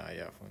 Nah,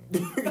 yeah,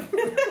 funny.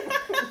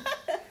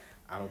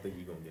 I don't think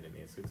you're gonna get an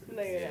answer to this.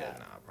 No, you're Yeah, not.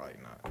 nah, probably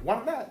not.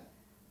 Why not?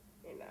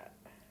 You're not.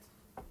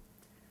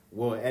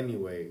 Well,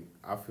 anyway,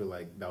 I feel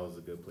like that was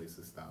a good place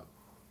to stop.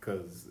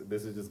 Because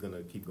this is just going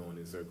to keep going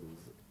in circles.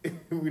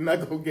 We're not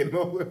going to get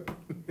nowhere.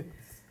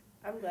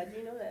 I'm glad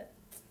you know that.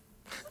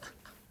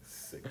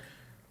 Sick.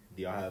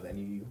 Do y'all have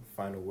any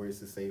final words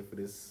to say for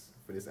this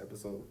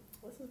episode?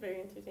 This is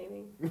very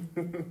entertaining.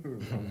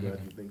 I'm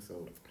glad you think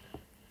so.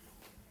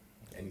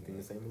 Anything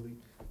to say, Malik?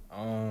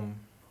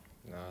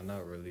 Nah,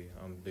 not really.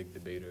 I'm a big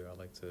debater. I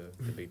like to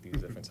debate these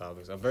different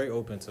topics. I'm very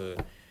open to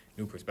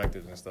new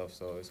perspectives and stuff,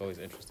 so it's always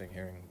interesting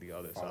hearing the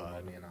other Follow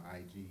side. my man on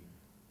IG. You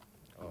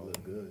Oh.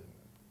 look good.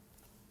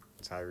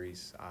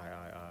 Tyrese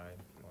III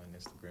on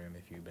Instagram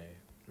if you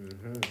may.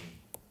 Mm-hmm.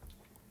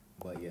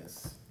 But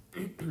yes,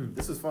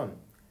 this was fun.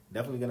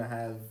 Definitely gonna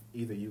have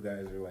either you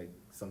guys or like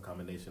some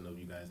combination of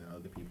you guys and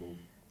other people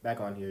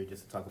back on here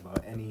just to talk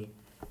about any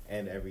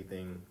and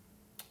everything.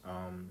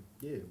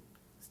 Yeah,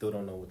 still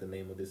don't know what the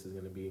name of this is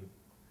gonna be.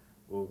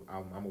 Well,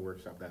 I'm gonna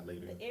workshop that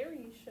later. The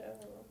Aries show.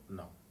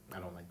 No, I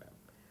don't like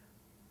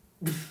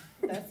that.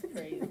 That's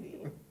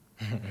crazy.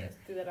 Let's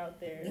do that out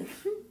there.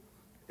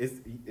 It's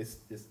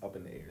up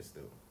in the air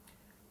still.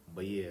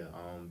 But yeah,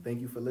 thank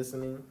you for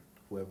listening.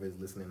 Whoever is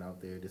listening out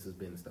there, this has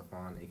been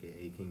Stefan,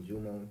 aka King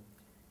Jumo,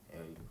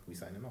 and we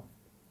signing off.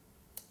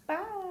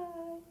 Bye.